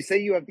 So you say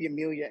you have the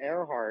Amelia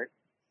Earhart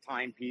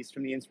timepiece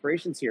from the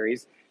Inspiration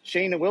series.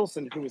 Shayna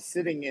Wilson, who was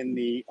sitting in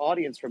the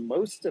audience for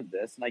most of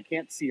this, and I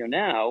can't see her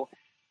now,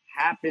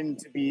 happened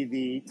to be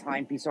the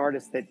timepiece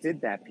artist that did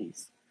that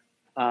piece.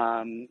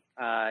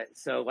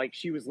 So like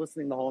she was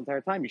listening the whole entire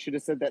time. You should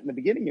have said that in the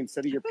beginning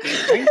instead of your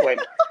penguin,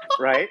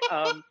 right?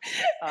 My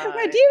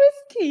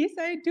dearest Keith,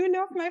 I do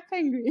love my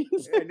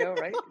penguins. I know,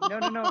 right?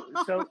 No.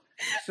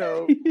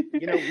 So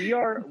you know, we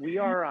are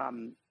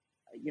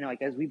you know,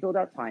 like as we build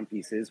out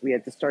timepieces, we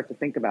had to start to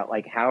think about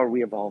like how are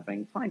we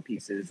evolving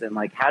timepieces and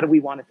like how do we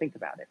want to think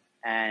about it?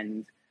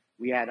 And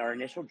we had our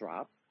initial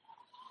drop,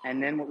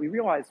 and then what we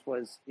realized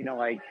was, you know,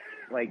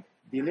 like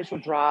the initial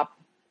drop,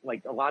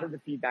 like a lot of the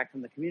feedback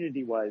from the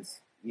community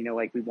was, you know,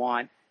 like we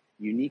want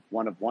unique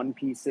one-of-one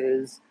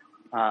pieces.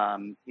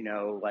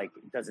 Like,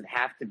 does it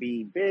have to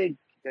be big?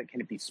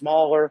 Can it be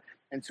smaller?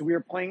 And so we were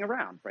playing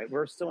around, right?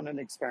 We're still in an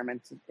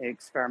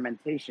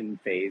experimentation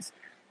phase.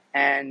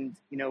 And,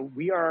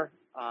 we are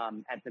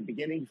at the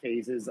beginning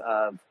phases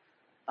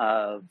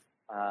of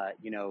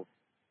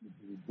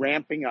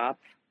ramping up,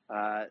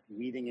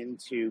 leading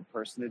into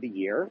Person of the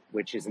Year,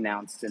 which is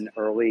announced in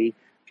early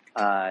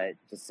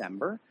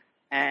December.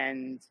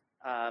 And,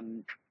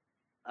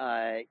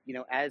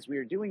 as we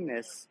were doing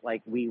this,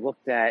 like, we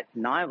looked at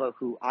Nyla,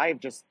 who I've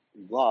just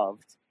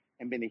loved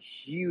and been a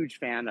huge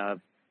fan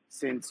of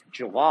since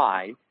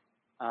July,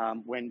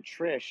 when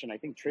Trish, and I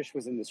think Trish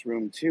was in this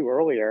room too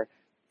earlier,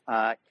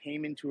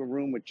 came into a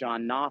room with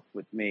John Knopf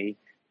with me,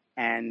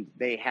 and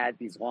they had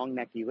these long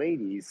necky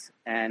ladies,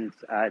 and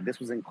this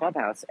was in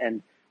Clubhouse,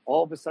 and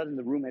all of a sudden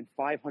the room had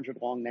 500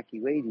 long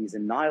necky ladies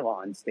and Nyla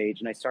on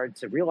stage, and I started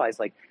to realize,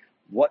 like,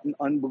 what an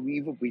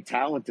unbelievably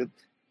talented,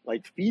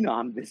 like,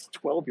 phenom this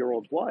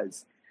 12-year-old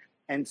was.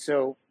 And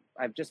so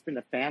I've just been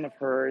a fan of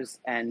hers,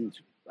 and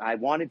I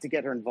wanted to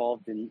get her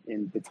involved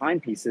in the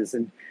timepieces,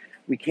 and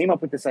we came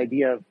up with this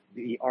idea of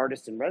the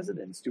artist in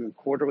residence, doing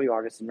quarterly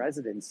artist in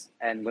residence.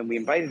 And when we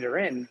invited her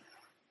in,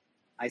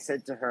 I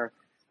said to her,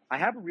 I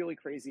have a really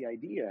crazy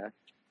idea,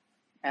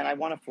 and I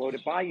want to float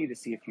it by you to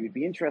see if you would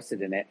be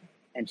interested in it.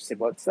 And she said,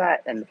 what's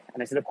that? And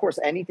I said, of course,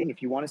 anything.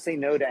 If you want to say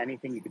no to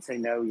anything, you could say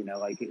no,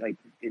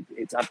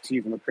 it's up to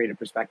you from a creative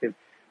perspective.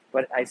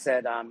 But I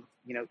said,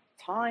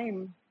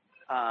 Time,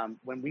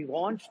 when we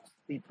launched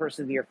the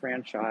Person of the Year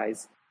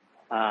franchise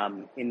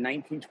in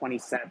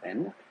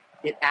 1927,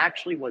 it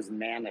actually was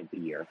Man of the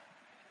Year.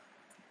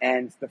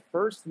 And the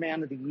first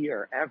Man of the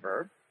Year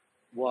ever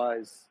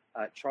was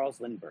Charles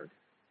Lindbergh.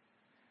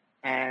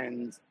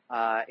 And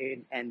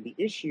the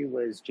issue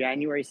was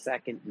January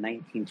 2nd,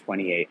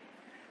 1928.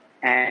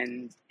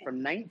 And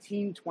from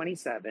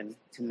 1927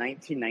 to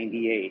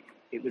 1998,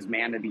 it was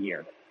Man of the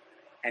Year.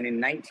 And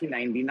in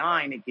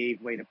 1999, it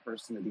gave way to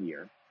Person of the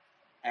Year.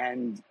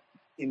 And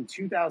in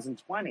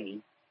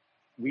 2020,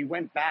 we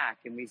went back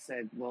and we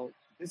said, well,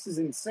 this is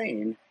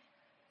insane.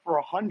 For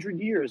 100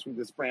 years,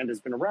 this brand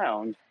has been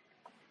around.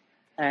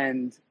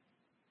 And,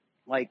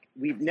 like,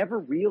 we've never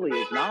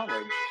really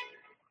acknowledged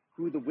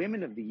who the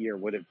Women of the Year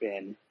would have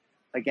been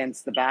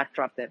against the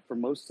backdrop that for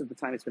most of the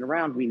time it's been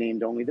around, we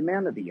named only the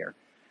Man of the Year.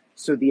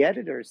 So the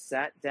editors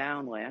sat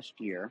down last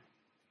year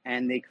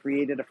and they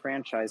created a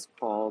franchise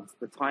called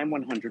the Time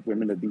 100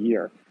 Women of the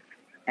Year.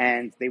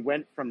 And they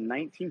went from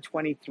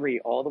 1923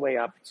 all the way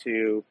up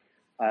to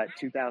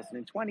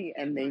 2020,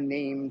 and they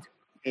named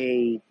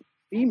a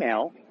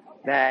female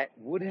that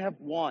would have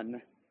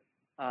won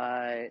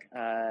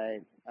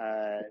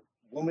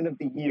Woman of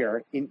the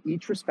Year in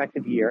each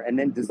respective year, and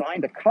then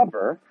designed a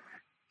cover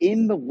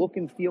in the look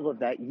and feel of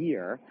that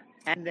year,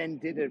 and then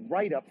did a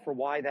write-up for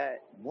why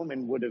that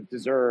woman would have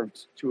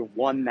deserved to have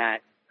won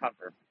that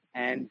cover.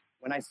 And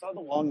when I saw the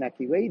long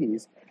necky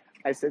ladies,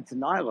 I said to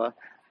Nyla,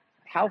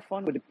 how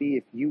fun would it be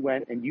if you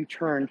went and you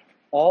turned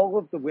all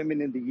of the women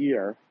in the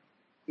year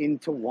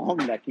into long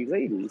necky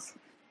ladies?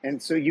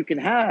 And so you can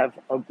have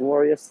a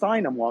Gloria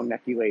Steinem long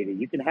necky lady.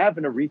 You can have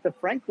an Aretha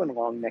Franklin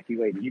long necky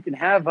lady. You can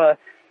have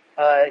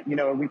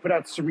we put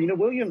out Serena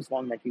Williams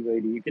long necky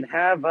lady. You can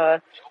have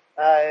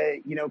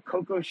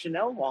Coco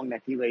Chanel long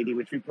necky lady,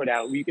 which we put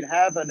out. You can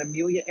have an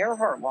Amelia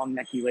Earhart long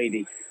necky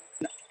lady.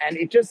 And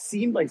it just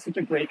seemed like such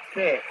a great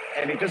fit.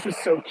 And it just was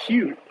so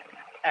cute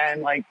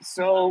and, like,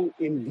 so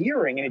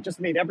endearing. And it just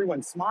made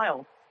everyone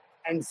smile.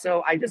 And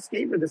so I just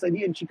gave her this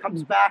idea, and she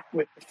comes back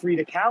with the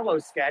Frida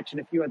Kahlo sketch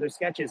and a few other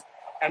sketches,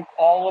 and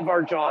all of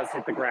our jaws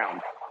hit the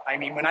ground. I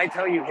mean, when I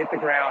tell you hit the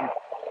ground,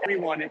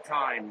 everyone at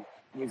Time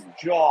was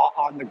jaw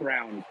on the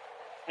ground.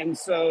 And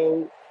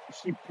so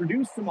she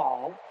produced them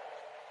all,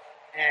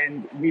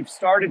 and we've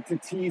started to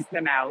tease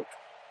them out.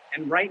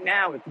 And right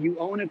now, if you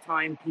own a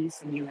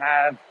timepiece and you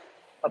have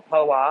a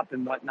PO-op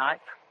and whatnot,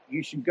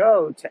 you should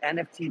go to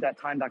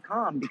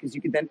nft.time.com, because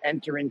you can then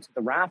enter into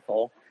the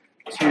raffle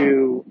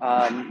to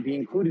be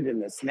included in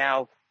this.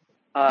 Now,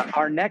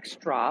 our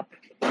next drop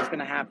is going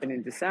to happen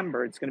in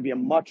December. It's going to be a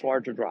much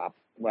larger drop,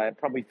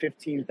 probably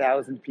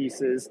 15,000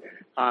 pieces,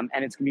 and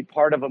it's going to be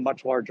part of a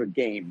much larger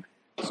game.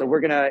 So we're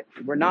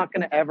not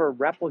going to ever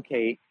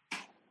replicate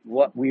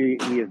what we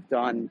have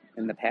done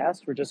in the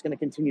past. We're just going to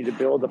continue to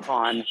build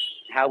upon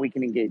how we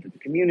can engage with the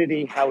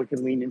community, how we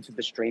can lean into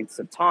the strengths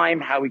of Time,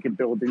 how we can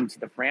build into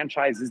the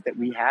franchises that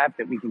we have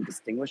that we can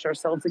distinguish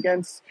ourselves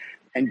against.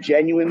 And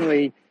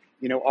genuinely,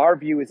 our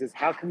view is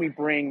how can we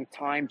bring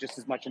Time just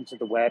as much into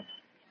the Web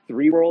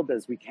 3 world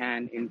as we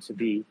can into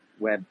the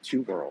Web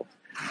 2 world,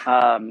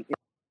 our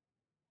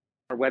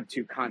Web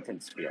 2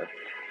 content sphere.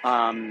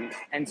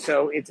 And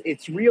so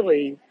it's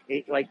really,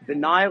 like, the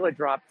Nyla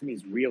drop to me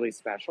is really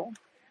special.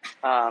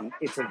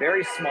 It's a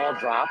very small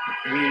drop.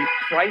 We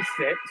priced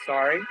it.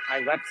 Sorry,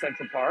 I left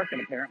Central Park,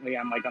 and apparently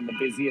I'm, like, on the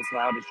busiest,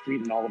 loudest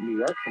street in all of New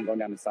York. I'm going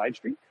down the side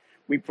street.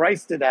 We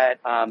priced it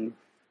at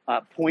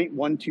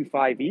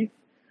 0.125 ETH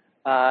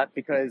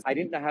because I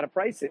didn't know how to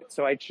price it.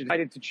 So I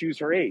decided to choose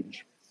her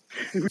age.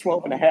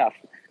 12 and a half.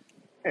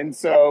 And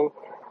so,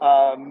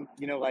 but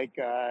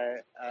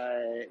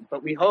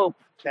we hope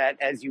that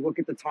as you look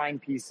at the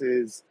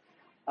timepieces,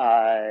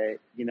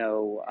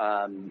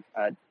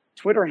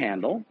 Twitter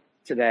handle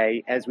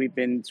today, as we've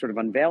been sort of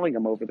unveiling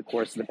them over the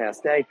course of the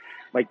past day,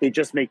 like they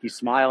just make you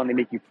smile and they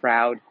make you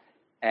proud.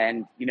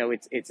 And,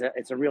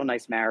 it's a real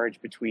nice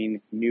marriage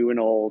between new and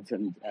old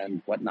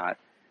and whatnot.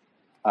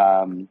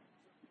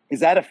 Is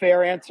that a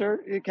fair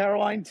answer,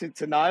 Caroline, to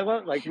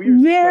Nyla? Like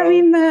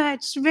very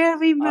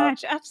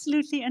much,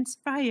 absolutely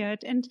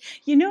inspired. And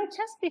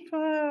just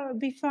before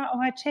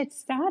our chat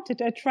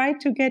started, I tried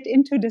to get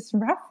into this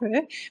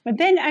raffle, but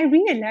then I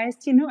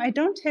realized, I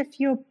don't have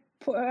your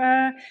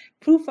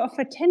proof of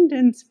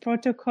attendance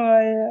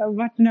protocol or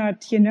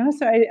whatnot, so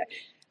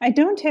I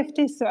don't have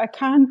this, so I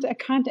can't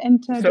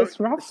enter this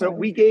raffle. So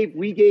we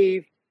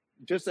gave,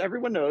 just so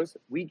everyone knows,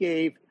 we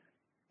gave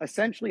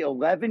essentially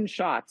 11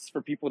 shots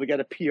for people to get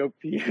a POP,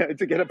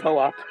 to get a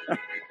POAP.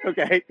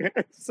 Okay.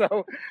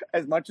 So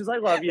as much as I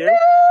love you,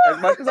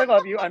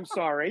 I'm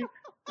sorry.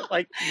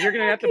 Like you're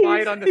going to have to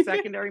buy it on the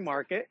secondary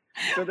market.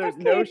 So there's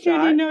no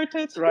shot,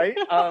 right?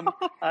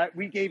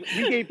 We gave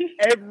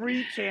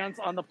every chance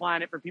on the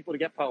planet for people to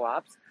get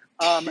POAPs.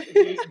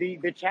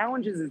 The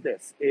challenge is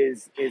this,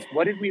 is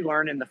what did we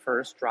learn in the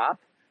first drop?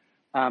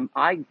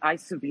 I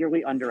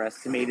severely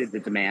underestimated the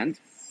demand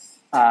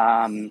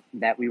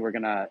that we were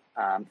going to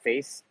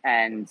face.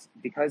 And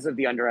because of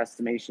the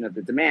underestimation of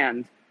the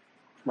demand,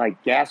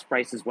 like gas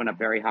prices went up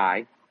very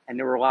high and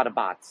there were a lot of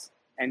bots.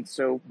 And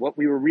so what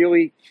we were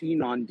really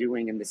keen on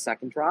doing in the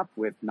second drop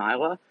with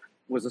Nyla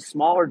was a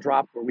smaller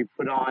drop where we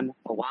put on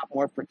a lot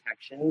more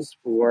protections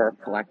for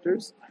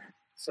collectors.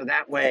 So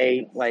that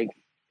way,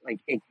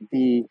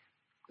 the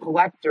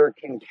collector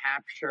can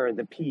capture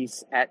the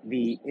piece at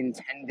the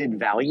intended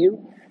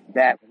value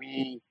that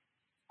we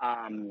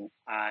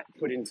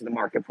put into the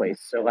marketplace.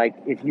 So like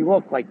if you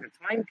look like the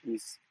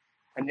timepiece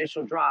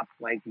initial drop,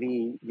 like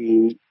the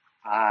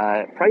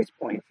price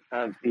point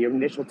of the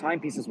initial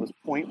timepieces was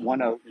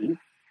 0.10 ETH,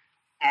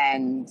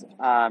 and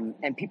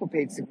people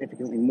paid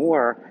significantly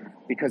more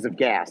because of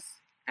gas.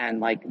 And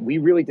like we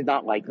really did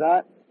not like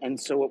that. And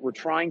so what we're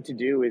trying to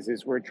do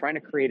is we're trying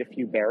to create a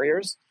few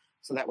barriers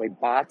so that way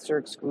bots are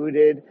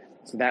excluded,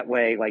 so that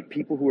way like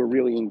people who are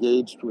really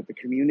engaged with the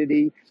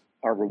community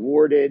are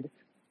rewarded.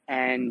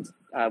 And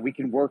we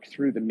can work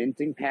through the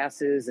minting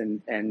passes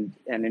and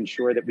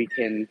ensure that we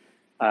can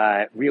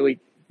really,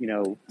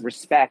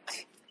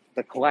 respect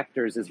the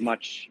collectors as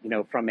much,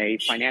 from a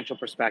financial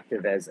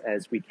perspective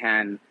as we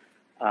can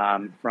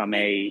from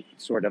a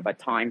sort of a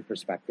time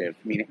perspective.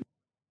 I mean,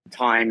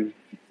 time,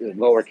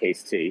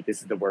 lowercase t,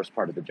 this is the worst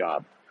part of the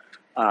job.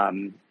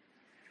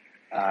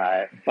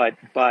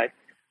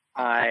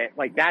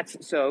 Like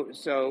that's so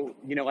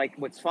like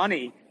what's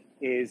funny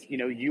is,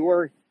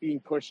 you're being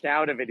pushed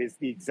out of it is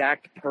the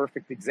exact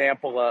perfect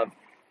example of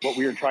what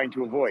we were trying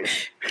to avoid.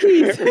 Because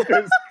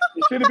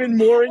you should have been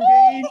more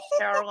engaged,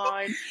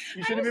 Caroline.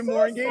 You should have been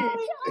more engaged.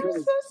 I'm so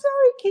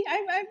sorry, Keith.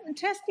 I'm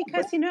just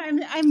because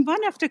I'm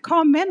one of the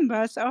core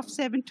members of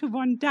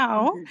 721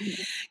 DAO.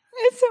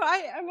 So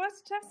I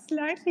was just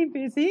slightly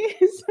busy,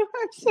 so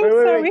I'm so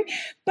sorry.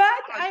 But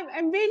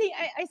I'm really,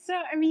 I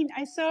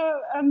saw,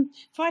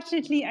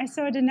 fortunately, I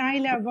saw the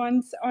Nyla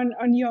ones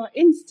on your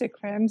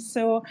Instagram.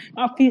 So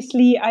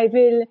obviously I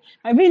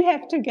will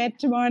have to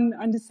get one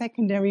on the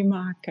secondary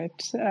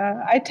market.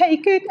 I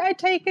take it,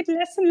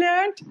 lesson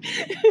learned.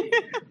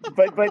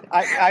 but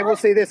I will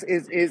say this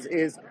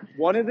is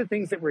one of the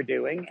things that we're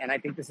doing, and I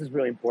think this is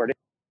really important.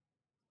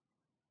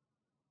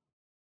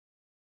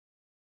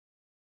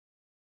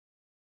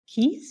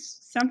 Keith,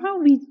 somehow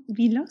we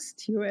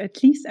lost you.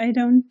 At least I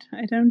don't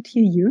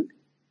hear you.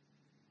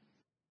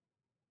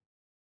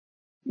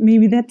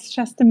 Maybe that's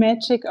just the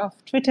magic of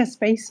Twitter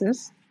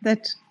Spaces.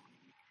 That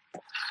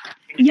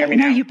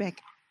now you're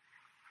back.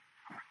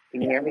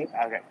 Can you hear me?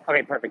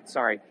 Okay, perfect.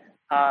 Sorry.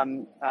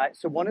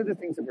 So one of the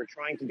things that we're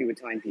trying to do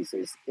with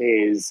timepieces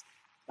is,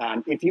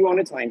 if you own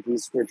a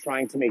timepiece, we're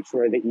trying to make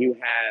sure that you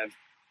have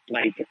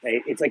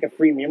it's like a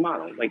freemium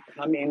model. Like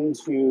come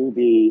into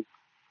the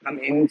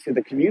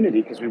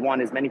community, because we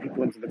want as many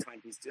people into the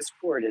timepiece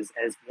Discord as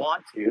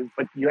want to,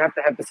 but you have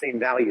to have the same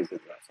values as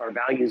us. Our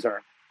values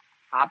are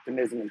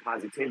optimism and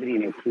positivity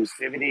and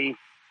inclusivity.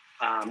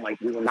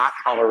 Like we will not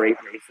tolerate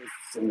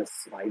racists in the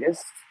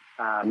slightest.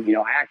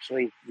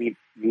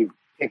 We've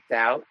kicked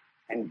out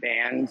and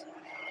banned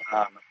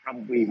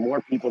probably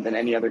more people than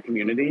any other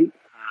community,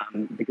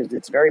 because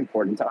it's very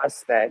important to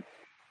us that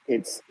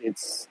it's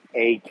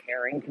a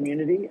caring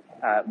community.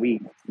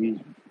 We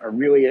are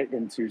really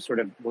into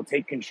we'll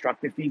take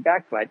constructive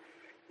feedback, but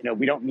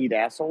we don't need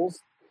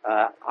assholes.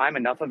 I'm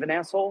enough of an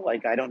asshole.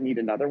 Like I don't need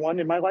another one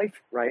in my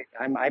life, right?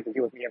 I have to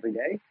deal with me every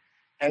day.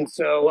 And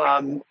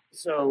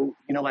so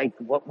like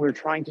what we're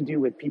trying to do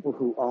with people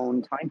who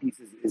own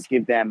timepieces is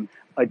give them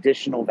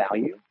additional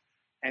value.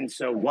 And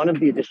so one of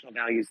the additional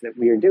values that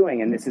we are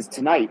doing, and this is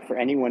tonight for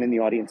anyone in the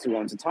audience who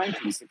owns a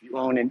timepiece, if you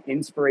own an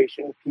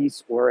inspirational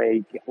piece or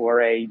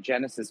a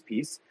Genesis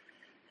piece,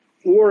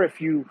 or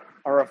if you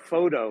are a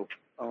photo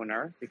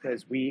owner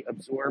because we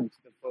absorbed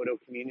the photo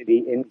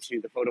community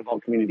into the photo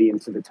vault community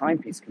into the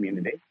timepiece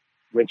community,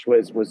 which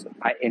was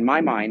in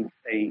my mind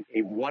a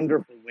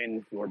wonderful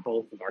win for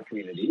both of our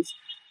communities.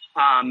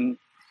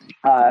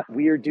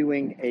 We are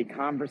doing a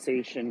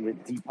conversation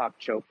with Deepak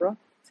Chopra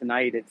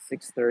tonight at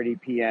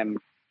 6:30 p.m.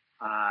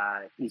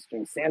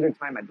 Eastern Standard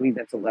Time. I believe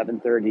that's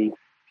 11:30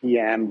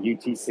 p.m.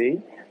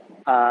 UTC.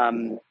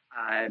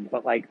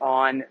 But like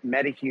on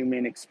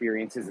metahuman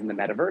experiences in the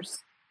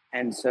metaverse.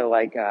 And so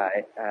like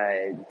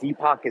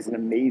Deepak is an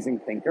amazing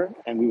thinker,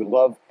 and we would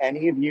love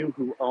any of you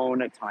who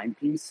own a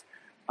timepiece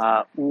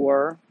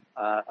or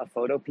a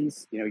photo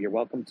piece, you're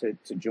welcome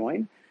to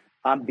join.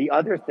 The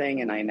other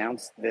thing, and I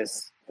announced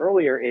this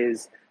earlier,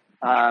 is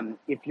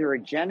if you're a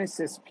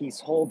Genesis piece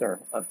holder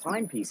of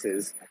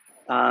timepieces,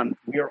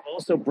 we are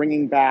also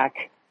bringing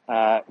back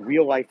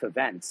real life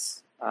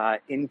events,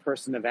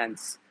 in-person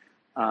events,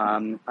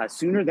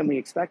 sooner than we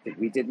expected.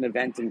 We did an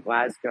event in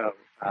Glasgow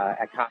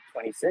at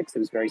COP26. It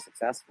was very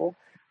successful.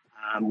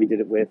 We did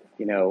it with,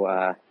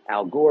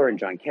 Al Gore and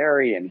John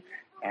Kerry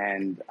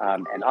and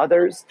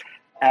others.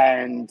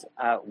 And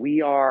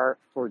we are,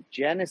 for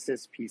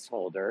Genesis piece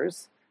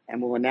holders,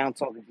 and we'll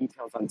announce all the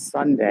details on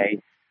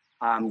Sunday,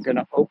 going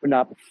to open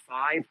up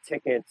 5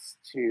 tickets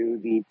to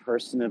the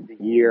Person of the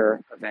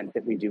Year event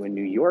that we do in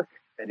New York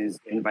that is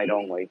invite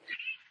only.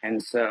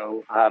 And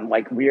so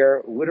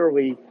we're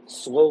literally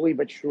slowly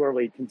but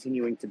surely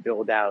continuing to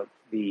build out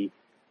the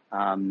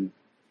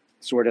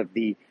sort of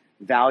the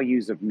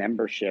values of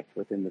membership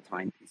within the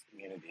timepiece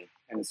community.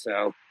 And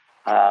so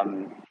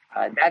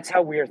that's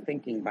how we are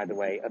thinking, by the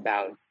way,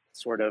 about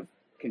sort of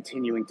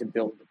continuing to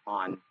build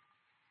upon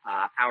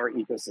our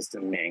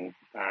ecosystem, Ming,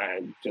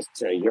 just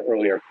to your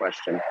earlier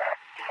question.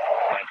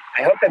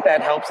 I hope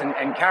that helps.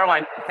 And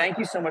Caroline, thank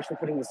you so much for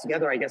putting this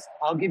together. I guess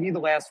I'll give you the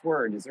last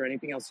word. Is there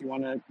anything else you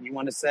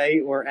want to say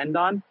or end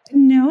on?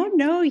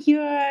 No,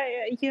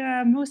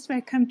 you're most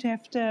welcome to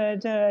have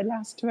the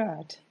last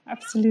word.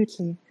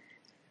 Absolutely.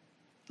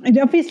 And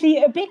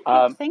obviously, a big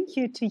thank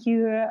you to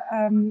you.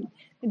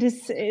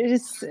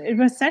 It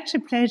was such a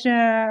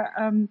pleasure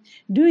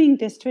doing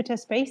this Twitter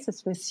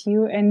Spaces with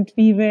you, and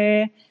we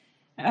were.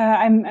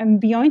 I'm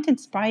beyond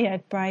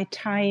inspired by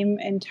Time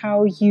and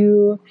how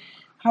you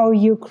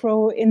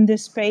grow in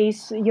this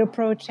space, your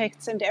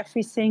projects and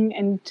everything.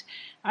 And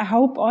I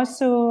hope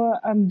also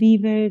we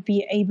will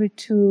be able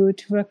to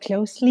work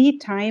closely,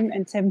 Time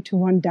and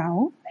 721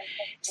 DAO.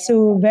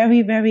 So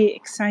very, very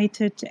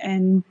excited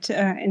and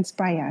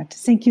inspired.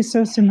 Thank you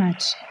so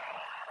much.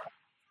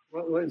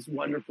 Well, it was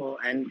wonderful.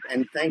 And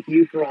thank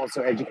you for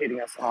also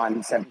educating us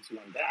on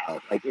 721 DAO.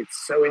 Like,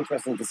 it's so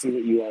interesting to see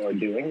what you all are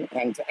doing.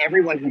 And to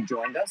everyone who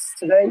joined us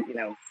today,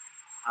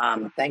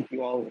 thank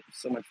you all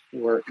so much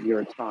for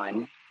your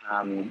time.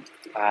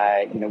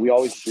 We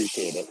always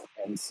appreciate it.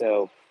 And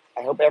so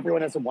I hope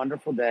everyone has a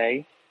wonderful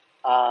day.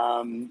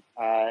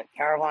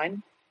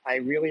 Caroline, I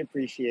really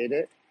appreciate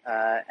it.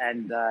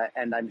 And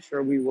I'm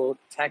sure we will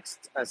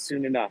text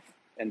soon enough.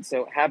 And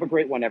so have a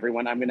great one,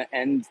 everyone. I'm going to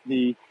end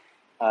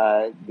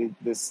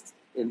this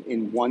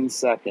in 1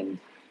 second.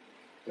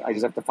 I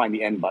just have to find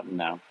the end button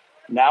now.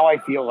 Now I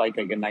feel like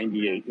a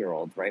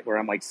 98-year-old, right? Where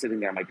I'm like sitting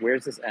there, I'm like,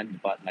 where's this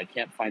end button? I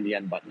can't find the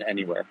end button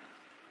anywhere.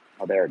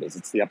 Oh, there it is.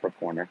 It's the upper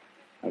corner.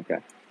 Okay.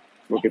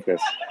 Look at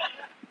this.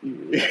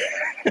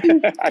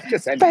 I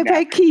just ended now.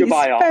 Bye-bye, Keith.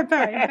 Goodbye, all.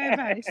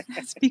 Bye-bye.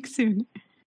 Speak soon.